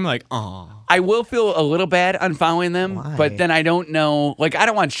unfollowing him? Like, oh. I will feel a little bad unfollowing them, but then I don't know. Like, I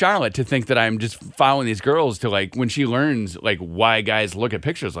don't want Charlotte to think that I'm just following these girls to, like, when she learns, like, why guys look at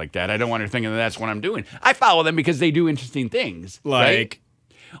pictures like that. I don't want her thinking that that's what I'm doing. I follow them because they do interesting things. Like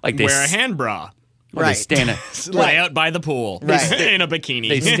they wear a hand bra. They stand Lay out by the pool in a bikini.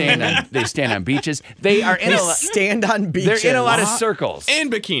 They stand on beaches. They are in stand on beaches. They're in a lot of circles. And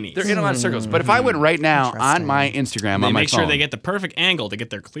bikinis. They're in a lot of circles. But if I went right now on my Instagram, on my make sure phone, they get the perfect angle to get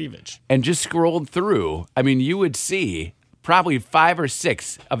their cleavage. and just scrolled through, I mean, you would see probably 5 or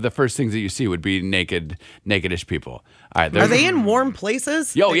 6 of the first things that you see would be nakedish people. All right, Are they in warm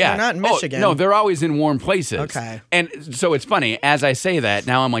places? Oh, yeah. They're not in Michigan. No, they're always in warm places. Okay. And so it's funny, as I say that,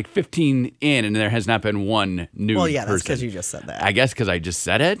 now I'm like 15 in and there has not been one nude Well, yeah, that's person. because you just said that. I guess because I just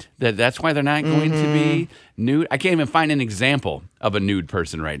said it. That's why they're not going to be nude. I can't even find an example of a nude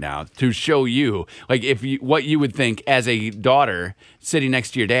person right now to show you, like, what you would think as a daughter sitting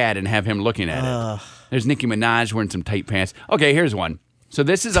next to your dad and have him looking at it. There's Nicki Minaj wearing some tight pants. Okay, here's one. So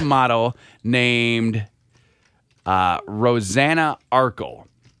this is a model named Rosanna Arkle.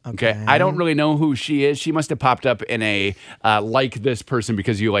 Okay. I don't really know who she is. She must have popped up in a like this person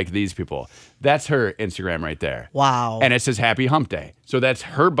because you like these people. That's her Instagram right there. Wow. And it says Happy Hump Day. So that's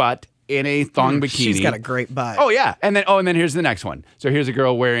her butt in a thong bikini. She's got a great butt. Oh yeah. And then here's the next one. So here's a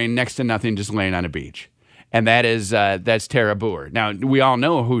girl wearing next to nothing, just laying on a beach. And that's Tara Boer. Now, we all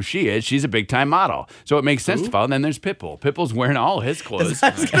know who she is. She's a big-time model. So it makes sense to follow. And then there's Pitbull. Pitbull's wearing all his clothes. I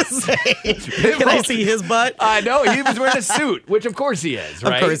was going to say, can I see his butt? No, he was wearing a suit, which of course he is,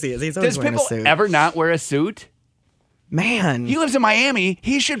 right? Of course he is. He's always wearing a Does suit. Pitbull ever not wear a suit? Man. He lives in Miami.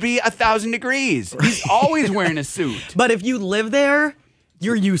 He should be 1,000 degrees. He's always wearing a suit. But if you live there,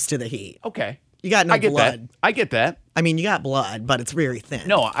 you're used to the heat. Okay. You got no blood. I get that. I mean, you got blood, but it's very thin.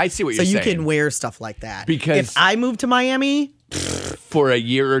 No, I see what you're saying. So you can wear stuff like that. Because if I moved to Miami, for a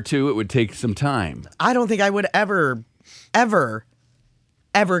year or two, it would take some time. I don't think I would ever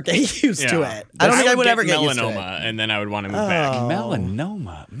get used to it. I don't think I would ever get used to it. Melanoma, and then I would want to move back.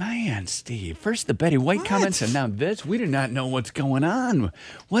 Melanoma. Man, Steve. First the Betty White comments, and now this. We do not know what's going on.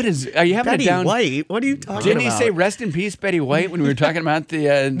 Are you having Betty a down? White? What are you talking Didn't about? he say rest in peace, Betty White, when we were talking about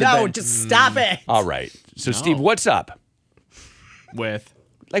the No, just stop it. All right. So, Steve, what's up? With?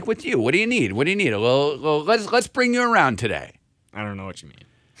 Like with you. What do you need? What do you need? Well, let's bring you around today. I don't know what you mean.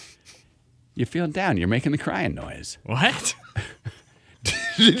 You're feeling down. You're making the crying noise. What?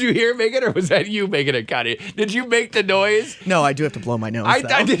 Did you hear it make it, or was that you making it, Connie? Did you make the noise? No, I do have to blow my nose.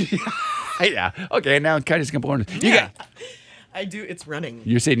 I did. Yeah. Okay, now Connie's going to blow it. I do. It's running.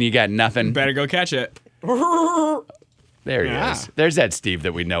 You're saying you got nothing? Better go catch it. There he is. There's that Steve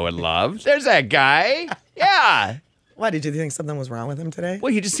that we know and love. There's that guy. Yeah. Why, did you think something was wrong with him today?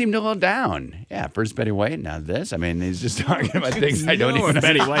 Well, he just seemed a little down. Yeah, first Betty White, now this. I mean, he's just talking about things I don't even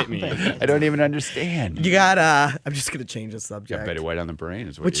Betty White means. I don't even understand. You got, I'm just going to change the subject. Got Betty White on the brain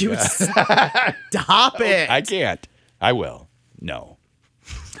is what Would you you got. stop it? I can't. I will. No.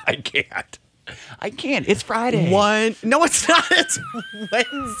 I can't. I can't. It's Friday. No, it's not. It's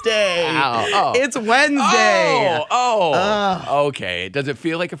Wednesday. Oh. It's Wednesday. Okay. Does it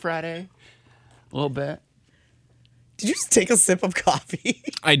feel like a Friday? A little bit? Did you just take a sip of coffee?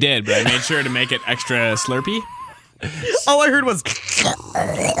 I did, but I made sure to make it extra slurpy. All I heard was... All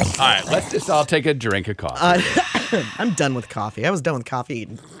right, let's just all take a drink of coffee. I'm done with coffee. I was done with coffee.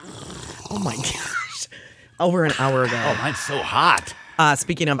 Oh, my gosh. Over an hour ago. Oh, mine's so hot.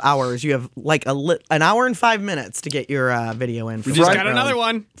 Speaking of hours, you have like an hour and 5 minutes to get your video in. We just got another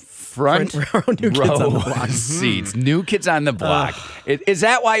one. Front row New Kids on the Block seats. New Kids on the Block. Is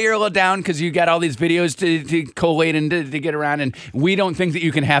that why you're a little down? Because you got all these videos to collate and to get around, and we don't think that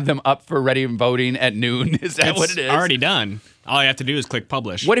you can have them up for ready voting at noon? Is that what it is? Already done. All you have to do is click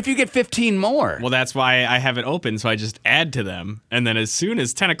publish. What if you get 15 more? Well, that's why I have it open, so I just add to them. And then as soon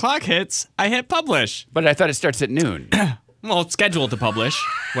as 10 o'clock hits, I hit publish. But I thought it starts at noon. Well, it's scheduled to publish,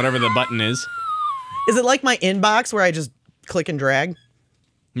 whatever the button is. Is it like my inbox where I just click and drag?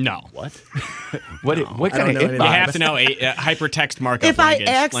 No. What? What kind of know anything. You inbox? have to know hypertext markup If I language.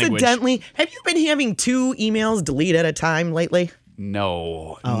 accidentally... Have you been having 2 emails delete at a time lately?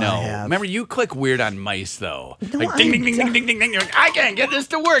 No, Oh, no. I have. Remember, you click weird on mice, though. No, like ding, ding, ding, ding, ding, ding, ding. You're like, I can't get this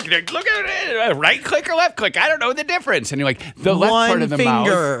to work. You're like, look at it. Right click or left click. I don't know the difference. And you're like, the left part of the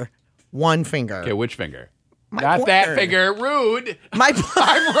mouse. One finger. Okay, which finger? My Not that pointer. finger. Rude. My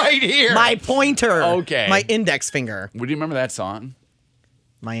I'm right here. My pointer. Okay. My index finger. Would you remember that song?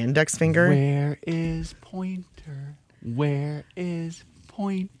 My index finger. Where is Pointer? Where is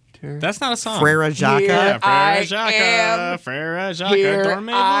Pointer? That's not a song. Frere Jacques. Here I Frere Jacques. am. Frere Jacques. Here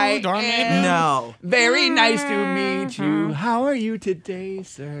I Dormez-vous. am. No. Very nice to meet you. How are you today,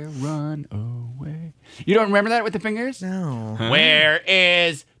 sir? Run away. You don't remember that with the fingers? No. Where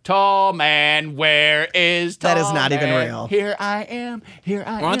is Tall Man? Where is Tall That is not even Man? real. Here I am. Here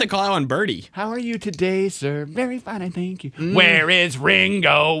I am. Why don't they call that one Birdie? How are you today, sir? Very fine, I thank you. Where is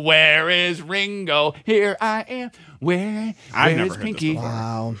Ringo? Where is Ringo? Here I am. Where I've never is heard this Pinky? before.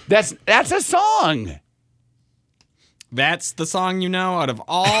 Wow. That's a song. That's the song you know out of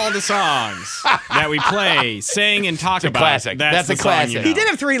all the songs that we play, sing, and talk about. classic. That's the a song classic. you know. He did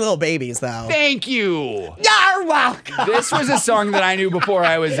have 3 little babies, though. Thank you. You're welcome. This was a song that I knew before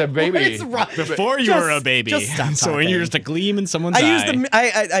I was a baby. It's wrong. Before you were a baby. just stop So when talking. you're just a gleam in someone's I eye. used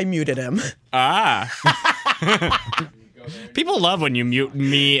I muted him. Ah. People love when you mute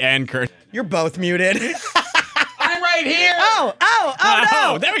me and Kurt. You're both muted. I'm right here. Oh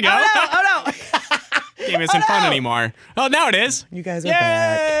no. There we go. Oh no. Game isn't fun anymore. Oh, now it is. You guys are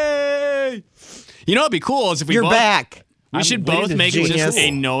back. Yay! You know what'd be cool is if we You're both, back. We should waiting both to make see what's just cool.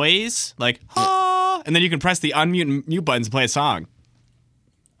 a noise like ah, and then you can press the unmute and mute buttons to play a song.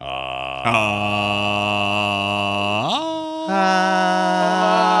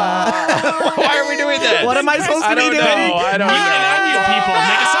 Why are we doing this? What am I supposed to be doing? I don't You can unmute people and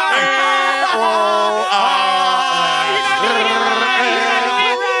make a song.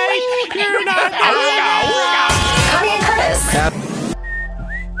 You're not Connie and Curtis.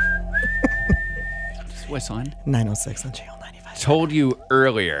 What's on? 906 on channel 95. Told you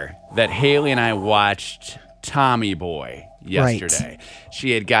earlier that Haley and I watched Tommy Boy yesterday.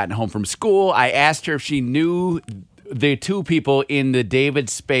 She had gotten home from school. I asked her if she knew the 2 people in the David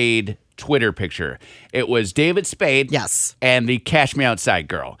Spade Twitter picture. It was David Spade, Yes. and the Cash Me Outside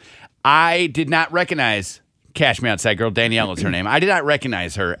girl. I did not recognize Cash Me Outside girl. Danielle is her name. I did not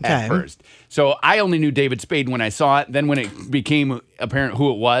recognize her at Okay. first. So I only knew David Spade when I saw it. Then when it became apparent who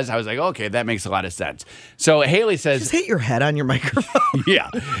it was, I was like, okay, that makes a lot of sense. So Haley says, Just hit your head on your microphone. yeah.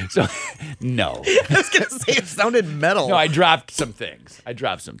 So, no. I was going to say it sounded metal. No, I dropped some things.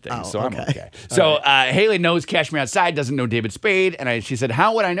 So I'm okay. So Haley knows Cash Me Outside, doesn't know David Spade. And she said,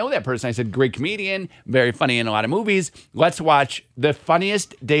 how would I know that person? I said, great comedian, very funny in a lot of movies. Let's watch the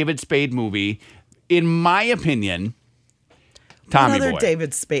funniest David Spade movie, in my opinion, Tommy Another Boy.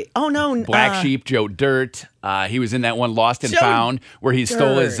 David Spade. Oh, no. Black Sheep, Joe Dirt. He was in that one Lost and Joe Found where he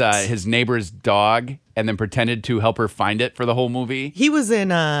stole Dirt. his neighbor's dog and then pretended to help her find it for the whole movie. He was in,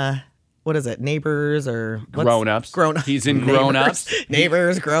 what is it? Neighbors or what's- Grown Ups. Grown Ups. He's in Grown Ups.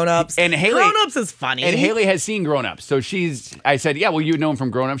 Neighbors, Grown Ups. And Haley- Grown Ups is funny. And Haley has seen Grown Ups. So I said, yeah, well, you know him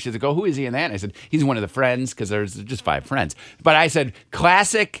from Grown Ups. She's like, oh, who is he in that? And I said, he's one of the friends because there's just 5 friends. But I said,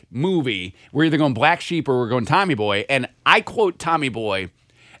 classic movie. We're either going Black Sheep or we're going Tommy Boy. And I quote Tommy Boy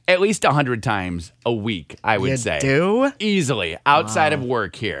at least 100 times a week, I would You say. do? Easily, outside of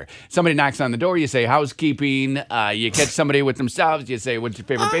work here. Somebody knocks on the door, you say housekeeping. You catch somebody with themselves, you say, what's your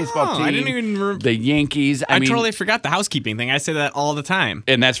favorite baseball team? I didn't even the Yankees. I mean, totally forgot the housekeeping thing. I say that all the time.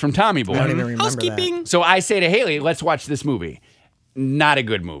 and that's from Tommy Boy. I don't even remember Housekeeping. So I say to Haley, let's watch this movie. Not a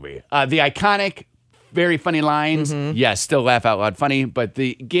good movie. The iconic, very funny lines. Yes, still laugh out loud funny, but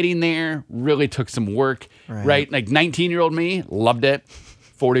the getting there really took some work, right? Like 19-year-old me loved it.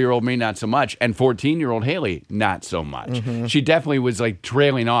 40-year-old me, not so much. And 14-year-old Haley, not so much. She definitely was like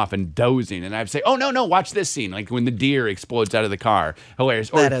trailing off and dozing. And I'd say, oh, no, watch this scene. Like when the deer explodes out of the car.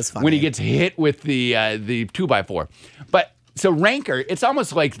 Hilarious. Or That is funny. when he gets hit with the 2x4. But so Ranker, it's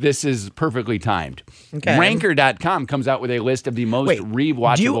almost like this is perfectly timed. Okay. Ranker.com comes out with a list of the most Wait,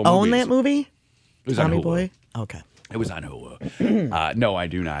 rewatchable do you own movies. that movie? It was on Tommy Hulu. Boy? Okay. It was on Hulu. No, I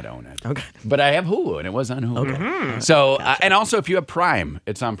do not own it. Okay. But I have Hulu, and it was on Hulu. Okay. So, and also if you have Prime,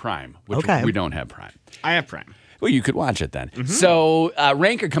 it's on Prime, which Okay. we don't have Prime. I have Prime. Well, you could watch it then. So,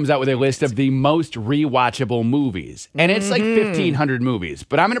 Ranker comes out with a list of the most rewatchable movies, and it's like 1,500 movies.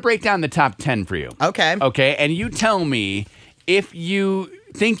 But I'm going to break down the top 10 for you. Okay. Okay, and you tell me if you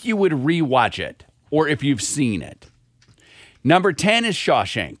think you would rewatch it or if you've seen it. Number 10 is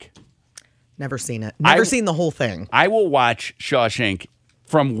Shawshank. Never seen it. Never seen the whole thing. I will watch Shawshank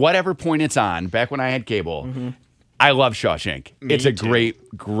from whatever point it's on, back when I had cable. I love Shawshank. It's a too.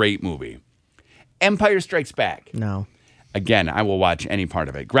 great, great movie. Empire Strikes Back. No. Again, I will watch any part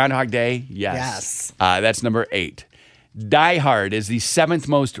of it. Groundhog Day, yes. That's number 8. Die Hard is the 7th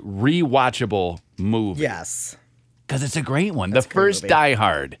most rewatchable movie. Yes. Because it's a great one. That's the first movie. Die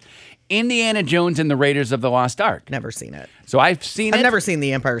Hard. Indiana Jones and the Raiders of the Lost Ark. Never seen it. So I've seen it. I've never seen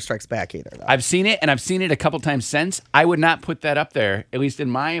The Empire Strikes Back either, though. I've seen it, and I've seen it a couple times since. I would not put that up there, at least in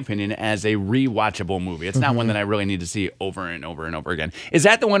my opinion, as a rewatchable movie. It's not one that I really need to see over and over and over again. Is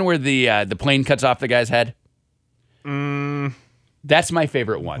that the one where the plane cuts off the guy's head? That's my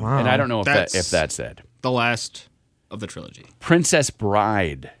favorite one, and I don't know if that's it. The last of the trilogy. Princess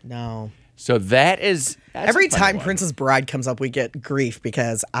Bride. No. So that's Every a fun time one. Princess Bride comes up, we get grief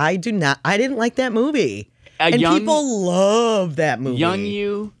because I didn't like that movie. And young- people love that movie. Young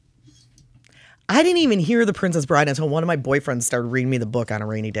you. I didn't even hear The Princess Bride until one of my boyfriends started reading me the book on a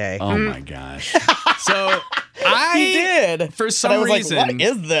rainy day. Oh my gosh. So He did. For But some I was reason, like, what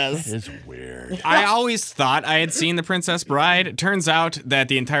is this? It's weird. I always thought I had seen The Princess Bride. It turns out that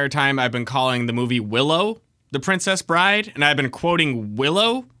the entire time I've been calling the movie Willow The Princess Bride, and I've been quoting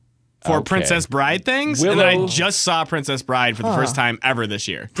Willow for Okay. Princess Bride things. And then Willow. I just saw Princess Bride for the first time ever this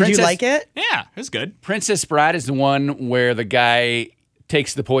year. Did you Princess- like it? Yeah, it was good. Princess Bride is the one where the guy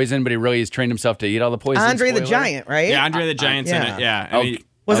takes the poison, but he really has trained himself to eat all the poison. Andre the Spoiler. Giant, right? Yeah, Andre the Giant's in yeah. it. Yeah. I Okay. mean,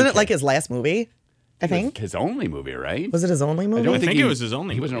 Wasn't Okay. it like his last movie? I think. His only movie, right? Was it his only movie? don't I think it was his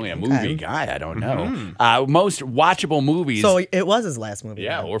only He wasn't movie. really a movie guy. I don't know. Most watchable movies. So it was his last movie.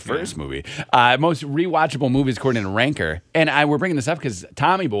 yeah, then. or first movie. Most rewatchable movies according to Ranker. And we're bringing this up because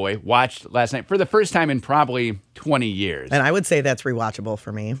Tommy Boy watched last night for the first time in probably 20 years. And I would say that's rewatchable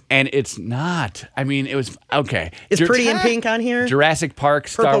for me. And it's not. I mean, it was okay. Is Pretty in Pink on here? Jurassic Park,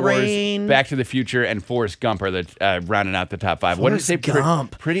 Star Purple Wars, Rain. Back to the Future, and Forrest Gump are the rounding out the top 5. What did you say?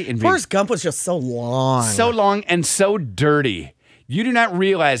 Gump. Pretty in Pink. Forrest Gump was just so long. So long and so dirty. You do not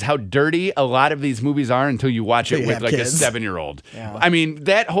realize how dirty a lot of these movies are until you watch it you with have like kids. a 7-year-old. I mean,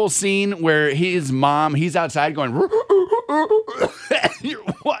 that whole scene where his mom, he's outside going, you're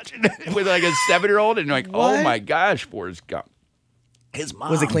watching it with like a 7-year-old, and you're like, oh What? my gosh, Forrest Gump. His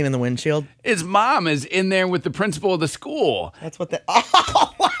mom. Was he cleaning the windshield? His mom is in there with the principal of the school. That's what that.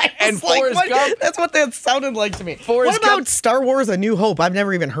 Oh, And Forrest Gump- That's what that sounded like to me. Forrest what about Gump- Star Wars: A New Hope? I've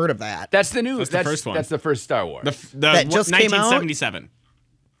never even heard of that. That's the new. That's the first one. That's the first Star Wars. That just came out? 1977.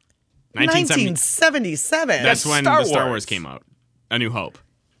 1977. That's when Star the Star Wars. Wars came out. A New Hope.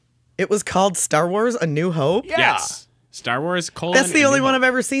 It was called Star Wars: A New Hope. Yeah. Yes. Star Wars: That's the only one I've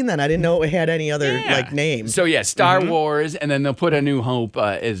ever seen. Then I didn't know it had any other Yeah. like names. So yeah, Star Wars, and then they'll put A New Hope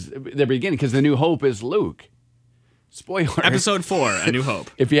as the beginning because the New Hope is Luke. Spoiler. Episode 4, A New Hope.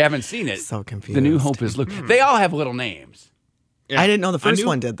 If you haven't seen it, So The New confused. Hope is Luke. They all have little names. I didn't know the A first New-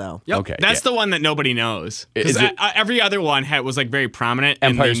 one did though. Yep. Okay, That's yeah. the one that nobody knows. Is Because it- every other one was like very prominent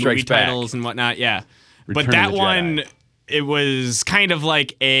Empire in the movie Strikes Back. titles and whatnot. Yeah. Return but that of the one, Jedi. it was kind of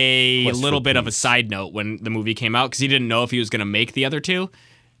like a Quest for little bit of a Peace. side note when the movie came out because he didn't know if he was going to make the other two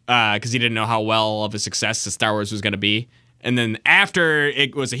because he didn't know how well of a success the Star Wars was going to be. And then after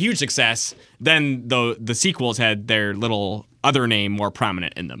it was a huge success, then the sequels had their little other name more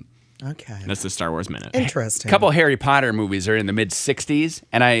prominent in them. Okay. That's the Star Wars Minute. Interesting. A couple Harry Potter movies are in the mid 60s,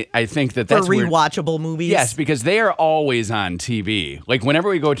 and I think for that's where- rewatchable movies. Yes, because they are always on TV. Like whenever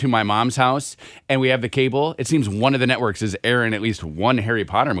we go to my mom's house and we have the cable, it seems one of the networks is airing at least one Harry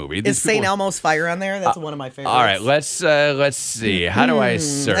Potter movie. Is These St. people- Elmo's Fire on there? That's one of my favorites. All right, let's see. How do I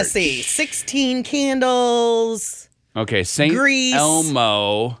search? Let's see. 16 Candles. Okay, St. Grease.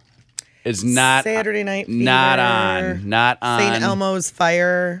 Elmo is not Saturday Night Fever. Not on. St. Elmo's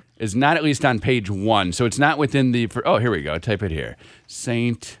Fire. Is not at least on page 1, so it's not within the. Oh, here we go. Type it here.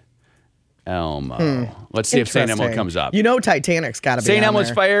 St. Elmo. Let's see if St. Elmo Interesting. comes up. You know Titanic's got to be St. on Elmo's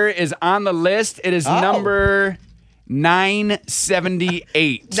there. Fire is on the list. It is Oh. number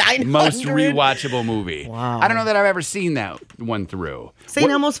 978. 900? Most rewatchable movie. Wow. I don't know that I've ever seen that one through. St.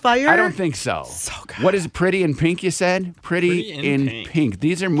 Elmo's Fire? I don't think so. So good. What is Pretty in Pink, you said? Pretty in Pink.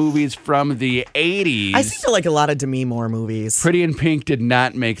 These are movies from the 80s. I seem to like a lot of Demi Moore movies. Pretty in Pink did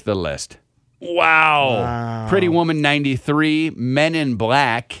not make the list. Wow. Pretty Woman 93, Men in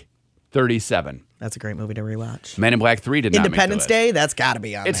Black 37. That's a great movie to rewatch. Men in Black 3 did not make the Independence list. Day, that's got to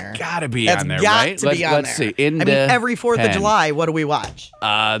be on It's there. got to be That's on there, got right? to be on let's there. see. I mean, every 4th of July, what do we watch?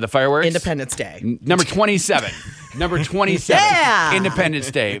 The fireworks? Independence Day. Number 27. Number 27. Yeah. Independence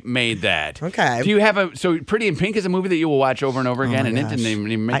Day made that. Okay. Do you have a. So Pretty in Pink is a movie that you will watch over and over again, my and it gosh. didn't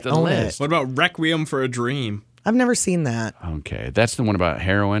even make I the own it. list. What about Requiem for a Dream? I've never seen that. Okay. That's the one about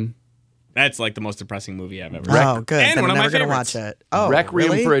heroin. That's like the most depressing movie I've ever seen. Oh, good. And Then one I'm of my never gonna favorites. watch it. Oh,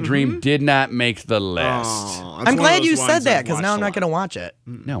 Requiem really? for a Dream did not make the list. Oh, that's I'm one of glad those you ones said that I've because now watched I'm a not lot. going to watch it.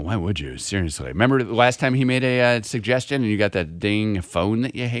 No, why would you? Seriously. Remember the last time he made a suggestion and you got that ding phone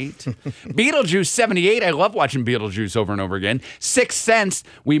that you hate? Beetlejuice 78. I love watching Beetlejuice over and over again. Sixth Sense.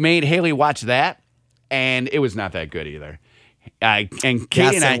 We made Haley watch that, and it was not that good either. And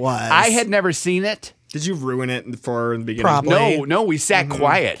Katie and it was. I had never seen it. Did you ruin it for the beginning? Probably. No, we sat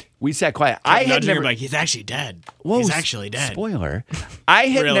quiet. We sat quiet. I had never. like, he's actually dead. Whoa, he's actually dead. Spoiler. I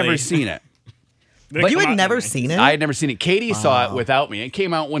had Really? never seen it. You had never seen it? I had never seen it. Katie saw it without me. It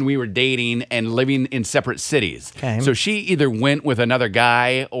came out when we were dating and living in separate cities. Okay. So she either went with another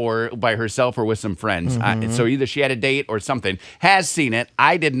guy or by herself or with some friends. So either she had a date or something. Has seen it.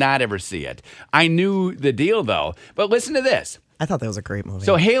 I did not ever see it. I knew the deal though. But listen to this. I thought that was a great movie.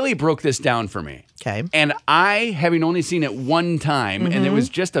 So Haley broke this down for me. Okay. And I, having only seen it one time, and it was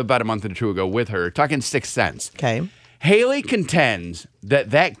just about a month or two ago with her, talking Sixth Sense. Okay. Haley contends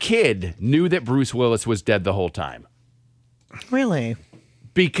that kid knew that Bruce Willis was dead the whole time Really?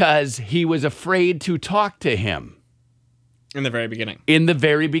 because he was afraid to talk to him In the very beginning. in the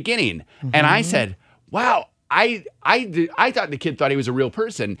very beginning. And I said, wow, I thought the kid thought he was a real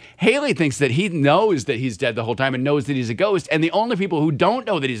person. Haley thinks that he knows that he's dead the whole time and knows that he's a ghost. And the only people who don't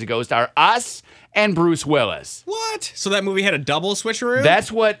know that he's a ghost are us and Bruce Willis. What? So that movie had a double switcheroo?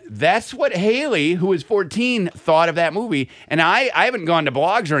 That's what Haley, who was 14, thought of that movie. And I haven't gone to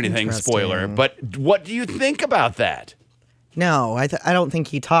blogs or anything, Interesting. spoiler, but what do you think about that? No, I don't think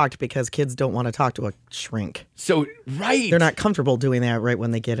he talked because kids don't want to talk to a shrink. So, right. They're not comfortable doing that right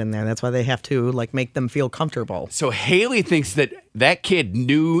when they get in there. That's why they have to make them feel comfortable. So Haley thinks that kid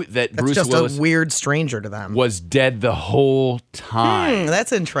knew that That's Bruce just Willis a weird stranger to them. was dead the whole time.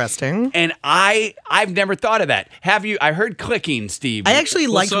 That's interesting. And I've never thought of that. Have you? I heard clicking, Steve. I actually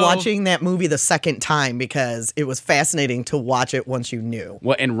liked so- watching that movie the second time because it was fascinating to watch it once you knew.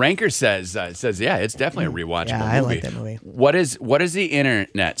 Well, and Ranker says, yeah, it's definitely a rewatchable Yeah, movie. I like that movie. What is the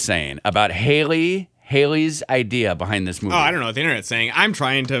internet saying about Haley's idea behind this movie? Oh, I don't know what the internet's saying. I'm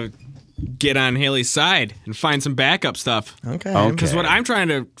trying to get on Haley's side and find some backup stuff. Okay. Because what I'm trying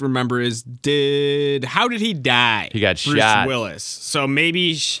to remember is how did he die? He got Bruce shot. Willis. So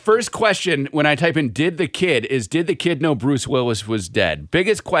maybe First question when I type in did the kid know Bruce Willis was dead?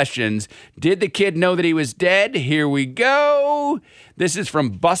 Biggest questions. Did the kid know that he was dead? Here we go. This is from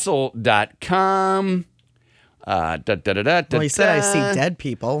bustle.com. Well, he said I see dead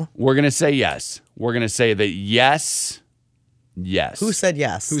people. We're going to say yes. We're going to say that yes. Who said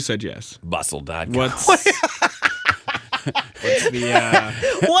yes? who said yes? Bustle.com. What's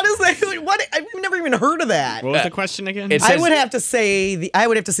the What is that? What? I've never even heard of that. what was the question again? it I says- would have to see the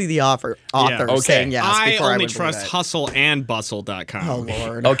author okay. saying yes I before I only would trust believe it. Hustle and Bustle.com. Oh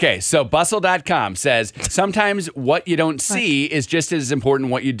Lord. Okay, so bustle.com says sometimes what you don't see is just as important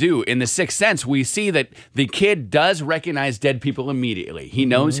what you do. In The Sixth Sense, we see that the kid does recognize dead people immediately. He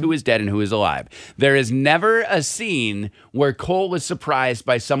knows who is dead and who is alive. There is never a scene where Cole is surprised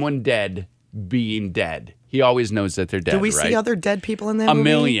by someone dead being dead. He always knows that they're dead. Do we right? see other dead people in that A movie?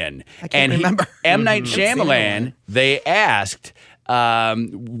 million. I can't remember. M. Night seen Shyamalan, one. they asked,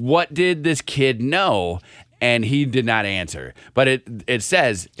 what did this kid know? And he did not answer. But it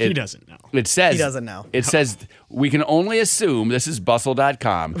says... He doesn't know. It says... He doesn't know. It says, we can only assume, this is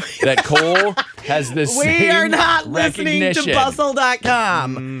bustle.com, that Cole has the same We are not listening to recognition.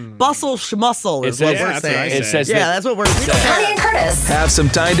 bustle.com. Bustle schmustle is It what says- we're that's what I saying. It says Yeah, that- that's what we're Connie and Curtis. Have some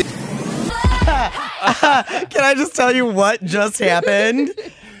time to. Can I just tell you what just happened?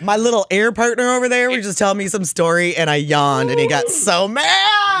 My little air partner over there was just telling me some story, and I yawned, and he got so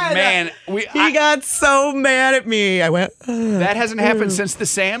mad. Man, He got so mad at me. I went, that hasn't happened since the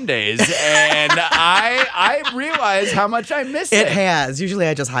Sam days, and I realize how much I miss it. it has. Usually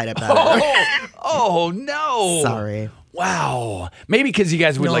I just hide it better. Oh no! Sorry. Wow. Maybe because you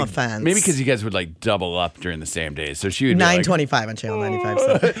guys would No like. offense. Maybe because you guys would like double up during the Sam days. So she would be like, 9:25 on Channel 95.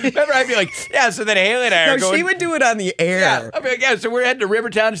 So. remember, I'd be like, yeah. So then Haley and I are No, going. she would do it on the air. Yeah. I'd be like, yeah. So we're heading to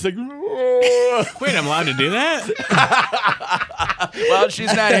Rivertown. She's like, Wait, I'm allowed to do that? well,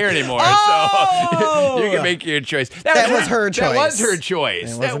 she's not here anymore, Oh! so you can make your choice. That was her That was choice. her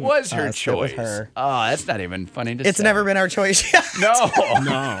choice. It That wasn't was her us, it was choice. her. Oh, that's not even funny to say. It's never been our choice yet. No.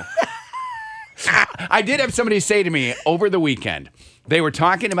 No. I did have somebody say to me over the weekend, they were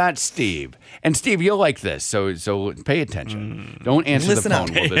talking about Steve. And Steve, you'll like this, so pay attention. Don't answer Listen the up.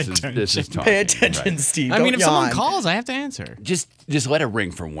 phone while this is talking. Pay attention, Right. Steve. I mean, Don't if someone yawn. calls, I have to answer. Just let it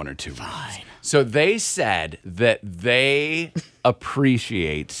ring for 1 or 2 minutes. So they said that they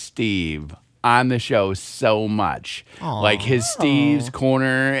appreciate Steve on the show so much. Like his Steve's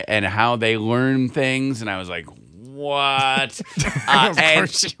Corner and how they learn things. And I was like, what? And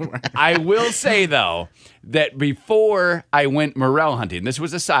I will say, though, that before I went morel hunting, this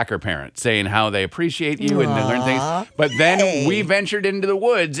was a soccer parent saying how they appreciate you and they learn things. But then we ventured into the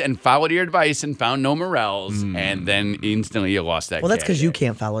woods and followed your advice and found no morels. And then instantly you lost that Well, that's cat. because you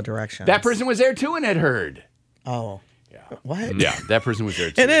can't follow directions. That person was there too and had heard. Oh. What? Yeah, that person was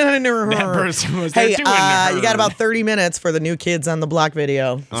there too. And then I never heard. That person was there Hey, too. And you got about 30 minutes for the New Kids on the Block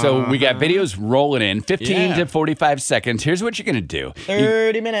video. So we got videos rolling in, 15 Yeah. to 45 seconds. Here's what you're going to do.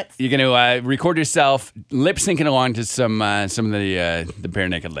 30 minutes. You're going to record yourself lip syncing along to some of the bare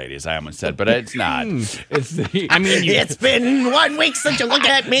naked ladies. I almost said, but it's not. It's the. I mean, It's been 1 week since you looked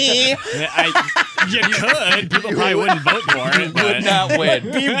at me. you could. People probably wouldn't vote for it. But would not win.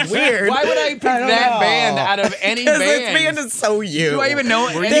 Be weird. Why would I pick I don't that know. band out of any Because band? this band is so you. Do I even know?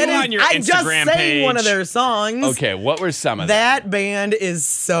 Were any- you on your I just Instagram sang page? one of their songs. Okay, what were some of them? That band is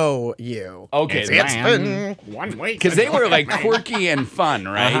so you. Okay, It's been 1 week. because they were like quirky and fun,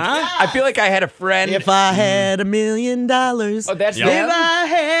 right? I feel like I had a friend. If I had $1 million. Oh, that's If them? I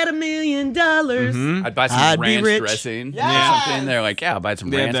had $1 million. I'd buy some I'd be ranch rich. dressing Yes. or something. They're like, yeah, I'll buy some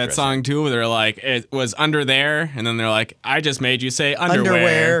They ranch had that dressing. song too, where they're like, it was under there, and then they're like, I just made you say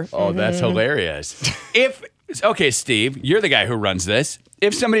underwear. Underwear. Oh, that's hilarious. Okay, Steve, you're the guy who runs this.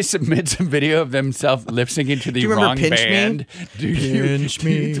 If somebody submits a video of themselves lip syncing to the you remember wrong Pinch Me? band, do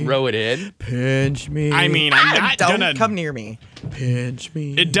you throw it in? Pinch me. I mean, I'm not Don't gonna. come near me. Pinch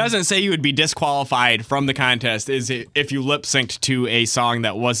me. It doesn't say you would be disqualified from the contest is it if you lip synced to a song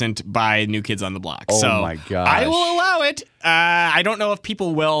that wasn't by New Kids on the Block. Oh so my gosh. I will allow it. I don't know if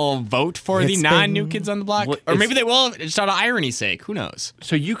people will vote for the It's non-New been- Kids on the Block, Well, or it's- maybe they will just out of irony's sake. Who knows?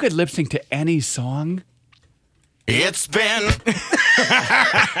 So you could lip sync to any song? It's been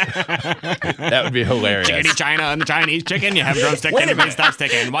That would be hilarious. Chickadee China and the Chinese chicken. You have drumstick, anybody stops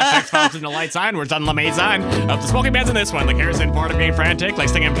ticking. Watch X-Files in the lights on. We're on La Maison. Up the smoking bands in this one. Like Harrison Ford of being frantic. Like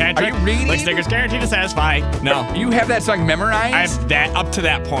singing Patrick. Are you reading? Like stickers guaranteed to satisfy. No. You have that song memorized? I have that up to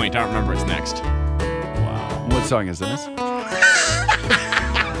that point. I don't remember what's next. What song is this?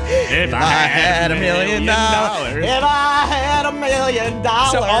 If I had $1 million. If I had $1 million.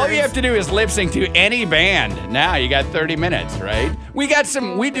 So all you have to do is lip sync to any band. Now you got 30 minutes, right? We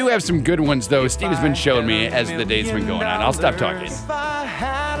do have some good ones though. Steve has been showing me as the day's been going on. I'll stop talking.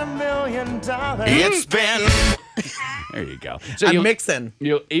 It's been There you go. So I'm mixing.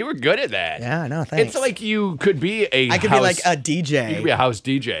 You were good at that. Yeah, I know. Thanks. It's like you could be a I could house, be like a you could be DJ. a house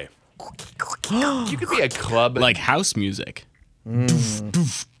DJ. You could be a club. like house music,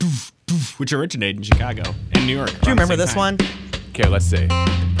 which originated in Chicago and New York. Do you remember this one? Okay, let's see.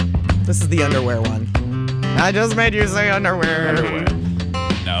 This is the underwear one. I just made you say underwear. Underwear.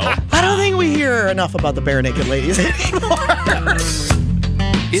 No. I don't think we hear enough about the bare naked ladies anymore.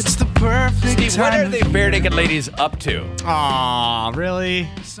 it's the perfect Steve, what time are the bare naked ladies up to? Aw, really?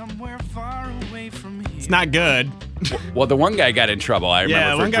 somewhere far away from here. It's not good. Well, the one guy got in trouble, I remember,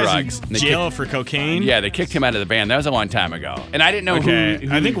 Yeah, for one guy's drugs. in And they jail for cocaine. Yeah, they kicked him out of the band. That was a long time ago. And I didn't know Okay,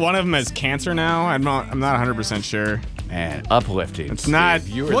 who I think one of them has cancer now. I'm not 100% sure. Man, uplifting. It's not-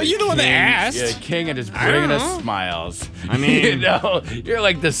 Steve. well, you're the one that king. asked. You're the king and just I don't bringing us know. smiles. I mean- you know, you're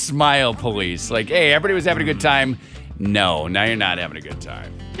like the smile police. Like, hey, everybody was having a good time. No, now you're not having a good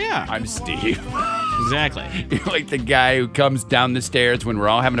time. Yeah, I'm Steve. exactly. You're like the guy who comes down the stairs when we're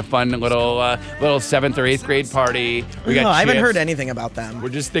all having a fun little 7th or 8th grade party. We got No, I haven't chips. heard anything about them. We're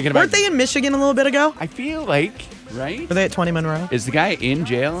just thinking about. Weren't they in Michigan a little bit ago? I feel like, right? Were they at 20 Monroe? Is the guy in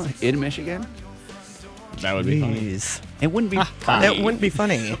jail in Michigan? That would be funny. Jeez. It wouldn't be funny. That wouldn't be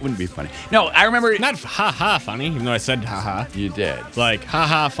funny. It wouldn't be funny. No, I remember. Not haha funny, even though I said haha. You did. Like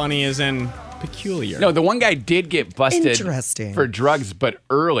haha funny is in peculiar. No, the one guy did get busted Interesting. for drugs, but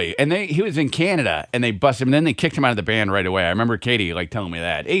early. And he was in Canada, and they busted him, and then they kicked him out of the band right away. I remember Katie telling me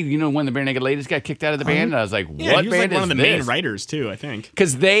that. Hey, you know when the Bare Naked Ladies got kicked out of the band? And I was like, yeah, what he was band like one is of the main this? writers too. I think.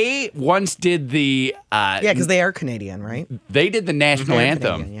 Because they once did the Yeah, because they are Canadian, right? they did the national They're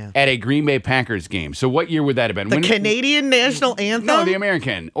anthem Canadian, yeah. at a Green Bay Packers game. So what year would that have been? The When- Canadian national anthem? No, the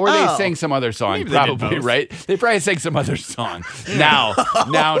American. Or they Oh. sang some other song, Maybe they did probably, both. right? They probably sang some other song. Now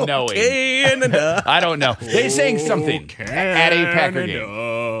knowing. Canada. I don't know. They sang something at a Packer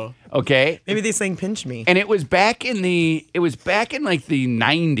game. Okay? Maybe they sang Pinch Me. And it was back in like the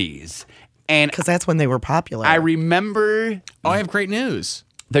 90s. And Because that's when they were popular. I remember Oh, I have great news.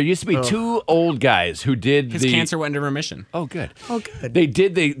 there used to be two old guys who did His the cancer went into remission. Oh, good. Oh, good. They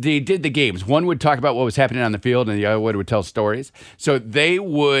did the games. One would talk about what was happening on the field, and the other one would tell stories. So they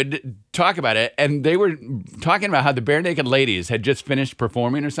would talk about it, and they were talking about how the Bare Naked Ladies had just finished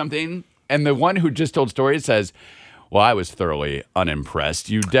performing or something And the one who just told stories says, well, I was thoroughly unimpressed.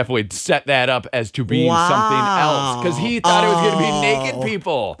 You definitely set that up as to being something else because he thought it was going to be naked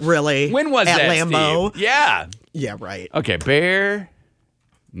people. Really? When was At that, Lambeau? Steve? Yeah. Yeah, right. Okay, bare,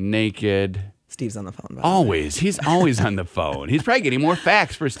 naked. Steve's on the phone. Always. He's always on the phone. He's probably getting more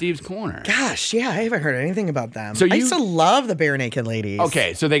facts for Steve's Corner. Gosh, yeah, I haven't heard anything about them. So I used to love the Bare Naked Ladies.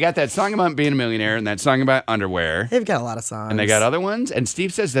 Okay, so they got that song about being a millionaire and that song about underwear. They've got a lot of songs. And they got other ones. And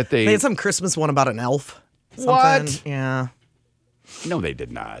Steve says that they had some Christmas one about an elf. Something. What? Yeah. No, they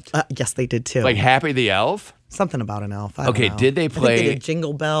did not. Yes, they did too. Like Happy the Elf? Something about an elf. I don't know. Did they play? I think they did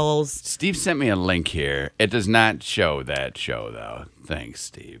Jingle Bells. Steve sent me a link here. It does not show that show, though. Thanks,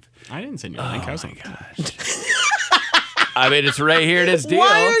 Steve. I didn't send you a link. Oh, my gosh. I mean, it's right here in his deal.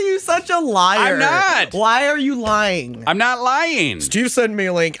 Why are you such a liar? I'm not. Why are you lying? I'm not lying. Steve sent me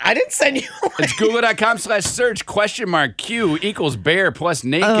a link. I didn't send you a link. It's google.com/search *Q equals bear plus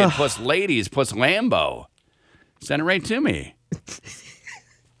naked plus ladies plus Lambo. Send it right to me.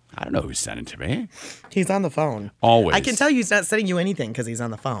 I don't know who sent it to me. He's on the phone. Always. I can tell you he's not sending you anything because he's on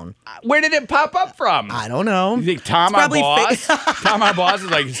the phone. Where did it pop up from? I don't know. You think Tom, It's our probably boss? Tom, our boss,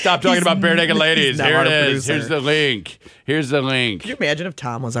 is like, stop talking about bare naked ladies. not Here our it is. producer. Here's the link. Here's the link. Can you imagine if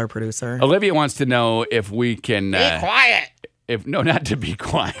Tom was our producer? Olivia wants to know if we can. Be quiet. No, not to be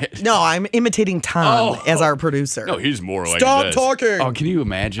quiet. No, I'm imitating Tom as our producer. No, he's more like Stop this. talking. Oh, can you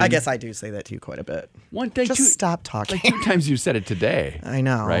imagine? I guess I do say that to you quite a bit. One day, Just stop talking. Like 2 times you said it today. I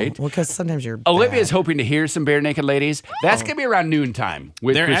know. Right? Well, because sometimes you're Olivia's bad. hoping to hear some bare naked ladies. That's going to be around noontime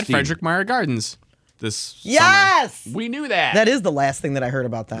with They're Christine. at Frederick Meyer Gardens this summer. Yes! We knew that. That is the last thing that I heard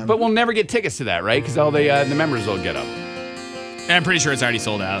about them. But we'll never get tickets to that, right? Because all the members will get them. And I'm pretty sure it's already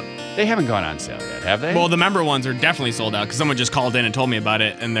sold out. They haven't gone on sale yet, have they? Well, the member ones are definitely sold out because someone just called in and told me about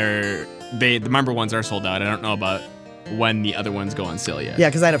it, and the member ones are sold out. I don't know about when the other ones go on sale yet. yeah,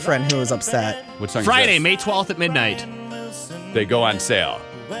 because I had a friend who was upset. What song is Friday, this? May 12th at midnight. They go on sale.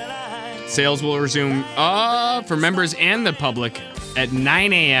 Sales will resume for members and the public at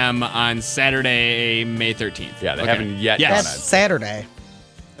 9 a.m. on Saturday, May 13th. Yeah, they haven't yet Yes. gone That's on. Saturday.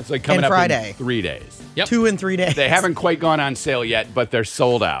 It's like coming and up Friday. in 3 days. Yep. 2 and 3 days. They haven't quite gone on sale yet, but they're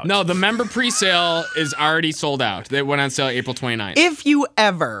sold out. No, the member pre-sale is already sold out. They went on sale April 29th. If you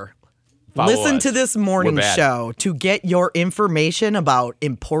ever Follow listen us. to this morning We're bad. show to get your information about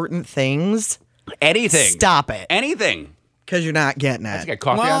important things, Anything. stop it. Anything. Because you're not getting I it. got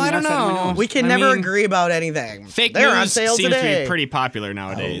coffee Well, on the I don't outside of my know. nose. We can I never mean, agree about anything. Fake They're on news sale seems to today. be pretty popular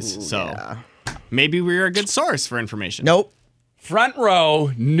nowadays, so yeah. maybe we're a good source for information. Nope. Front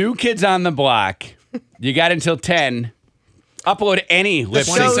row, New Kids on the Block. You got until 10. Upload any The lip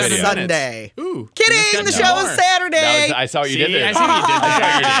sync show's 27 video. Sunday. Ooh, Kidding. just got The two show more. is Saturday. I saw what you See, did there. I see what you did there. I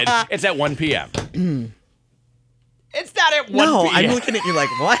saw what you did. It's at 1 p.m. It's not at 1 no, p.m. I'm looking at you like,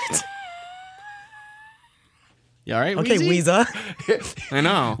 what? You all right, Okay, Weezy? Weezer. I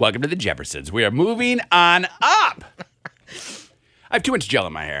know. Welcome to the Jeffersons. We are moving on up. I have too much gel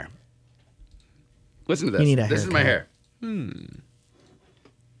in my hair. Listen to this. You need a This is my hair. haircut.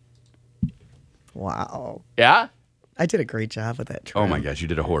 Wow. Yeah? I did a great job with that trim. Oh my gosh, you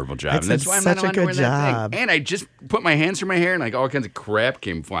did a horrible job. It's And that's why I'm such not a allowed to good wear that thing. job. And I just put my hands through my hair and like all kinds of crap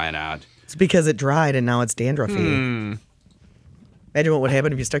came flying out. It's because it dried and now it's dandruffy. Imagine what would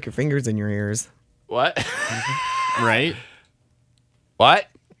happen if you stuck your fingers in your ears. What? Right? What?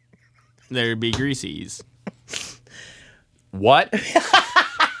 There'd be greasies. What?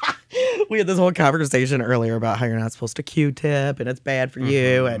 We had this whole conversation earlier about how you're not supposed to Q-tip and it's bad for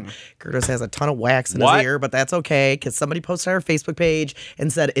you. And Curtis has a ton of wax in What? his ear, but that's okay because somebody posted on our Facebook page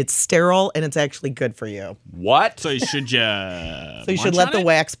and said it's sterile and it's actually good for you. What? So you should So you should let the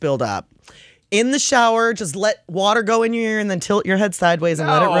wax build up. In the shower, just let water go in your ear and then tilt your head sideways and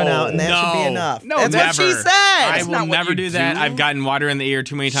let it run out, and that should be enough. No, that's what she never. said. I That's not will what never you do that. do. I've gotten water in the ear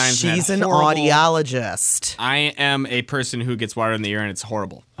too many times. and She's that's an horrible. audiologist. I am a person who gets water in the ear, and it's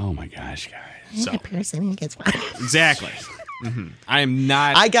horrible. Oh my gosh, guys. So person who gets water. exactly. I am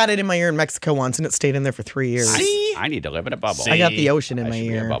not. I got it in my ear in Mexico once, and it stayed in there for 3 years. I need to live in a bubble. See? I got the ocean in I my should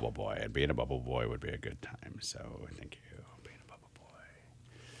be a ear. bubble boy, and being a bubble boy would be a good time. So thank you, being a bubble boy.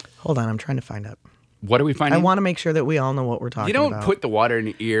 Hold on, I'm trying to find it. What are we I finding? want to make sure that we all know what we're talking You don't about. put the water in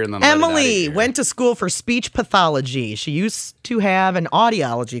your ear and then let it out of Emily your ear. went to school for speech pathology. She used to have an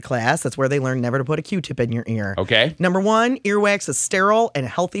audiology class. That's where they learn never to put a Q-tip in your ear. Okay. Number 1, earwax is sterile and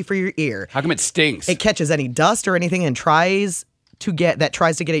healthy for your ear. How come it stinks? It catches any dust or anything and tries to get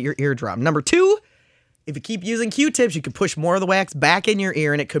at your eardrum. Number 2, if you keep using Q-tips, you could push more of the wax back in your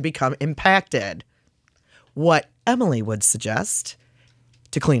ear and it could become impacted. What Emily would suggest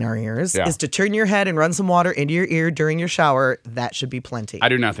to clean our ears Yeah. is to turn your head and run some water into your ear during your shower. That should be plenty. I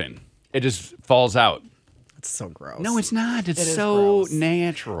do nothing. It just falls out. It's so gross. No, it's not. It's It is so gross.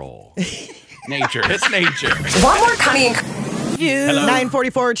 natural. Nature. It's nature. One more Connie and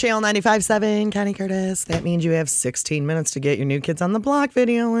 944 Channel 95.7, Connie Curtis. That means you have 16 minutes to get your New Kids on the Block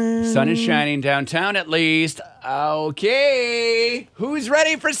video in. Sun is shining downtown at least. Okay. Who's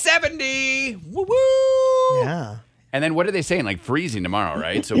ready for 70? Woo woo. Yeah. And then what are they saying? Like freezing tomorrow,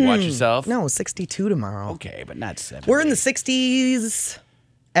 right? So watch yourself. No, 62 tomorrow. Okay, but not 70. We're in the 60s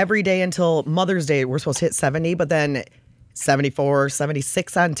every day until Mother's Day. We're supposed to hit 70, but then 74,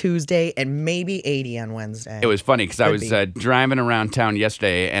 76 on Tuesday, and maybe 80 on Wednesday. It was funny because I Could was be. driving around town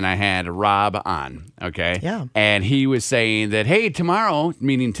yesterday and I had Rob on, okay? Yeah. And he was saying that, hey, tomorrow,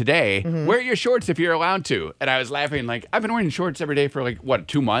 meaning today, wear your shorts if you're allowed to. And I was laughing like, I've been wearing shorts every day for like, what,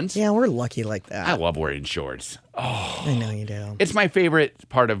 2 months? Yeah, we're lucky like that. I love wearing shorts. I know you do. It's my favorite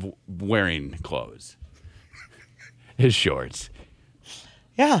part of wearing clothes. His shorts.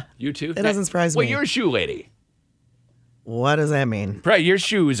 Yeah. You too? It doesn't surprise well, me. you're a shoe lady. What does that mean? Right, your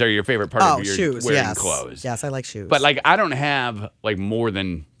shoes are your favorite part Oh, of your shoes. wearing Yes. clothes. Yes, I like shoes. But like, I don't have like more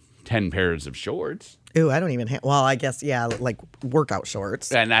than 10 pairs of shorts. Ooh, I don't even have, well, I guess, yeah, like workout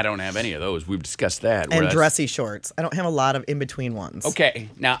shorts And I don't have any of those. We've discussed that. and Whereas- dressy shorts. I don't have a lot of in-between ones. Okay,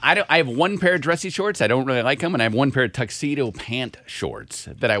 now I have one pair of dressy shorts. I don't really like them, and I have one pair of tuxedo pant shorts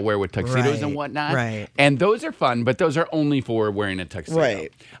that I wear with tuxedos and Right, whatnot. right. And those are fun, but those are only for wearing a tuxedo.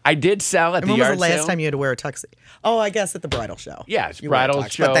 Right. I did sell at And the when was yard the last sale. time you had to wear a tux? Oh, I guess at the bridal show. Yeah, it's You wear a bridal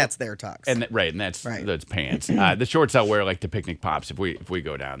tux, show. But that's their tux. And right, and that's Right. those pants. The shorts I'll wear like to picnic pops if we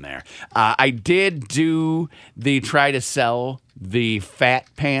go down there. I did do the try to sell the fat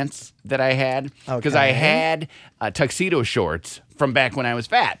pants that I had because I Okay. had tuxedo shorts from back when I was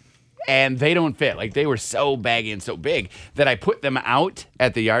fat. And they don't fit. Like they were so baggy and so big that I put them out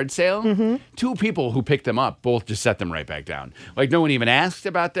at the yard sale. Mm-hmm. 2 people who picked them up both just set them right back down. Like no one even asked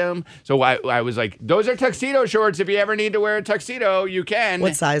about them. So I was like, those are tuxedo shorts. If you ever need to wear a tuxedo, you can.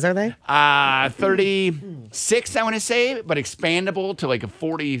 What size are they? 36, I want to say, but expandable to like a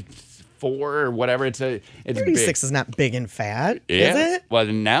 44 or whatever. It's 36 is not big and fat, big. is it? Well,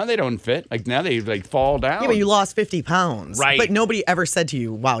 now they don't fit. Like now they like fall down. Yeah, but you lost 50 pounds. Right. But nobody ever said to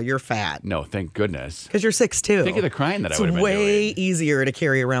you, wow, you're fat. No, thank goodness. Because you're 6'2". Think of the crying that I It's would have been way doing. easier to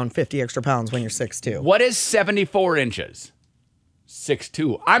carry around 50 extra pounds when you're 6'2". What is 74 inches?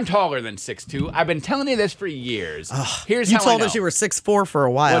 6'2". I'm taller than 6'2". I've been telling you this for years. Here's You how told I know. us you were 6'4" for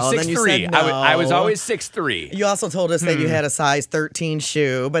a while. Well, and then you 6'3". said no. I was always 6'3". You also told us that you had a size 13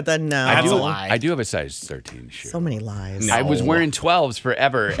 shoe, but then no. That's a lie. I do have a size 13 shoe. So many lies. No. I was wearing 12s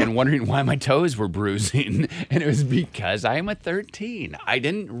forever and wondering why my toes were bruising. And it was because I am a 13. I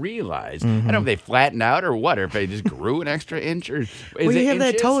didn't realize. I don't know if they flattened out or what, or if they just grew an extra inch. Or, Well, you have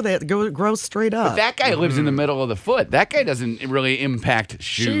that toe that grows straight up. But that guy lives in the middle of the foot. That guy doesn't really impact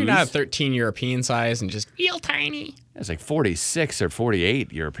shoes. Sure, you're not a 13 European size and just real tiny. It's like 46 or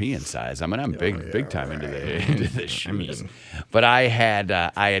 48 European size. I mean, I'm big time into the shoes. But I had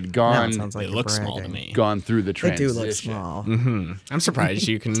Now gone it sounds like It you're looks small to bragging. me. gone through the They transition. do look small. I'm surprised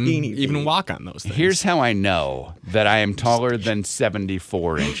you can Teeny even feet. walk on those things. Here's how I know that I am taller than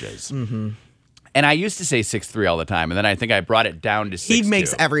 74 inches. And I used to say 6'3" all the time, and then I think I brought it down to 6'2". He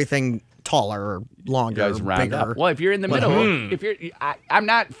makes everything taller, longer, Guys round bigger. up. Well, if you're in the middle, if you're, I'm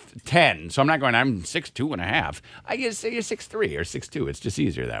not 10, so I'm not going. I'm 6'2" and a half. I just say you're 6'3" or 6'2". It's just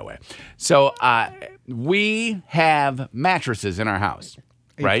easier that way. So we have mattresses in our house,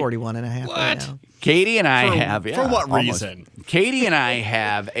 Are you right? 41 and a half right What? now? Katie and I For- have. for yeah, what almost. reason? Katie and I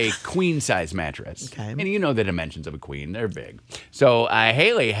have a queen size mattress. Okay. And you know the dimensions of a queen, they're big. So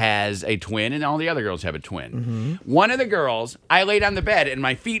Haley has a twin, and all the other girls have a twin. Mm-hmm. One of the girls, I laid on the bed, and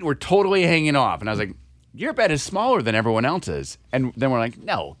my feet were totally hanging off. And I was like, your bed is smaller than everyone else's. And then we're like,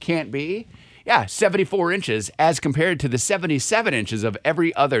 no, can't be. Yeah, 74 inches as compared to the 77 inches of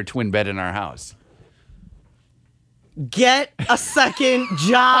every other twin bed in our house. Get a second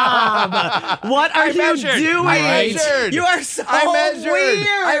job. What are you measured. doing? I measured. You are so I measured. weird.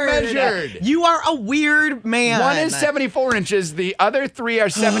 I measured. You are a weird man. One is 74 inches. The other 3 are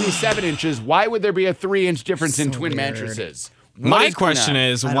 77 inches. Why would there be a 3-inch difference in So twin weird. mattresses? What My is going question on?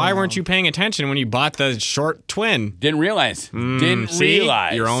 is, don't why know. weren't you paying attention when you bought the short twin? Didn't realize. Didn't see?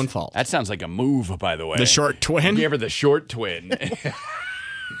 realize. Your own fault. That sounds like a move, by the way. The short twin? Gave her the short twin.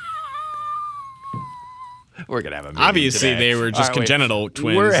 We're gonna have a meeting Obviously, today. they were just Aren't we? congenital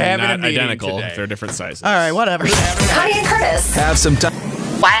twins We're and having a not meeting identical. today. They're different sizes. All right, whatever. Connie and Curtis. Have some time.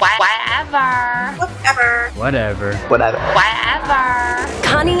 Whatever. Whatever.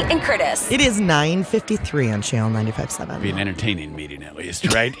 Connie and Curtis. It is 9:53 on Channel 95.7. Be an entertaining meeting at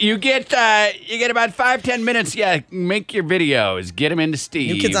least, right? You get about 5-10 minutes. Yeah, make your videos, get them into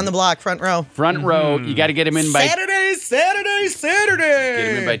Steve. New Kids on the Block, front row. Front row. You got to get them in by Saturday. Get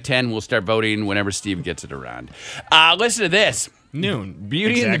them in by 10. We'll start voting whenever Steve gets it around. Listen to this. Noon.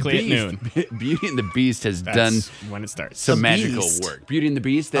 Beauty exactly and the Beast. at noon. Beauty and the Beast has That's done when it starts. some The magical Beast. work. Beauty and the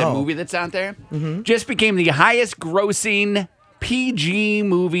Beast, that Oh. movie that's out there, just became the highest grossing PG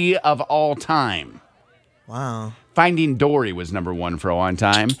movie of all time. Wow. Finding Dory was number one for a long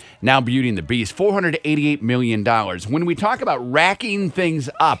time. Now Beauty and the Beast, $488 million. When we talk about racking things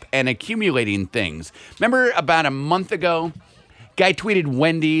up and accumulating things, remember about a month ago, guy tweeted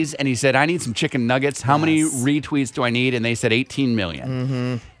Wendy's and he said, I need some chicken nuggets. How many retweets do I need? And they said 18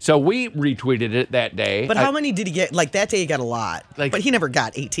 million. So we retweeted it that day. But how many did he get? Like that day he got a lot. Like- but he never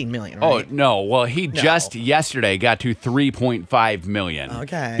got 18 million, Oh, right? no. Well, he just yesterday got to 3.5 million.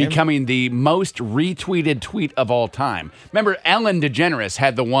 Okay. Becoming the most retweeted tweet of all time. Remember, Ellen DeGeneres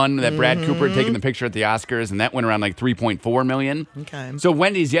had the one that Brad Cooper had taken the picture at the Oscars, and that went around like 3.4 million. Okay. So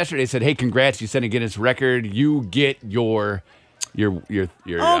Wendy's yesterday said, hey, congrats, you set a Guinness record. You get your chicken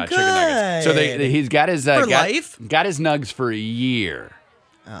nuggets. So good. he's got his For life? got his nugs for a year.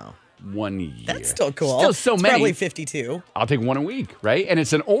 Oh. 1 year. That's still cool. Still so It's many. Probably 52. I'll take one a week, right? And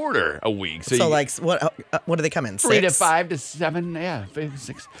it's an order a week. So you, like what do they come in? 3 to 6? 5 to 7, yeah,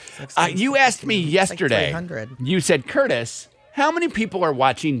 6. seven, You asked me 16. yesterday. It's like 300. You said, Curtis, how many people are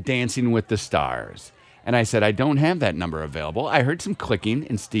watching Dancing with the Stars? And I said, I don't have that number available. I heard some clicking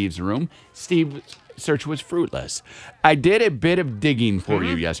in Steve's room. Steve's search was fruitless. I did a bit of digging for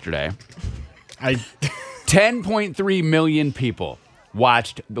you yesterday. 10.3 million people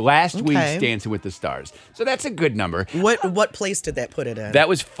watched last week's Dancing with the Stars. So that's a good number. What place did that put it in? That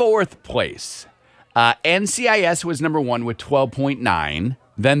was fourth place. NCIS was number one with 12.9.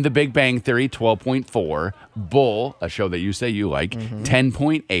 Then The Big Bang Theory, 12.4. Bull, a show that you say you like,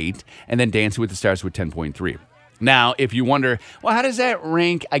 10.8. And then Dancing with the Stars with 10.3. Now, if you wonder, well, how does that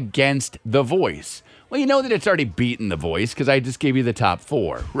rank against The Voice? Well, you know that it's already beaten The Voice because I just gave you the top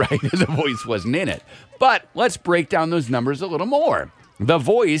 4, right? The Voice wasn't in it. But let's break down those numbers a little more. The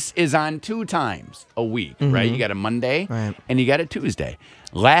Voice is on 2 times a week, right? You got a Monday and you got a Tuesday.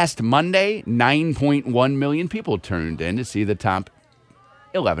 Last Monday, 9.1 million people tuned in to see the top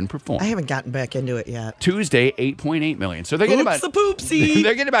 11 perform. I haven't gotten back into it yet. Tuesday, 8.8 million. So they're getting about Oopsie-poopsie.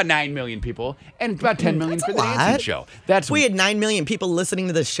 they're getting about 9 million people and about 10 million That's for a the lot. dancing show. That's If we had 9 million people listening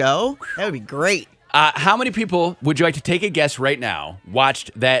to the show, that would be great. how many people would you like to take a guess right now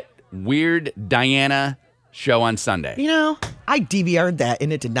watched that weird Diana show on Sunday? You know, I DVR'd that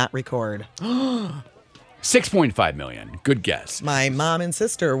and it did not record. 6.5 million. Good guess. My mom and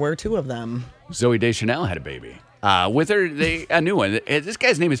sister were 2 of them. Zoe Deschanel had a baby. With her, a new one. This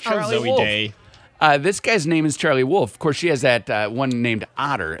guy's name is Charlie Zoe Wolf. Day. This guy's name is Charlie Wolf. Of course, she has that one named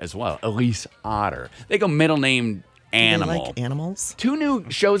Otter as well, Elise Otter. They go middle name animal. They like animals? 2 new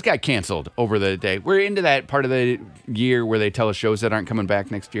shows got canceled over the day. We're into that part of the year where they tell us shows that aren't coming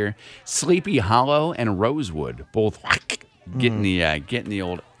back next year. Sleepy Hollow and Rosewood both getting the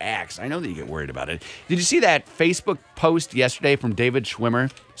old axe. I know that you get worried about it. Did you see that Facebook post yesterday from David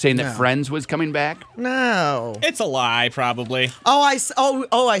Schwimmer saying that No. Friends was coming back? No. It's a lie, probably. I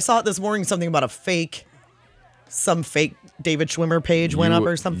saw it this morning. Something about some fake David Schwimmer page went up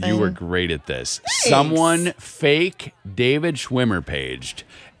or something. You were great at this. Someone fake David Schwimmer paged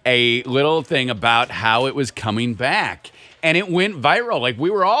a little thing about how it was coming back. And it went viral. Like, we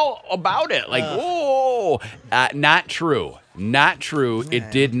were all about it. Like, whoa. Not true. Not true.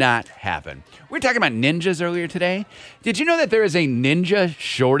 It did not happen. We were talking about ninjas earlier today. Did you know that there is a ninja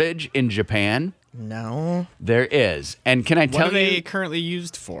shortage in Japan? No. There is. And can I What tell are they you? currently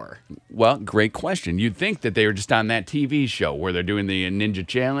used for? Well, great question. You'd think that they were just on that TV show where they're doing the Ninja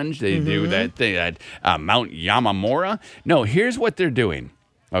Challenge. They do that thing at Mount Yamamura. No, here's what they're doing.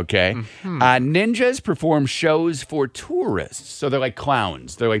 Okay. Ninjas perform shows for tourists. So they're like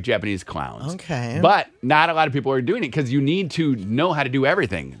clowns. They're like Japanese clowns. Okay. But not a lot of people are doing it because you need to know how to do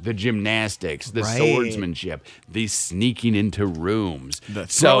everything. The gymnastics, the Right. swordsmanship, the sneaking into rooms. The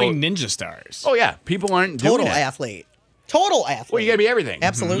throwing ninja stars. Oh, yeah. People aren't doing Total it. athlete. Total athlete. Well, you got to be everything.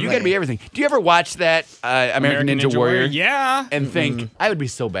 Absolutely. You got to be everything. Do you ever watch that American Ninja Warrior? Yeah. And think, I would be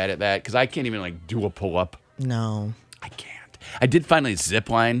so bad at that because I can't even like do a pull-up. No. I can't. I did finally zip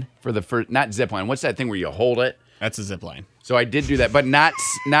line for the first, not zip line. What's that thing where you hold it? That's a zip line. So I did do that, but not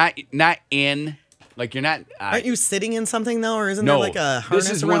in, like you're not. Aren't you sitting in something though, or isn't No, there like a harness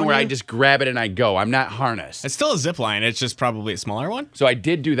this is around one where I you? just grab it and I go. I'm not harnessed. It's still a zip line. It's just probably a smaller one. So I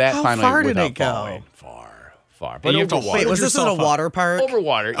did do that How finally far did without it go? falling. far. But And you have to over walk. water. Wait, was this in a yourself up. water park? Over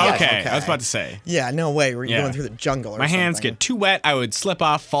water. Yes. Okay, I was about to say. Yeah, no way. Were you Yeah. going through the jungle or My hands something? get too wet. I would slip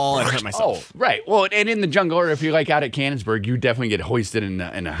off, fall, and hurt Oh, myself. right. Well, and in the jungle, or if you're like out at Cannonsburg, you definitely get hoisted in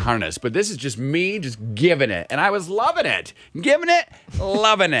a harness. But this is just me just giving it. And I was loving it. Giving it,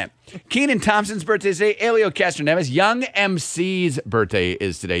 loving it. Kenan Thompson's birthday is today. Elio Castroneves, Young MC's birthday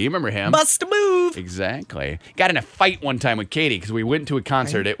is today. You remember him? Bust a move. Exactly. Got in a fight one time with Katie because we went to a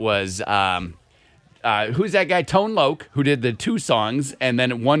concert. It was, who's that guy? Tone Loc, who did the 2 songs and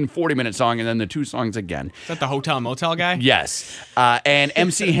then one 40-minute song and then the 2 songs again. Is that the Hotel Motel guy? Yes. And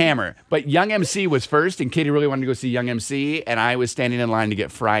MC Hammer. But Young MC was first, and Katie really wanted to go see Young MC, and I was standing in line to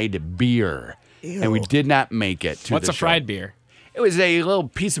get fried beer. And we did not make it to What's the a show. fried beer? It was a little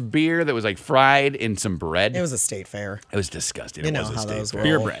piece of beer that was like fried in some bread. It was a state fair. It was disgusting. You It know was a how state those fair.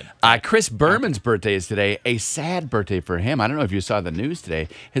 roll. Beer bread. Chris Berman's birthday is today. A sad birthday for him. I don't know if you saw the news today.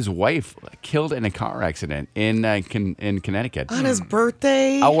 His wife killed in a car accident in Connecticut. On his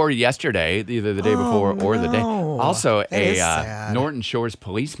birthday? Or yesterday, either the day before or the day. no. Also, That is sad. Norton Shores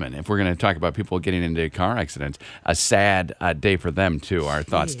policeman. If we're going to talk about people getting into car accidents, a sad day for them too. Our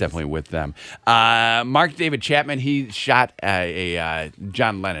thoughts definitely with them. Mark David Chapman. He shot a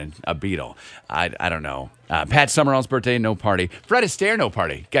John Lennon, a Beatle. I don't know. Pat Summerall's birthday, no party. Fred Astaire, no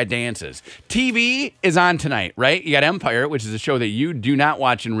party. Guy dances. TV is on tonight, right? You got Empire, which is a show that you do not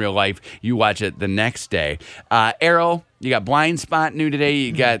watch in real life. You watch it the next day. Arrow, you got Blind Spot new today.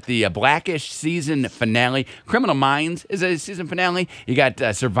 You got the Blackish season finale. Criminal Minds is a season finale. You got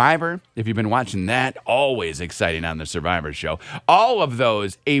Survivor, if you've been watching that. Always exciting on the Survivor show. All of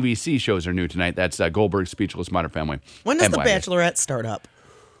those ABC shows are new tonight. That's Goldberg, Speechless, Modern Family. When does and The Blackish. Bachelorette start up?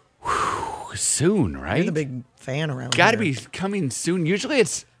 Soon, right? You're the big fan around Got to here. be coming soon. Usually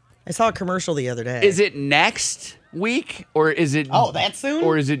it's, I saw a commercial the other day. is it next week or is it? Oh, that soon?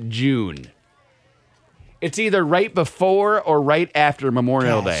 Or is it June? It's either right before or right after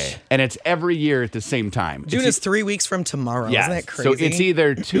Memorial Gosh. Day, and it's every year at the same time. June It's is 3 weeks from tomorrow. Yes. Isn't that crazy? So it's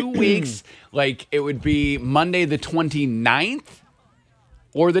either 2 weeks, like it would be Monday the 29th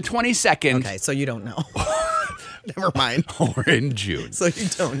or the 22nd, Okay, so you don't know. Never mind. or in June. So you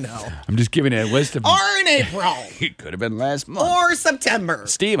don't know. I'm just giving it a list of. Or in April. It could have been last month. Or September.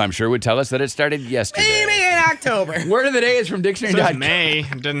 Steve, I'm sure, would tell us that it started yesterday. Maybe in October. Word of the day is from It dictionary.com. says May.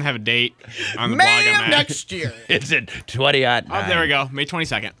 It doesn't have a date on the May blog of I'm at. next year. Is it 20 odd? Oh, there we go. May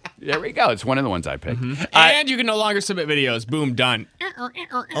 22nd. There we go. It's one of the ones I picked. And you can no longer submit videos. Boom, done. Oh,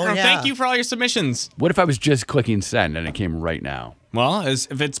 yeah. Thank you for all your submissions. What if I was just clicking send and it came right now? Well,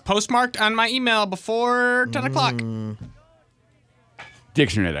 if it's postmarked on my email before 10 o'clock.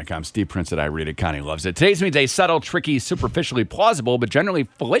 Dictionary.com. Steve Prince I read it. Connie loves it. Today's means a subtle, tricky, superficially plausible, but generally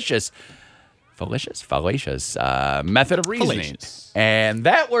fallacious method of reasoning. Fallacious. And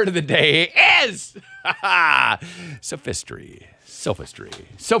that word of the day is sophistry. Sophistry.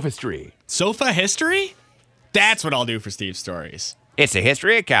 Sofa history? That's what I'll do for Steve's stories. It's a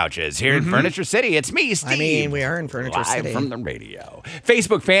history of couches here in Furniture City. It's me, Steve. I mean, we are in Furniture Live City. from the radio.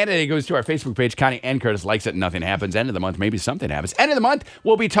 Facebook fan, and he goes to our Facebook page. Connie and Curtis likes it. Nothing happens. End of the month, maybe something happens. End of the month,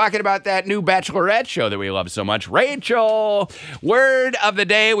 we'll be talking about that new Bachelorette show that we love so much. Rachel, word of the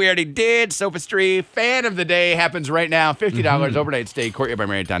day, we already did. Sophistry, fan of the day happens right now. $50 overnight stay, Courtyard by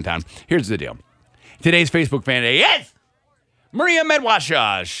Marriott downtown. Here's the deal. Today's Facebook fan day is Maria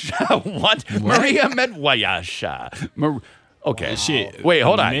Medwayash. What? Maria Medwayash. Okay. Wait,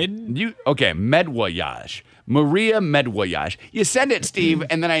 hold on. Medwayash. Maria Medwayash. You send it, Steve,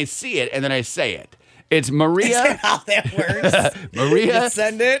 and then I see it, and then I say it. It's Maria. How that works. Maria. You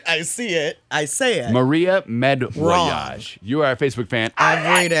send it, I see it, I say it. Maria Medwayash. You are a Facebook fan.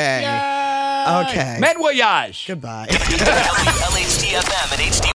 Every day. Okay. Medwayash. Goodbye. LHTFM and HD